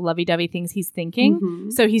her all the lovey-dovey things he's thinking. Mm-hmm.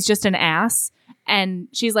 So he's just an ass. And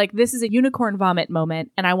she's like, this is a unicorn vomit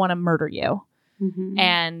moment, and I want to murder you. Mm-hmm.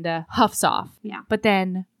 And huffs off. Yeah. But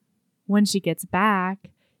then when she gets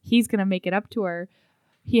back, he's going to make it up to her.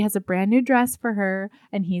 He has a brand new dress for her,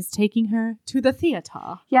 and he's taking her to the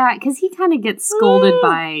theater. Yeah, because he kind of gets scolded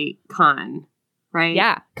by Khan, right?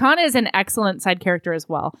 Yeah. Khan is an excellent side character as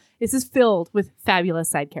well. This is filled with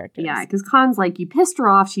fabulous side characters. Yeah, because Khan's like, you pissed her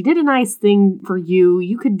off. She did a nice thing for you.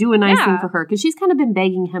 You could do a nice thing for her. Because she's kind of been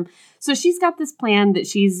begging him. So she's got this plan that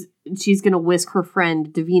she's going to whisk her friend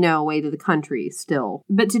Davina away to the country still.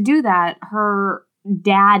 But to do that, her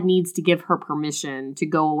dad needs to give her permission to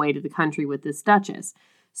go away to the country with this Duchess.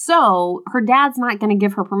 So her dad's not going to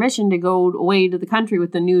give her permission to go away to the country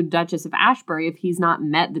with the new Duchess of Ashbury if he's not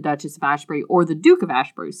met the Duchess of Ashbury or the Duke of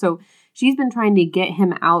Ashbury. So she's been trying to get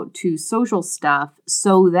him out to social stuff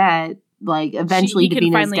so that, like, eventually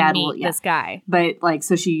Davina's dad will meet this guy. But, like,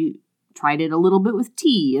 so she tried it a little bit with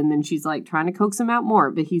T, and then she's, like, trying to coax him out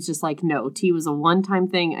more. But he's just like, no, T was a one-time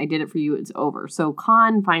thing. I did it for you. It's over. So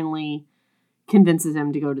Khan finally convinces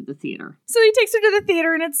him to go to the theater. So he takes her to the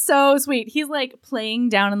theater, and it's so sweet. He's like playing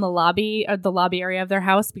down in the lobby area of their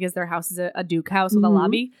house, because their house is a Duke house with a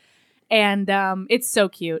lobby. And it's so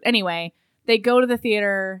cute. Anyway, they go to the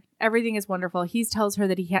theater. Everything is wonderful. He tells her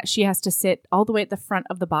that she has to sit all the way at the front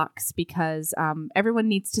of the box because everyone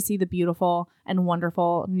needs to see the beautiful and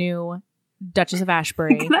wonderful new Duchess of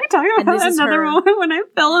Ashbury. Can I talk about another moment when I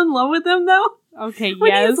fell in love with him, though? Okay,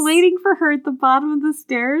 when he's waiting for her at the bottom of the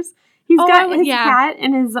stairs. He's got his hat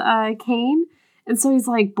and his cane. And so he's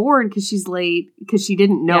like bored because she's late because she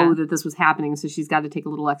didn't know that this was happening. So she's got to take a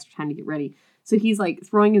little extra time to get ready. So he's like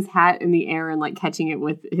throwing his hat in the air and like catching it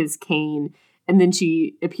with his cane. And then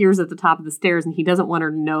she appears at the top of the stairs and he doesn't want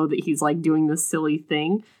her to know that he's like doing this silly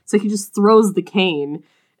thing. So he just throws the cane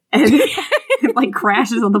and it like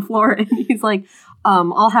crashes on the floor. And he's like,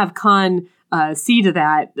 I'll have Khan see to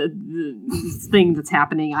that thing that's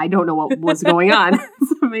happening. I don't know what was going on.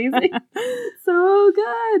 It's amazing. So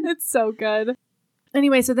good. It's so good.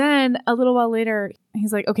 Anyway, so then a little while later,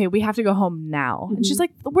 he's like, okay, we have to go home now. And she's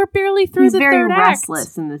like, we're barely through the third act. He's very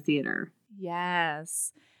restless in the theater.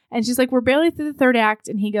 Yes. And she's like, we're barely through the third act.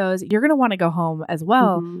 And he goes, you're going to want to go home as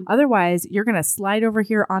well. Otherwise, you're going to slide over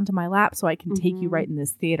here onto my lap so I can take you right in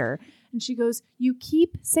this theater. And she goes, you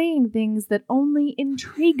keep saying things that only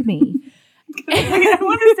intrigue me. I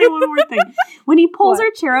want to say one more thing. When he pulls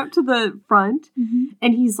her chair up to the front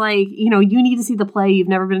and he's like, you need to see the play. You've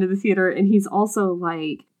never been to the theater. And he's also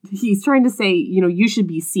like, he's trying to say, you should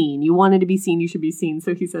be seen. You wanted to be seen. You should be seen.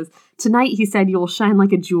 So he says, tonight, he said, you'll shine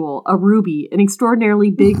like a jewel, a ruby, an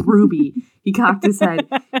extraordinarily big ruby. He cocked his head.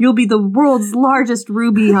 You'll be the world's largest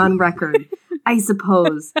ruby on record. I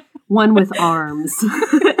suppose. One with arms.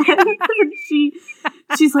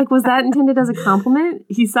 And she's like, was that intended as a compliment?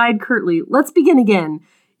 He sighed curtly. Let's begin again.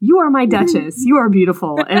 You are my Duchess. You are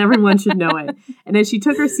beautiful, and everyone should know it. And as she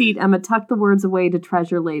took her seat, Emma tucked the words away to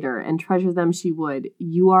treasure later, and treasure them she would.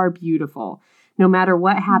 You are beautiful. No matter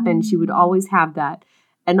what happened, she would always have that.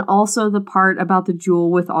 And also the part about the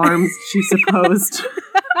jewel with arms, she supposed.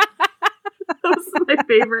 That was my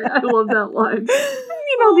favorite. I love that line.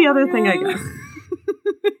 The other thing, I guess.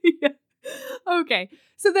 Yeah. Okay.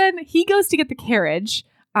 So then he goes to get the carriage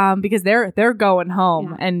because they're going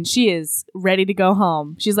home and she is ready to go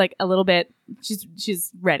home. She's like a little bit,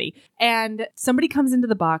 she's ready. And somebody comes into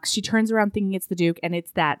the box. She turns around thinking it's the Duke, and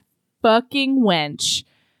it's that fucking wench,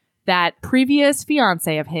 that previous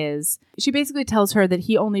fiance of his. She basically tells her that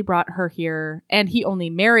he only brought her here and he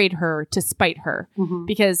only married her to spite her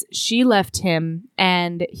because she left him.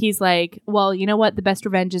 And he's like, well, you know what? The best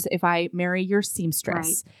revenge is if I marry your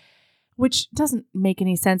seamstress. Right. Which doesn't make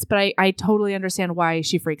any sense, but I totally understand why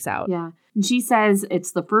she freaks out. Yeah. And she says,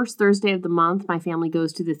 it's the first Thursday of the month. My family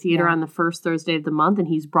goes to the theater on the first Thursday of the month, and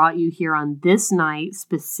he's brought you here on this night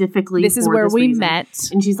specifically. This is where we met.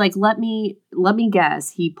 And she's like, let me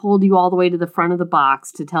guess. He pulled you all the way to the front of the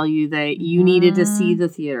box to tell you that you needed to see the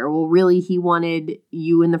theater. Well, really, he wanted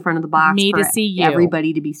you in the front of the box to see you.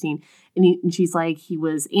 Everybody to be seen. And she's like, he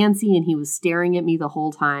was antsy and he was staring at me the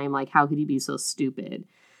whole time. Like, how could he be so stupid?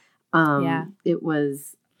 It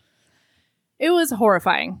was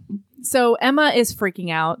horrifying. So Emma is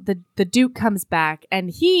freaking out. The Duke comes back and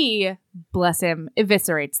he, bless him,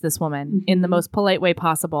 eviscerates this woman in the most polite way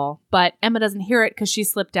possible. But Emma doesn't hear it because she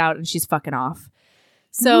slipped out and she's fucking off.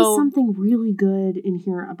 So there's something really good in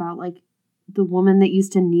here about like the woman that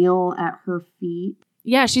used to kneel at her feet.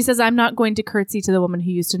 Yeah, she says, I'm not going to curtsy to the woman who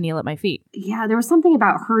used to kneel at my feet. Yeah, there was something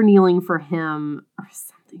about her kneeling for him or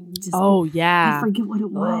something. Yeah. I forget what it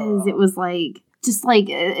was. It was like just like,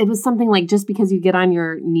 it was something like, just because you get on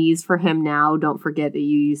your knees for him now, don't forget that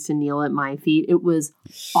you used to kneel at my feet. It was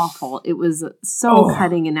awful. It was so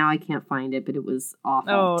cutting, and now I can't find it, but it was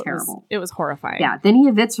awful, terrible. It was horrifying. Yeah, then he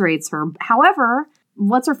eviscerates her. However,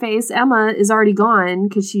 what's-her-face, Emma, is already gone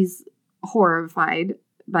because she's horrified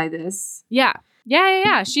by this. Yeah.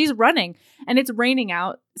 She's running, and it's raining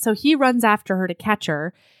out, so he runs after her to catch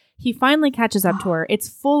her. He finally catches up to her. It's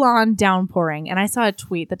full-on downpouring. And I saw a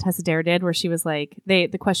tweet that Tessa Dare did where she was like, the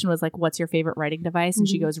question was like, what's your favorite writing device? And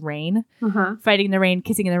she goes, rain. Fighting in the rain,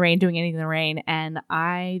 kissing in the rain, doing anything in the rain. And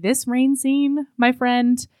this rain scene, my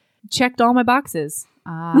friend, checked all my boxes.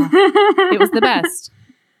 It was the best.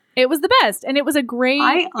 It was the best. And it was a great...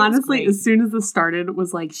 I honestly, as soon as this started,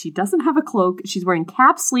 was like, she doesn't have a cloak. She's wearing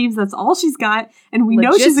cap sleeves. That's all she's got. And we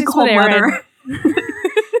know she's a cold weather.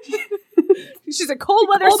 She's a cold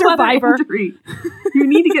weather survivor. You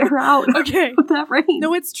need to get her out. Okay. With that rain.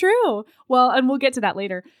 No, it's true. Well, and we'll get to that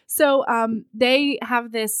later. So they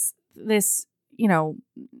have this,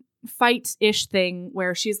 fight-ish thing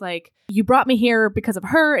where she's like, you brought me here because of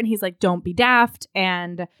her. And he's like, don't be daft.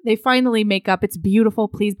 And they finally make up. It's beautiful.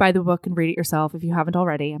 Please buy the book and read it yourself if you haven't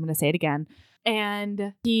already. I'm going to say it again.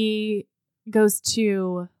 And he goes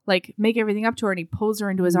to like make everything up to her, and he pulls her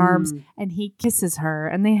into his arms and he kisses her,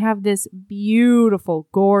 and they have this beautiful,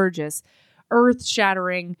 gorgeous,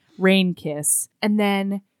 earth-shattering rain kiss. And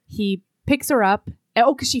then he picks her up.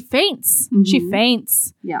 Oh, because she faints. She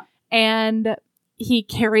faints. Yeah. And he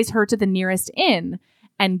carries her to the nearest inn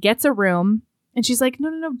and gets a room. And she's like,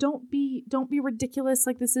 no, don't be ridiculous.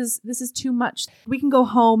 Like, this is too much. We can go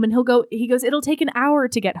home. And he goes, it'll take an hour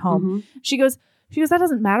to get home. She goes, that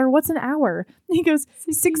doesn't matter. What's an hour? And he goes,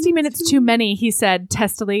 60 minutes too many, he said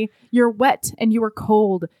testily. You're wet and you are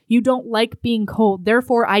cold. You don't like being cold.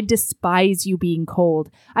 Therefore, I despise you being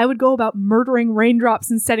cold. I would go about murdering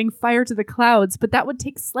raindrops and setting fire to the clouds, but that would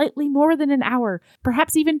take slightly more than an hour,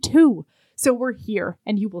 perhaps even 2. So we're here,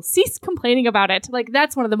 and you will cease complaining about it. Like,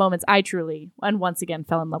 that's one of the moments I truly, and once again,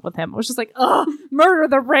 fell in love with him. I was just like, murder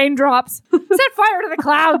the raindrops. Set fire to the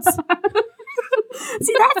clouds.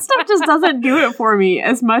 See, that stuff just doesn't do it for me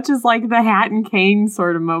as much as like the Hat and Cane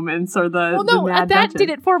sort of moments or the Mad that Duchess. did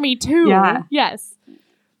it for me too. Yeah. Yes.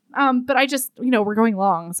 But I just, we're going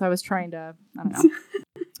long, so I was trying to, I don't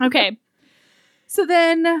know. Okay. So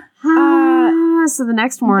then, so the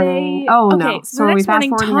next morning, so the next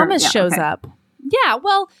morning, Thomas shows up. Yeah,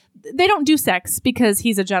 well, they don't do sex because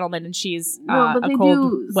he's a gentleman and she's a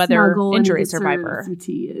cold weather injury survivor. Some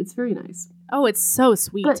tea. It's very nice. Oh, it's so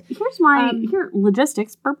sweet. But here's my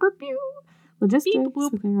logistics. Logistics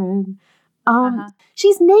with Aaron.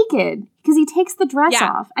 She's naked because he takes the dress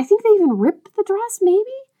off. I think they even rip the dress, maybe.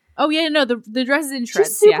 Oh yeah, no, the dress is in shreds.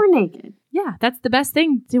 She's super naked. Yeah, that's the best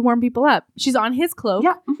thing to warm people up. She's on his cloak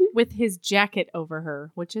with his jacket over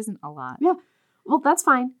her, which isn't a lot. Yeah, well, that's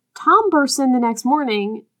fine. Tom bursts in the next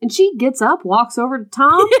morning, and she gets up, walks over to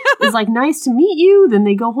Tom, is like, nice to meet you. Then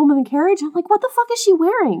they go home in the carriage. I'm like, what the fuck is she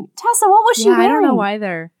wearing? Tessa, what was she wearing? I don't know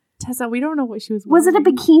either. Tessa, we don't know what she was wearing. Was it a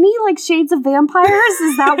bikini like Shades of Vampires?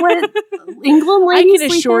 Is that what England ladies I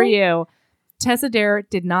can assure you, Tessa Dare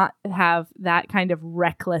did not have that kind of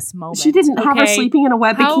reckless moment. She didn't have her sleeping in a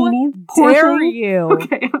wet bikini. How dare you?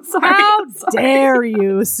 Okay, I'm sorry. How dare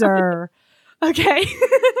you, sir? Okay.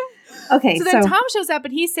 Okay, so then Tom shows up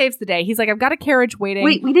and he saves the day. He's like, I've got a carriage waiting.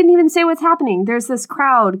 Wait, we didn't even say what's happening. There's this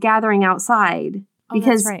crowd gathering outside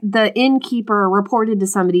because the innkeeper reported to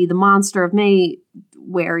somebody the monster of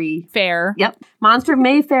Fair. Yep. Monster of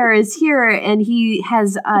Mayfair is here, and he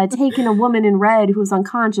has taken a woman in red who's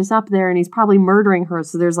unconscious up there, and he's probably murdering her,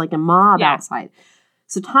 so there's like a mob outside.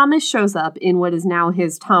 So Thomas shows up in what is now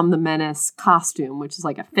his Tom the Menace costume, which is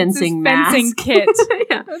like a fencing mask. Fencing kit.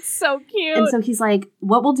 Yeah. That's so cute. And so he's like,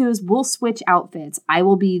 what we'll do is we'll switch outfits. I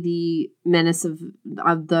will be the menace of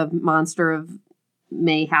the monster of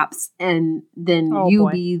Mayhaps, and then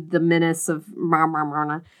be the menace of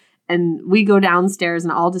Marmarna. And we go downstairs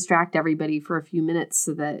and I'll distract everybody for a few minutes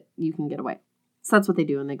so that you can get away. So that's what they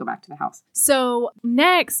do, and they go back to the house. So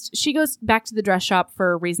next, she goes back to the dress shop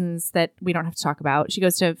for reasons that we don't have to talk about. She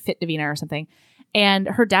goes to Fit Divina or something, and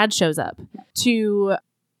her dad shows up to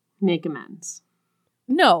make amends.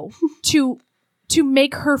 No, to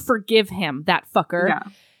make her forgive him, that fucker. Yeah.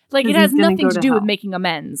 Like, it has nothing to do with making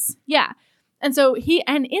amends. Yeah. And so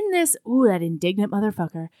in this, that indignant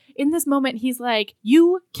motherfucker, in this moment, he's like,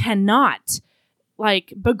 you cannot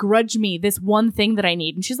begrudge me this one thing that I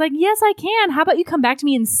need. And she's like, yes, I can. How about you come back to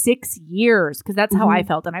me in 6 years? Because that's how I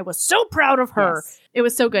felt. And I was so proud of her. Yes. It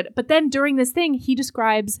was so good. But then during this thing, he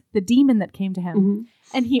describes the demon that came to him.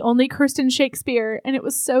 And he only cursed in Shakespeare. And it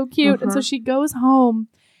was so cute. And so she goes home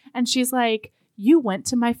and she's like, you went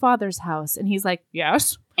to my father's house. And he's like,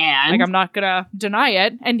 yes. And Like, I'm not gonna deny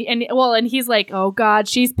it. And he's like, oh God,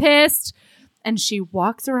 she's pissed. And she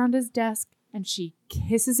walks around his desk and she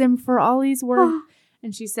kisses him for all he's worth.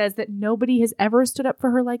 And she says that nobody has ever stood up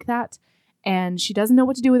for her like that. And she doesn't know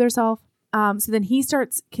what to do with herself. So then he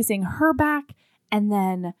starts kissing her back. And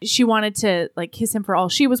then she wanted to like kiss him for all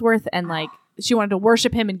she was worth. And like, she wanted to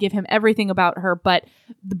worship him and give him everything about her. But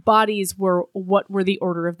the bodies were what were the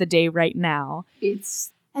order of the day right now.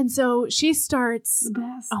 And so she starts. The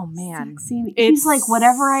best. Oh man, sex scene. He's like,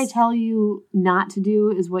 whatever I tell you not to do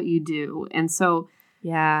is what you do, and so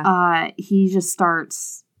he just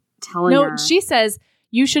starts telling her. No, she says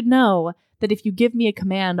you should know that if you give me a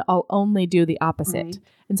command, I'll only do the opposite. Right.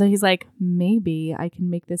 And so he's like, maybe I can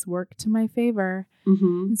make this work to my favor.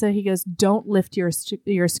 Mm-hmm. And so he goes, don't lift your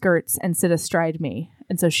skirts and sit astride me.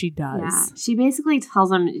 And so she does. Yeah. She basically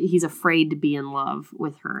tells him he's afraid to be in love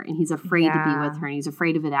with her, and he's afraid to be with her, and he's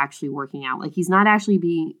afraid of it actually working out. Like he's not actually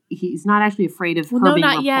afraid of her being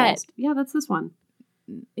repulsed. Yet. Yeah, that's this one.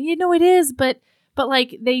 You know it is, but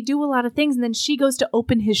like they do a lot of things, and then she goes to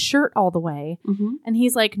open his shirt all the way, and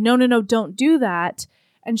he's like, no, don't do that.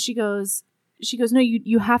 And she goes, no,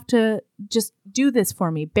 you have to just do this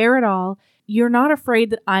for me. Bear it all. You're not afraid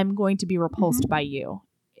that I'm going to be repulsed by you.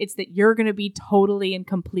 It's that you're going to be totally and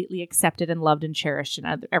completely accepted and loved and cherished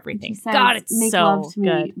and everything. Says, God, it's make so love to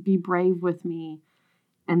good. me, be brave with me.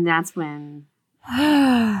 And that's when.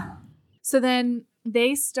 So then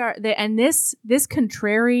they start, and this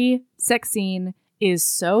contrary sex scene is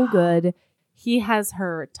so good. He has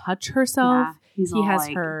her touch herself. Yeah, he has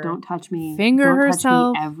like, her don't touch me. finger don't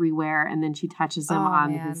herself. Touch me everywhere. And then she touches him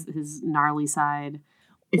on his gnarly side.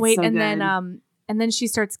 It's Wait, so and good. then she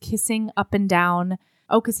starts kissing up and down.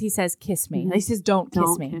 Oh, because he says, kiss me. He says, don't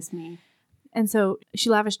kiss me. And so she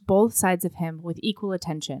lavished both sides of him with equal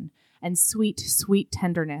attention and sweet, sweet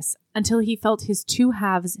tenderness until he felt his two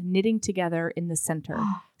halves knitting together in the center,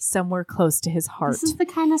 somewhere close to his heart. This is the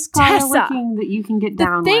kind of scholar looking that you can get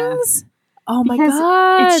down with. Oh my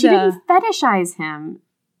God. She didn't fetishize him.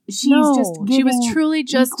 She was truly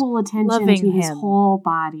just equal attention loving to his him. whole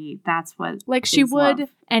body. That's what like she would love.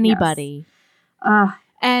 anybody. Yes.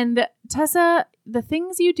 And Tessa, the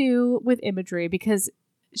things you do with imagery, because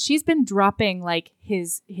she's been dropping like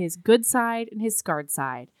his good side and his scarred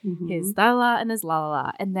side, his la la and his la la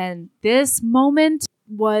la. And then this moment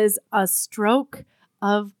was a stroke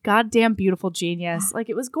of goddamn beautiful genius. Like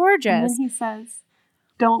it was gorgeous. And then he says,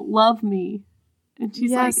 don't love me. And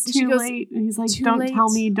she's like, too late. And he's like,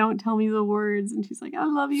 don't tell me the words. And she's like, I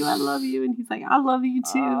love you. And he's like, I love you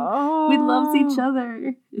too. Oh. We love each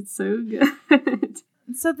other. It's so good.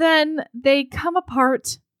 So then they come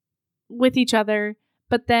apart with each other.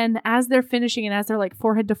 But then as they're finishing and as they're like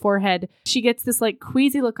forehead to forehead, she gets this like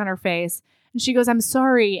queasy look on her face. And she goes, I'm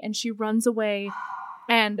sorry. And she runs away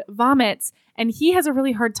and vomits. And he has a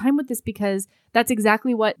really hard time with this because that's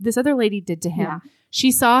exactly what this other lady did to him. Yeah.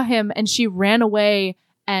 She saw him and she ran away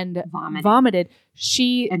and vomited.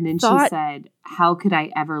 She said, how could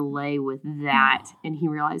I ever lay with that? And he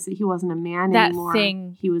realized that he wasn't a man anymore.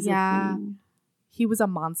 Thing. He was a thing. He was a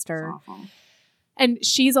monster. It's awful. And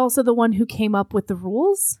she's also the one who came up with the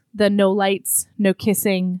rules. The no lights, no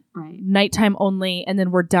kissing, nighttime only, and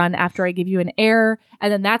then we're done after I give you an air.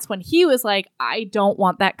 And then that's when he was like, I don't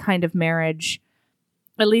want that kind of marriage.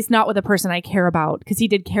 At least not with a person I care about. Because he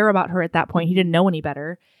did care about her at that point. He didn't know any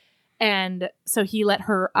better. And so he let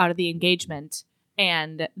her out of the engagement.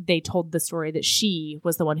 And they told the story that she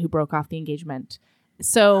was the one who broke off the engagement.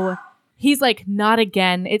 So he's like, not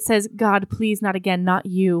again. It says, God, please, not again. Not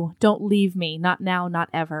you. Don't leave me. Not now. Not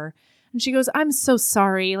ever. And she goes, I'm so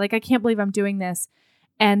sorry. Like, I can't believe I'm doing this.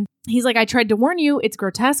 And he's like, I tried to warn you. It's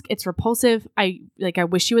grotesque. It's repulsive. I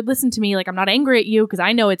wish you would listen to me. Like, I'm not angry at you because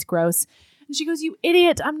I know it's gross. And she goes, you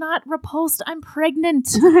idiot. I'm not repulsed. I'm pregnant.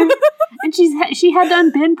 And she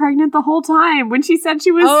had been pregnant the whole time. When she said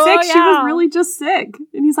she was sick, she was really just sick.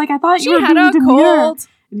 And he's like, I thought you were being demure.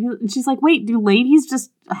 And she's like, wait, do ladies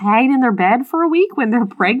just hide in their bed for a week when they're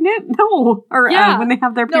pregnant? No. Or when they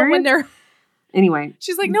have their period? No, when they're... Anyway.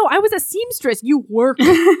 She's like, no, I was a seamstress. You work.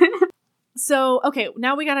 So, okay,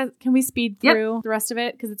 now can we speed through the rest of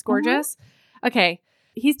it? Because it's gorgeous. Okay.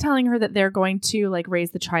 He's telling her that they're going to like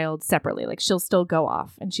raise the child separately. Like she'll still go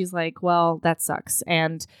off. And she's like, well, that sucks.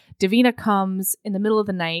 And Davina comes in the middle of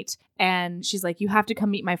the night and she's like, you have to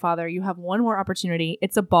come meet my father. You have one more opportunity.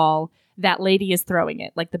 It's a ball. That lady is throwing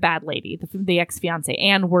it, like the bad lady, the ex-fiance,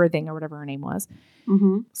 Anne Worthing or whatever her name was.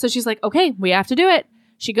 So she's like, okay, we have to do it.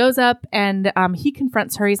 She goes up and he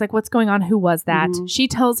confronts her. He's like, what's going on? Who was that? She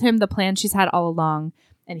tells him the plan she's had all along.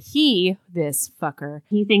 And he, this fucker,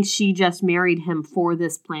 he thinks she just married him for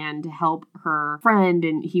this plan to help her friend.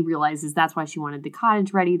 And he realizes that's why she wanted the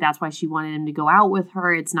cottage ready. That's why she wanted him to go out with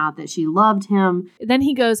her. It's not that she loved him. Then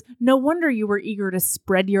he goes, no wonder you were eager to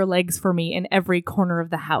spread your legs for me in every corner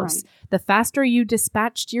of the house. Right. The faster you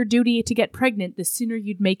dispatched your duty to get pregnant, the sooner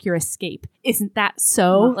you'd make your escape. Isn't that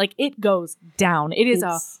so? Ugh. Like, it goes down. It's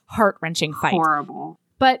a heart-wrenching fight. Horrible.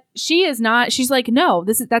 But she is not. She's like, no,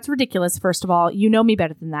 that's ridiculous. First of all, you know me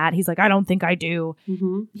better than that. He's like, I don't think I do.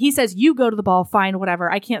 Mm-hmm. He says, you go to the ball, fine,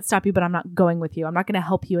 whatever. I can't stop you, but I'm not going with you. I'm not going to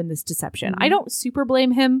help you in this deception. Mm-hmm. I don't super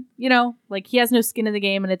blame him. Like he has no skin in the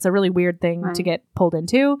game, and it's a really weird thing to get pulled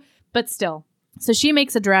into. But still, so she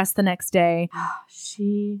makes a dress the next day.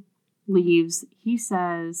 She leaves. He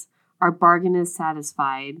says, our bargain is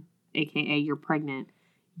satisfied, aka you're pregnant.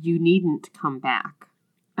 You needn't come back.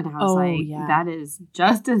 And I was that is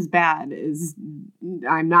just as bad as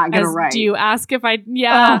I'm not going to write. Do you ask if I...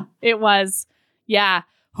 Yeah, it was. Yeah.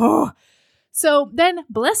 Oh. So then,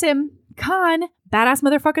 bless him, Khan, badass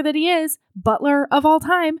motherfucker that he is, butler of all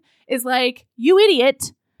time, is like, you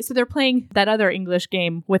idiot. So they're playing that other English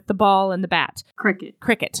game with the ball and the bat.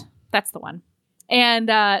 Cricket. That's the one. And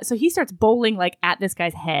so he starts bowling like at this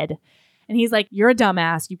guy's head. And he's like, you're a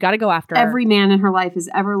dumbass. You've got to go after her. Every man in her life has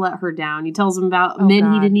ever let her down. He tells him about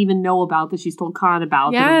men he didn't even know about that she's told Khan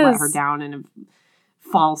about that have let her down and have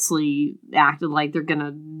falsely acted like they're going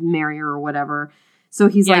to marry her or whatever. So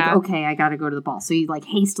he's like, okay, I got to go to the ball. So he like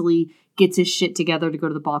hastily gets his shit together to go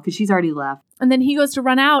to the ball because she's already left. And then he goes to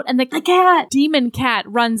run out and the cat, demon cat,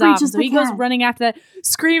 runs off. So he goes running after that,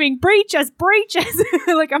 screaming, breach us,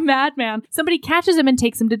 like a madman. Somebody catches him and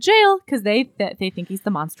takes him to jail because they think he's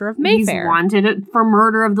the monster of Mayfair. He's wanted for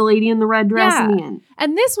murder of the lady in the red dress in the end.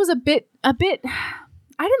 And this was a bit, I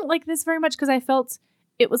didn't like this very much because I felt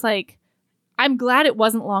it was like, I'm glad it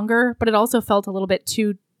wasn't longer, but it also felt a little bit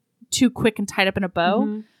too quick and tied up in a bow.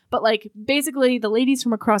 Mm-hmm. But, like, basically, the ladies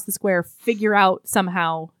from across the square figure out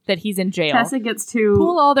somehow that he's in jail. Tessa gets to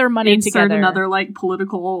pool all their money together. Insert another, like,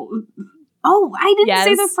 political... Oh, I didn't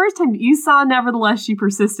say the first time. You saw Nevertheless She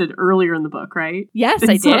Persisted earlier in the book, right? Yes,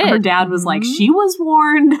 I did. Her dad was like, she was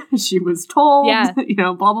warned, she was told,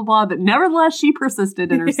 blah, blah, blah. But nevertheless, she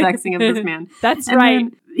persisted in her sexing of this man. That's right.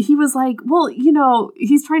 Then he was like, well,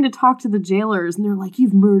 he's trying to talk to the jailers. And they're like,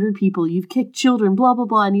 you've murdered people. You've kicked children, blah, blah,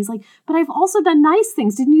 blah. And he's like, but I've also done nice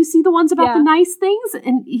things. Didn't you see the ones about the nice things?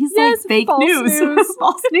 And he's like, fake news.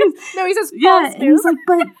 False news. No, he says false news. And he's like,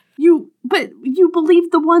 but you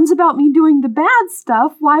believe the ones about me doing the bad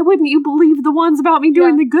stuff. Why wouldn't you believe the ones about me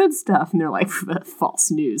doing the good stuff? And they're like, false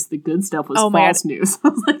news. The good stuff was false news. I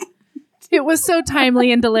was like, it was so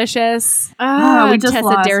timely and delicious. We just Tessa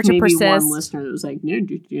lost dare to maybe persist. One listener that was like, no,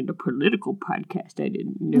 just in a political podcast. I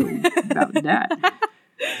didn't know about that.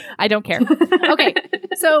 I don't care. Okay,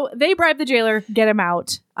 so they bribe the jailer, get him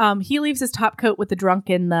out. He leaves his top coat with the drunk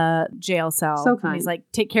in the jail cell. So kind. And he's like,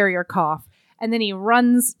 take care of your cough. And then he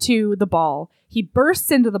runs to the ball. He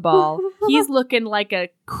bursts into the ball. He's looking like a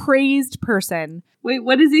crazed person. Wait,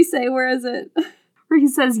 what does he say? Where is it? Where he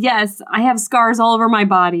says, yes, I have scars all over my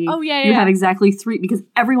body. Oh, yeah. You have exactly 3, because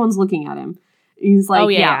everyone's looking at him. He's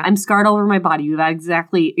like, I'm scarred all over my body. You have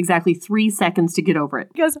exactly 3 seconds to get over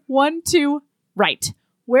it. He goes, 1, 2, right.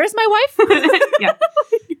 Where's my wife? Yeah.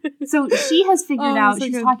 So she has figured out,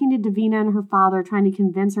 she's talking to Davina and her father, trying to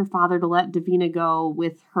convince her father to let Davina go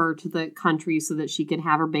with her to the country so that she can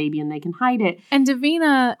have her baby and they can hide it. And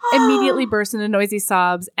Davina immediately bursts into noisy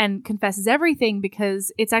sobs and confesses everything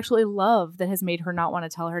because it's actually love that has made her not want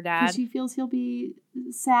to tell her dad. She feels he'll be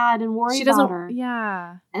sad and worried about her.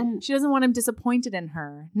 Yeah. And she doesn't want him disappointed in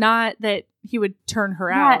her. Not that he would turn her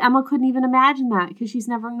out. Yeah, Emma couldn't even imagine that because she's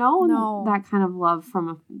never known that kind of love from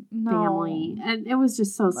a family. And it was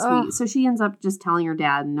just so sweet. Ugh. So she ends up just telling her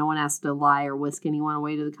dad, and no one has to lie or whisk anyone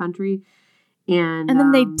away to the country. And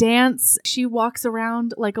then they dance. She walks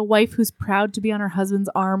around like a wife who's proud to be on her husband's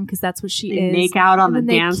arm because that's what she is. Make out on the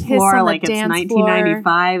dance floor like it's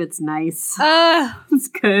 1995. It's nice. It's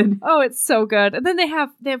good. Oh, it's so good. And then they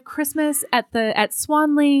have Christmas at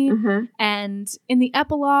Swanley, and in the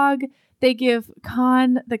epilogue, they give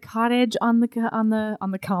Khan the cottage on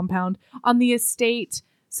the compound on the estate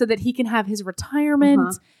so that he can have his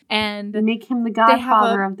retirement. And they make him the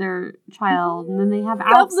godfather of their child. And then they have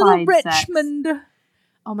outside sex. Richmond.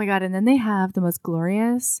 Oh my God. And then they have the most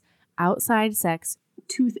glorious outside sex.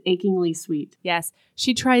 Tooth-achingly sweet. Yes.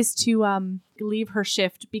 She tries to leave her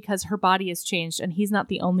shift because her body has changed and he's not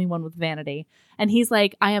the only one with vanity. And he's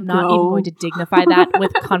like, I am not even going to dignify that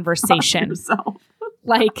with conversation.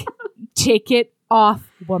 Like, take it off,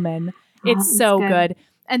 woman. It's so good.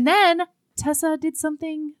 And then Tessa did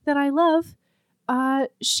something that I love.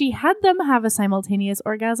 she had them have a simultaneous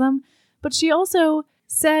orgasm, but she also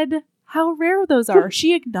said how rare those are.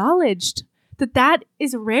 She acknowledged that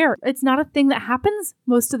is rare. It's not a thing that happens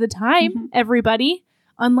most of the time, everybody,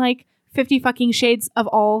 unlike 50 fucking shades of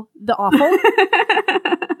all the awful.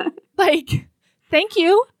 Like, thank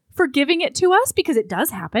you for giving it to us because it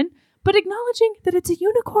does happen, but acknowledging that it's a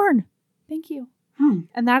unicorn. Thank you.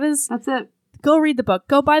 And that's it. Go read the book.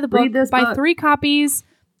 Go buy the book. Read this buy book. 3 copies.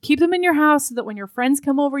 Keep them in your house so that when your friends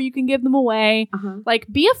come over, you can give them away.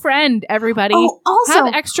 Like, be a friend, everybody. Oh, also,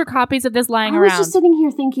 have extra copies of this lying I around. was just sitting here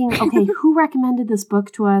thinking, okay, who recommended this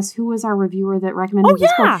book to us? Who was our reviewer that recommended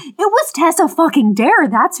this book? It was Tessa fucking Dare.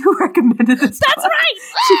 That's who recommended this book. That's right.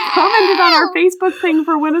 She commented on our Facebook thing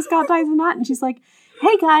for When a Scott Ties a Knot, and she's like,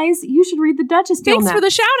 hey guys, you should read The Duchess Deal Thanks Net. for the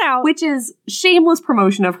shout out. Which is shameless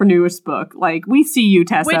promotion of her newest book. Like, we see you,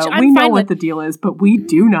 Tessa. Which I'm we know fine what with. the deal is, but we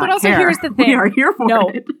do not But also, care. here's the thing. We are here for No.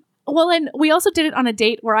 it. Well, and we also did it on a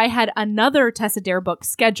date where I had another Tessa Dare book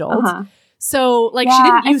scheduled. So, like, she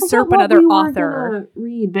didn't usurp another author.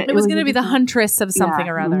 Read, but It was going to be the Huntress of something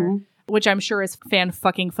or other, mhm. which I'm sure is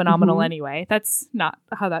fan-fucking-phenomenal anyway. That's not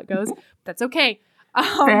how that goes. That's okay.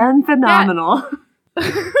 Fan phenomenal.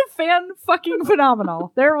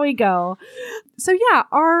 Fan-fucking-phenomenal. There we go. So, yeah,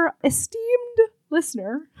 our esteemed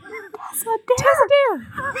listener, Tessa Dare.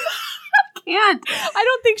 Can't. I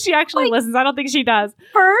don't think she actually listens. I don't think she does.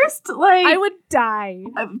 First, like, I would die.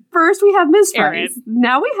 First we have Miss Erin. Rice.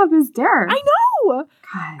 Now we have Miss Dare. I know.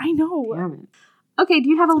 God, I know. damn it. Okay, do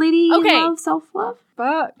you have a lady love, self-love?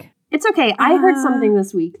 Fuck. It's okay. I heard something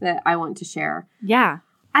this week that I want to share. Yeah.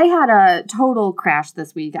 I had a total crash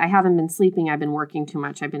this week. I haven't been sleeping. I've been working too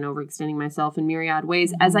much. I've been overextending myself in myriad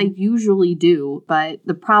ways, as I usually do. But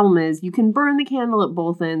the problem is you can burn the candle at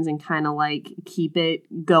both ends and kind of like keep it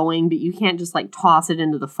going, but you can't just like toss it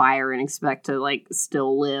into the fire and expect to like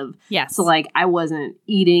still live. Yes. So like I wasn't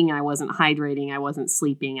eating, I wasn't hydrating, I wasn't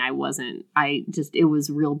sleeping, it was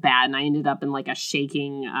real bad. And I ended up in like a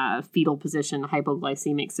shaking fetal position,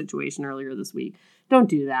 hypoglycemic situation earlier this week. Don't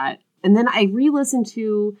do that. And then I re-listened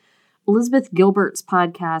to Elizabeth Gilbert's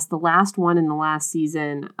podcast, the last one in the last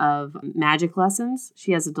season of Magic Lessons.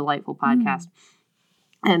 She has a delightful podcast.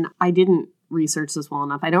 And I didn't research this well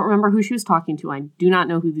enough. I don't remember who she was talking to. I do not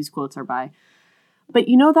know who these quotes are by. But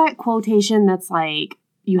you know that quotation that's like,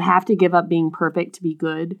 you have to give up being perfect to be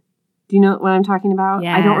good? Do you know what I'm talking about?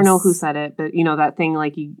 Yes. I don't know who said it, but you know that thing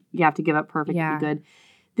like you have to give up perfect to be good.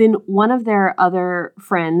 Then one of their other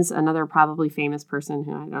friends, another probably famous person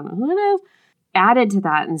who I don't know who it is, added to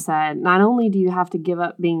that and said, not only do you have to give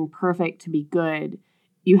up being perfect to be good,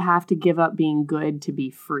 you have to give up being good to be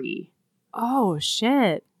free. Oh,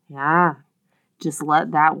 shit. Yeah. Just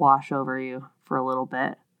let that wash over you for a little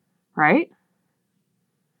bit. Right?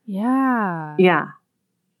 Yeah. Yeah.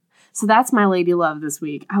 So that's my lady love this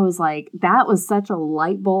week. I was like, that was such a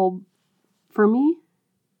light bulb for me.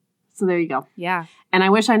 So there you go. Yeah. And I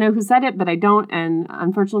wish I know who said it, but I don't. And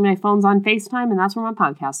unfortunately, my phone's on FaceTime, and that's where my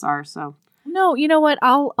podcasts are. So No, you know what?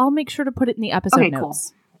 I'll make sure to put it in the episode notes.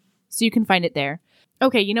 Cool. So you can find it there.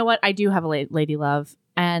 Okay, you know what? I do have a lady love,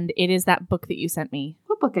 and it is that book that you sent me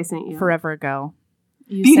what book I sent you? forever ago.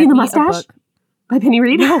 You Beauty sent and the me a Mustache? book. By Penny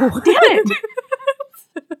Reed? No. Damn it.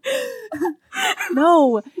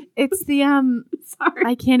 No, it's the Sorry.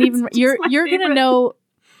 I can't even. It's You're my gonna favorite. know.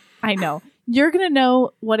 I know. You're gonna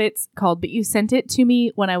know what it's called, but you sent it to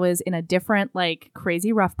me when I was in a different, like,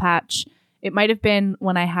 crazy rough patch. It might have been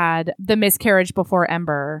when I had the miscarriage before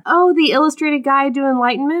Ember. Oh, the Illustrated Guide to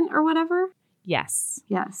Enlightenment or whatever? Yes.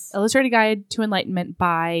 Yes. Illustrated Guide to Enlightenment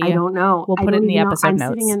by. I don't know. We'll I put it don't in the even know. episode I'm notes.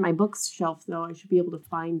 sitting in my bookshelf, though. I should be able to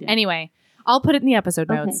find it. Anyway, I'll put it in the episode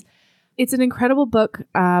Okay. notes. It's an incredible book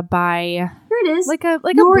by Here it is. like a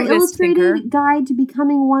Your Buddhist Illustrated thinker. Guide to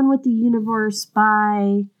Becoming One with the Universe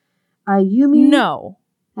by Yumi. No.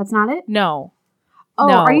 That's not it? No. Oh,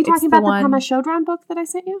 No, are you it's talking the about the one- Pema Chodron book that I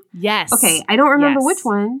sent you? Yes. Okay, I don't remember Yes. which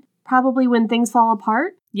one. Probably When Things Fall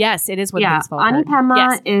Apart. Yes, it is when Yeah, things fall Ani apart. Pema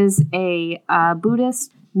Yes. is a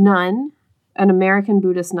Buddhist nun, an American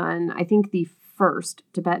Buddhist nun. I think the first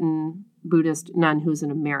Tibetan Buddhist nun who's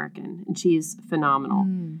an American, and she's phenomenal.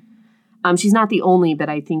 She's not the only, but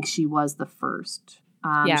I think she was the first.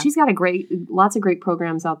 Yeah. She's got lots of great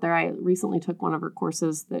programs out there. I recently took one of her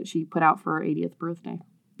courses that she put out for her 80th birthday.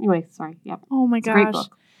 Anyway, sorry. Yep. Oh my It's a great gosh.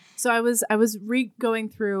 book. So I was going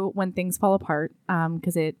through When Things Fall Apart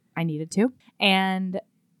because I needed to, and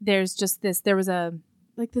there's just there was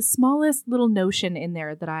the smallest little notion in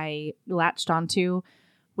there that I latched onto,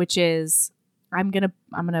 which is I'm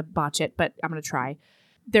gonna botch it, but I'm gonna try.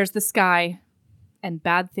 There's the sky, and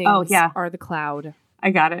bad things Oh, yeah. are the cloud. I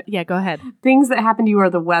got it. Yeah, go ahead. Things that happen to you are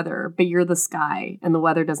the weather, but you're the sky, and the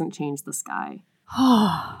weather doesn't change the sky.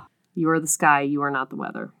 You are the sky, you are not the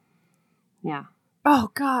weather. Yeah.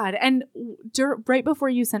 Oh God! And right before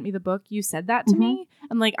you sent me the book, you said that to me,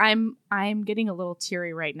 and like I'm getting a little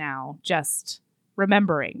teary right now, just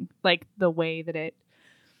remembering like the way that it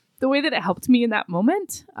helped me in that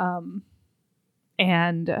moment.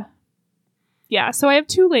 And yeah, so I have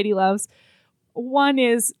two lady loves. One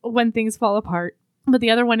is When Things Fall Apart, but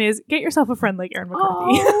the other one is Get Yourself a Friend Like Erin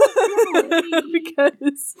McCarthy.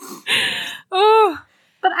 Because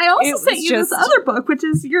but I also sent you this other book, which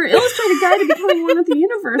is Your Illustrated Guide to Becoming One with the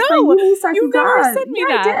Universe by Yumi Sakugan. You never sent me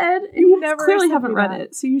that. I did. And you clearly haven't read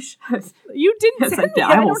it, so you should. You didn't send me it.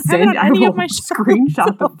 I will send any of my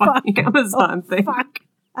screenshot the fucking Amazon thing. Fuck.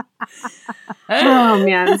 Oh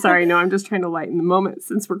man, sorry. No, I'm just trying to lighten the moment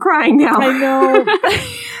since we're crying now. I know.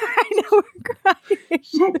 I know we're crying.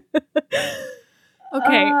 Shit.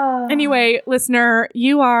 Okay. Anyway, listener,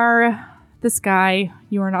 you are the sky.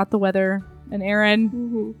 You are not the weather. And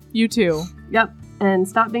Erin, you too. Yep. And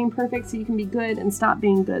stop being perfect so you can be good, and stop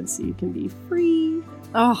being good so you can be free.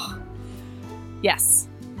 Oh, yes.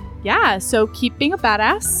 Yeah. So keep being a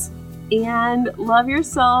badass. And love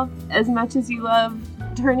yourself as much as you love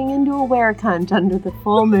turning into a werecunt under the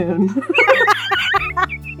full moon.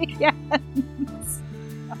 Yes.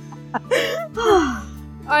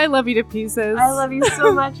 I love you to pieces. I love you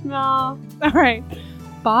so much, Mel. All right.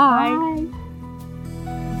 Bye. Bye.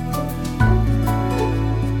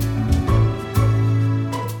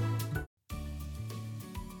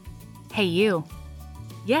 Hey, you.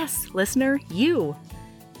 Yes, listener, you.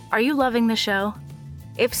 Are you loving the show?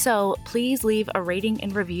 If so, please leave a rating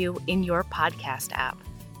and review in your podcast app.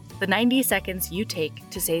 The 90 seconds you take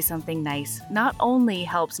to say something nice not only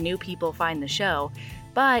helps new people find the show,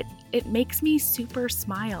 but it makes me super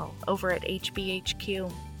smile over at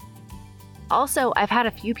HBHQ. Also, I've had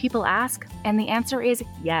a few people ask, and the answer is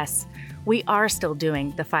yes. We are still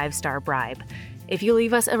doing the 5-star bribe. If you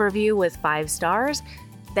leave us a review with 5 stars,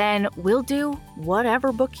 then we'll do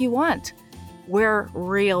whatever book you want. We're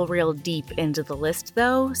real deep into the list,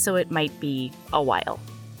 though, so it might be a while.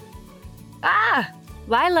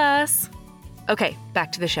 Lilas! Okay,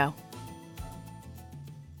 back to the show.